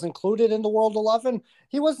PSG was included in the World 11.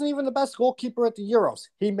 He wasn't even the best goalkeeper at the Euros.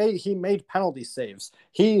 He made penalty saves.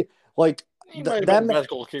 He might have been the best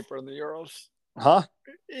goalkeeper in the Euros. Huh?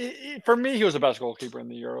 For me, he was the best goalkeeper in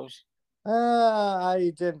the Euros.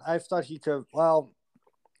 I didn't. I thought he could. Well,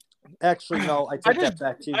 actually, no. I I take just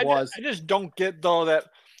that back. He I was. just don't get though that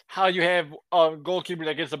how you have a goalkeeper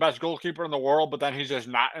that gets the best goalkeeper in the world, but then he's just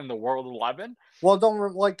not in the world 11. Well,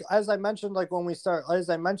 like as I mentioned, like when we start, as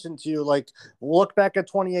I mentioned to you, like look back at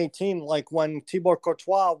 2018, like when Thibaut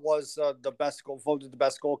Courtois was voted the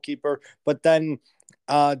best goalkeeper, but then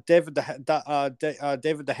David De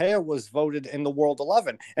Gea was voted in the World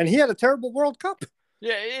 11, and he had a terrible World Cup.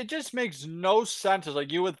 Yeah, it just makes no sense. It's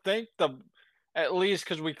like you would think at least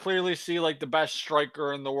because we clearly see like the best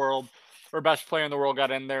striker in the world or best player in the world got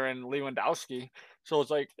in there in Lewandowski. So it's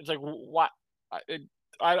like what it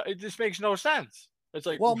it just makes no sense. It's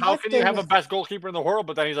like Well, how my can you have thing, a best goalkeeper in the world,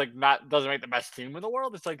 but then he's like not doesn't make the best team in the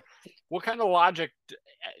world? It's like what kind of logic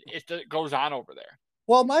it goes on over there?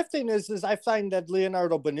 Well, my thing is I find that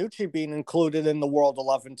Leonardo Bonucci being included in the World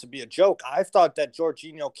 11 to be a joke. I thought that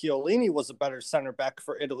Giorgino Chiellini was a better center back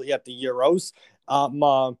for Italy at the Euros.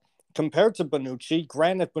 Compared to Bonucci.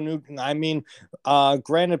 Granted, Bonucci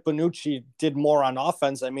did more on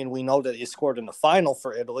offense. I mean, we know that he scored in the final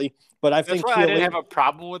for Italy, but I That's think why I didn't have Chiellini. a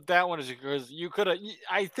problem with that one, is because you could have.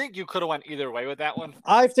 I think you could have went either way with that one.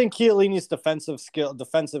 I think Chiellini's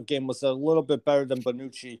defensive game was a little bit better than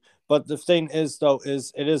Bonucci. But the thing is, though,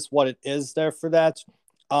 is it is what it is there for that.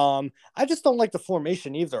 I just don't like the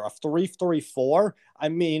formation either. A 3-3-4. I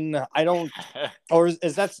mean, I don't. Or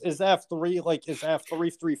is that three like is that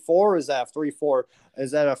 3-3-4? Is that 3-4?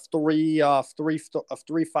 Is that a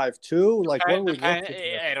 3-5-2? Like what are we looking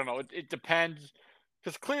here? I don't know. It depends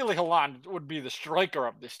because clearly Haaland would be the striker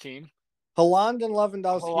of this team. Haaland and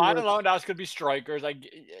Lewandowski Haaland were. and Lewandowski could be strikers. Like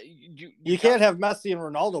You can't have Messi and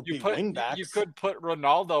Ronaldo be you wingbacks, could put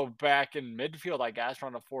Ronaldo back in midfield, I guess,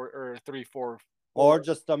 on a 4 or 3-4-4. or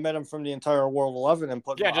just omit him from the entire World 11 and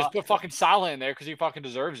put. Yeah, just put fucking Salah in there because he fucking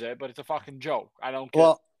deserves it. But it's a fucking joke. I don't care.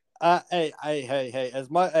 Well, hey,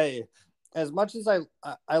 as much as I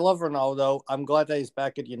love Ronaldo, I'm glad that he's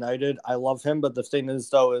back at United. I love him, but the thing is,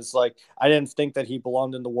 though, is like I didn't think that he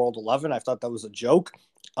belonged in the World 11. I thought that was a joke.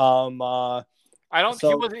 Um, uh, I don't.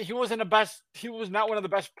 so He wasn't the best. He was not one of the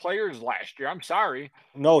best players last year. I'm sorry.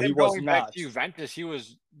 no, he Him was going back not. to Juventus, uh,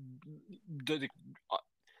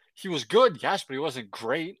 he was good, yes, but he wasn't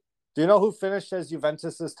great. Do you know who finished as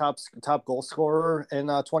Juventus's top goal scorer in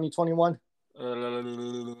 2021?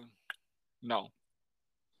 No.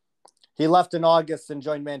 He left in August and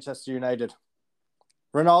joined Manchester United.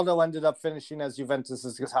 Ronaldo ended up finishing as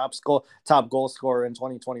Juventus's top goal scorer in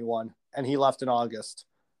 2021, and he left in August,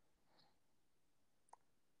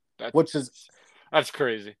 which is That's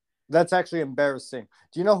crazy. that's actually embarrassing.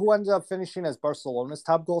 Do you know who ended up finishing as Barcelona's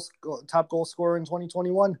top goal scorer in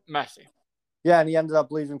 2021? Messi. Yeah, and he ended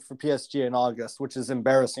up leaving for PSG in August, which is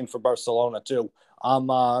embarrassing for Barcelona too.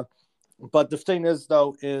 But the thing is,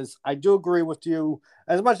 though, is I do agree with you.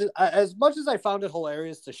 As much as I found it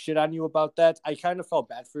hilarious to shit on you about that, I kind of felt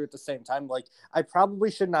bad for you at the same time. Like I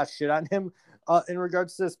probably should not shit on him in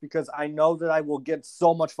regards to this because I know that I will get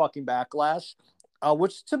so much fucking backlash.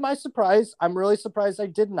 Which, to my surprise, I'm really surprised I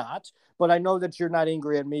did not. But I know that you're not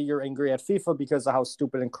angry at me. You're angry at FIFA because of how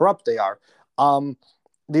stupid and corrupt they are.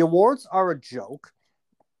 The awards are a joke.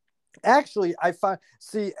 Actually, I find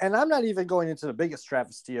see, and I'm not even going into the biggest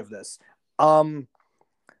travesty of this. Um,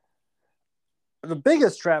 the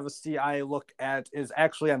biggest travesty I look at is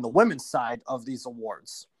actually on the women's side of these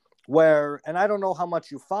awards, where, and I don't know how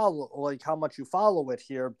much you follow it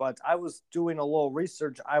here, but I was doing a little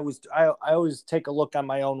research. I always take a look on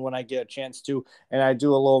my own when I get a chance to, and I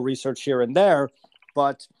do a little research here and there.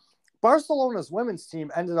 But Barcelona's women's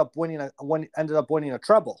team ended up winning a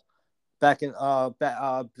treble back in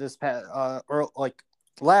this past like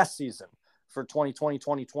last season for 2020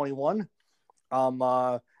 2021.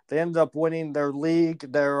 They ended up winning their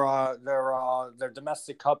league, their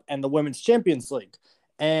domestic cup, and the women's Champions League.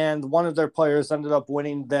 And one of their players ended up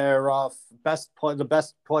winning their the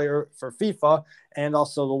best player for FIFA, and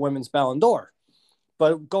also the women's Ballon d'Or.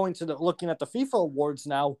 But looking at the FIFA awards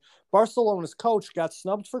now, Barcelona's coach got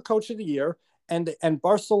snubbed for Coach of the Year, and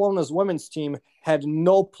Barcelona's women's team had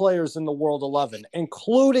no players in the World 11,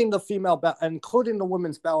 including the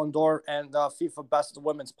women's Ballon d'Or and FIFA Best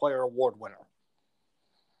Women's Player Award winner.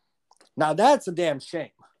 Now that's a damn shame.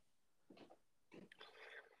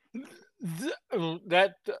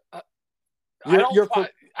 That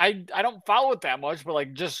I don't follow it that much, but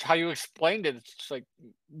like just how you explained it, it's just like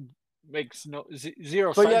makes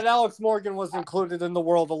zero sense. But yet Alex Morgan was included in the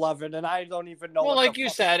World 11, and I don't even know. Well, like you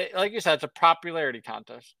said, it's a popularity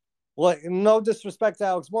contest. Well, no disrespect to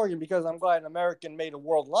Alex Morgan, because I'm glad an American made a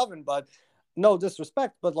World 11, but no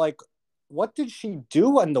disrespect. But like, what did she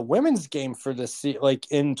do in the women's game for this like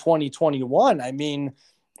in 2021? I mean,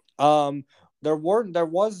 there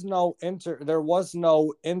was no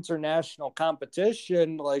international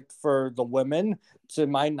competition like for the women, to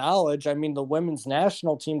my knowledge. I mean, the women's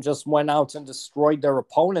national team just went out and destroyed their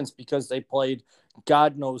opponents because they played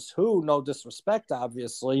God knows who. No disrespect,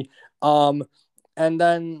 obviously. And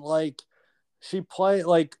then like she plays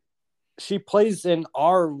in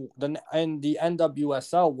the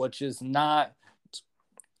NWSL, which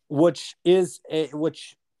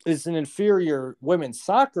is an inferior women's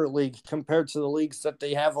soccer league compared to the leagues that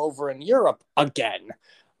they have over in Europe. Again,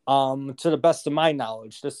 to the best of my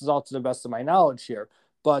knowledge, this is all to the best of my knowledge here.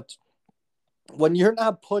 But when you're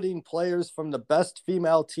not putting players from the best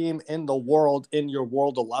female team in the world in your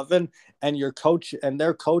World 11, and their coach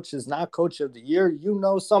is not coach of the year, you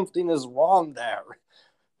know something is wrong there.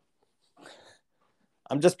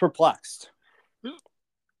 I'm just perplexed.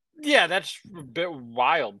 Yeah, that's a bit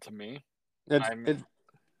wild to me. Yeah,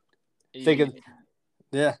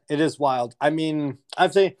 it is wild. I mean, I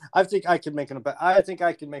think I could make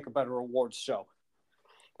a better awards show.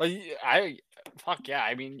 Well, fuck yeah.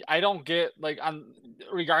 I mean, I don't get like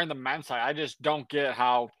regarding the men's side, I just don't get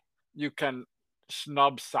how you can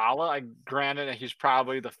snub Salah. Granted, he's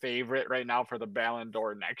probably the favorite right now for the Ballon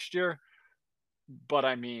d'Or next year, but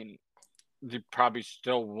I mean, he probably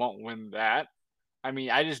still won't win that. I mean,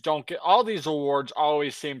 I just don't get all these awards.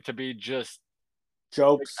 Always seem to be just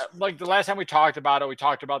jokes. Like the last time we talked about it, we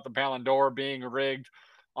talked about the Ballon d'Or being rigged,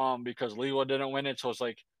 because Lila didn't win it. So it's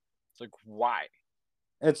like why?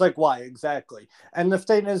 It's like why exactly? And the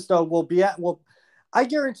thing is, though, I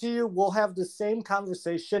guarantee you, we'll have the same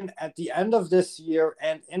conversation at the end of this year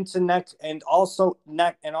and into next, and also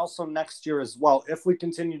next year as well, if we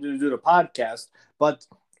continue to do the podcast. But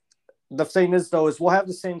the thing is, though, is we'll have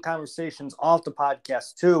the same conversations off the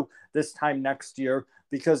podcast too this time next year,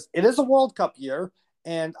 because it is a World Cup year,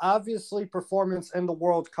 and obviously performance in the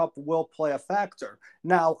World Cup will play a factor.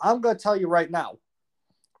 Now, I'm going to tell you right now,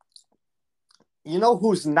 you know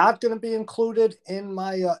who's not going to be included in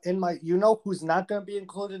my who's not going to be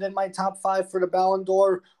included in my top 5 for the Ballon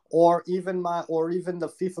d'Or, or even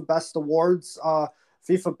the FIFA Best Awards,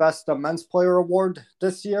 FIFA Best Men's Player Award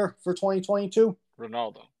this year for 2022?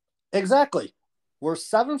 Ronaldo. Exactly. We're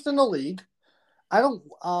 7th in the league.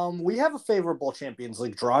 We have a favorable Champions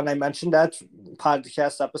League draw, and I mentioned that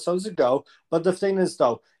podcast episodes ago. But the thing is,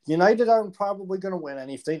 though, United aren't probably going to win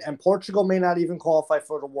anything, and Portugal may not even qualify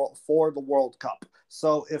for the World Cup.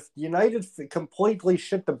 So if United completely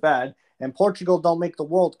shit the bed and Portugal don't make the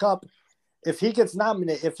World Cup, if he gets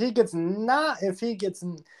nominated,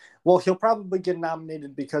 he'll probably get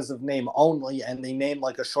nominated because of name only, and they name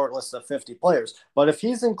like a short list of 50 players. But if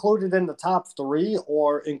he's included in the top 3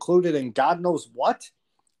 or included in God knows what,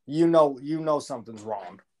 you know something's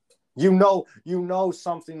wrong. You know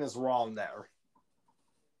something is wrong there.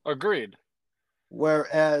 Agreed.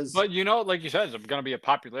 Whereas, but like you said, it's going to be a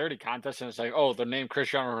popularity contest, and it's like, oh, the name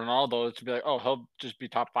Cristiano Ronaldo, it's to be like, oh, he'll just be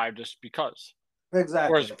top 5 just because.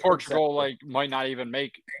 Exactly. Whereas Portugal might not even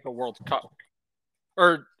make the World Cup.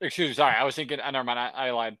 Or excuse me, sorry, I was thinking. Never mind, I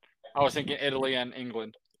lied. I was thinking Italy and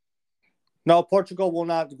England. No, Portugal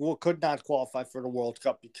could not qualify for the World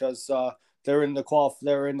Cup because they're in the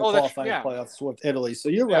qualifying playoffs with Italy. So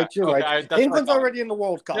you're right. You're right. England's already in the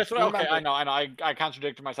World Cup. That's what. Okay, I know. I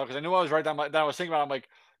contradicted myself because I knew I was right. Then I was thinking about it, I'm like,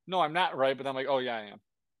 no, I'm not right. But then I'm like, oh yeah, I am.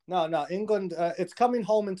 No, England. It's coming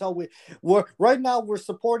home until we're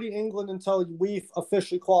supporting England until we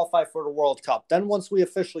officially qualify for the World Cup. Then once we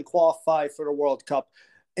officially qualify for the World Cup,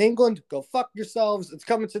 England, go fuck yourselves. It's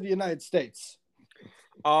coming to the United States.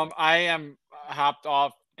 I am hopped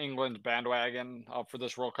off England's bandwagon for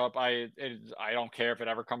this World Cup. I don't care if it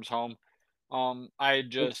ever comes home.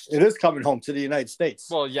 It is coming home to the United States.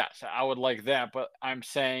 Well, yes, I would like that, but I'm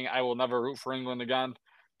saying I will never root for England again.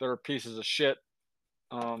 They're pieces of shit.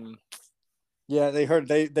 Yeah,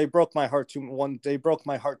 they broke my heart They broke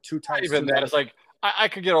my heart 2 times. Even that, it's like I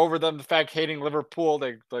could get over them. The fact hating Liverpool,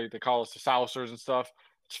 they call us the Sousers and stuff.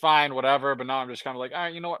 It's fine, whatever. But now I'm just kind of like, all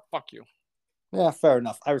right, you know what? Fuck you. Yeah, fair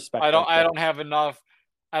enough. I respect. I don't have enough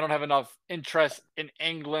interest in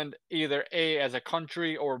England, either A, as a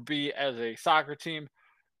country, or B, as a soccer team.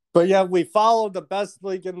 But yeah, we follow the best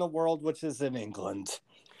league in the world, which is in England.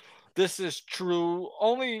 This is true.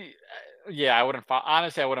 I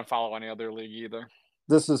wouldn't follow any other league either.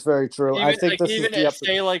 This is very true. I think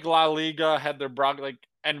say like La Liga had their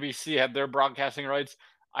NBC had their broadcasting rights,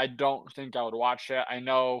 I don't think I would watch that. I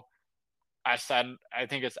know I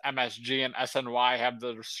think it's MSG and SNY have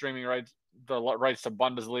the streaming rights, the rights to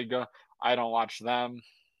Bundesliga. I don't watch them.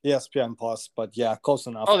 ESPN Plus, but yeah, close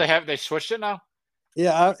enough. Oh, they switched it now?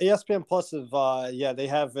 Yeah, ESPN Plus is they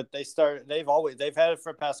have it. They've had it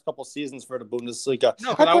for the past couple seasons for the Bundesliga.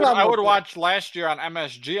 No, because I would watch last year on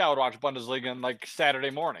MSG. I would watch Bundesliga on like Saturday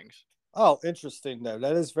mornings. Oh, interesting there.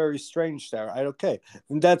 That is very strange there. Okay.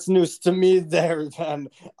 That's news to me there then.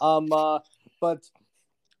 But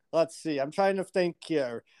let's see. I'm trying to think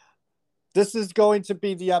here. This is going to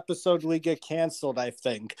be the episode we get canceled, I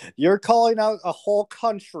think. You're calling out a whole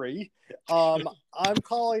country. I'm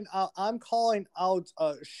calling out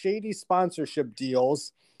shady sponsorship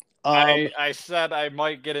deals. I said I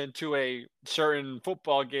might get into a certain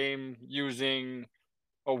football game using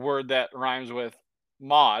a word that rhymes with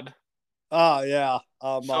mod. Oh, yeah.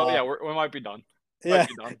 So, yeah, we might be done. Yeah,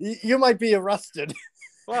 you might be arrested.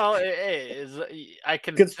 Well, it is. I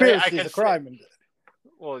can Conspiracy is a crime.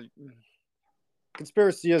 Well,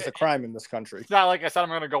 conspiracy is a crime in this country. It's not like I said I'm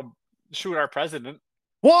going to go shoot our president.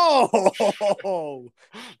 Whoa!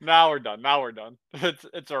 Now we're done.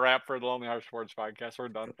 It's a wrap for the Lonely Heart Sports Podcast. We're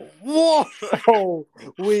done. Whoa!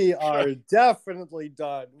 We are definitely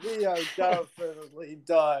done.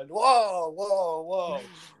 Whoa!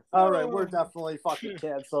 All right, we're definitely fucking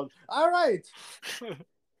canceled. All right.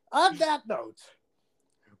 On that note,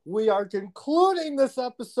 we are concluding this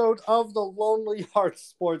episode of the Lonely Heart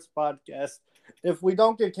Sports Podcast. If we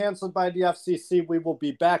don't get canceled by the FCC, we will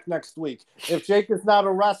be back next week. If Jake is not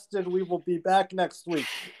arrested, we will be back next week.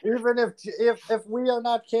 Even if we are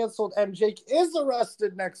not canceled and Jake is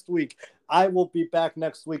arrested next week, I will be back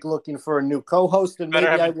next week looking for a new co-host, and maybe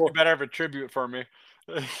I will. You better have a tribute for me.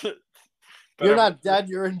 You're not dead.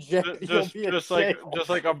 You're in jail. Just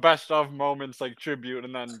like a best of moments, like tribute,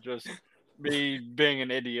 and then just me being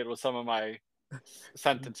an idiot with some of my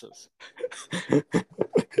sentences.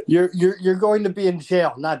 You're going to be in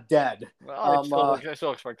jail, not dead. Well, I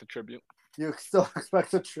still expect a tribute. You still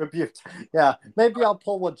expect a tribute? Yeah, maybe I'll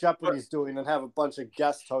pull what Jeopardy's doing and have a bunch of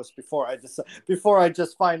guest hosts before I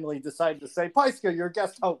just finally decide to say, Paiska, you're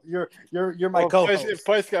guest host. You're my co-host. If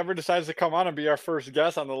Paiska ever decides to come on and be our first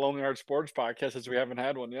guest on the Lonely Heart Sports Podcast, since we haven't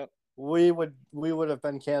had one yet, we would have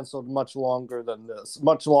been canceled much longer than this,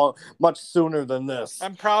 much sooner than this.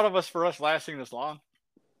 I'm proud of us for us lasting this long.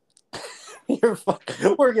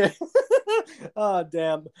 We're getting. Oh,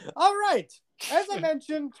 damn. All right. As I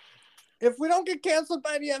mentioned, if we don't get canceled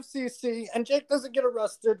by the FCC and Jake doesn't get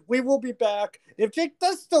arrested, we will be back. If Jake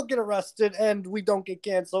does still get arrested and we don't get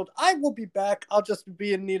canceled, I will be back. I'll just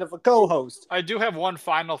be in need of a co-host. I do have one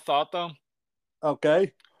final thought, though.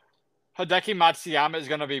 Okay. Hideki Matsuyama is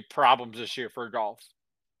going to be problems this year for golf.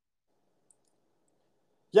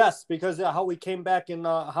 Yes, because how he came back and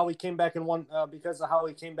won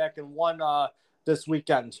this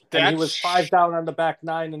weekend. And he was 5 down on the back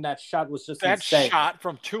 9, and that shot was just insane. That shot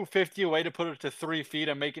from 250 away to put it to 3 feet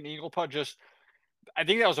and make an eagle putt, I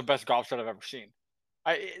think that was the best golf shot I've ever seen.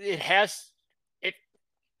 If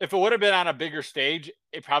it would have been on a bigger stage,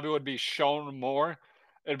 it probably would be shown more.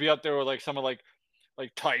 It'd be up there with like some of like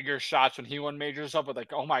Tiger shots when he won major stuff, but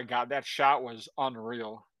like, oh my God, that shot was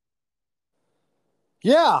unreal.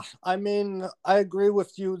 Yeah, I mean, I agree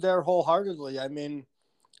with you there wholeheartedly. I mean,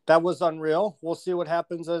 that was unreal. We'll see what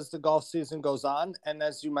happens as the golf season goes on. And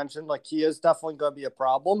as you mentioned, like, he is definitely going to be a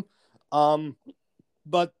problem.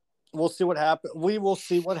 But we'll see what happens. We will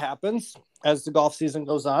see what happens as the golf season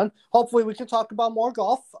goes on. Hopefully we can talk about more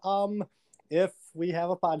golf if we have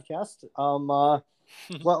a podcast.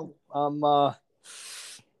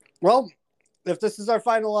 Well, if this is our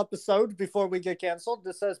final episode before we get canceled,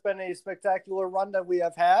 this has been a spectacular run that we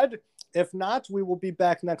have had. If not, we will be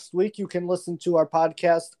back next week. You can listen to our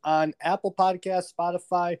podcast on Apple Podcasts,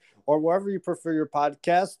 Spotify, or wherever you prefer your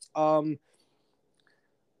podcast.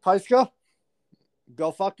 Paiska,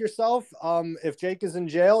 go fuck yourself. If Jake is in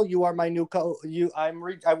jail, you are my new I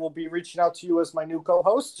will be reaching out to you as my new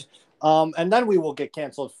co-host. And then we will get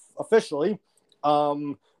canceled officially.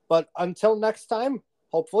 But until next time,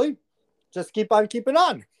 hopefully, just keep on keeping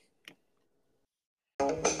on.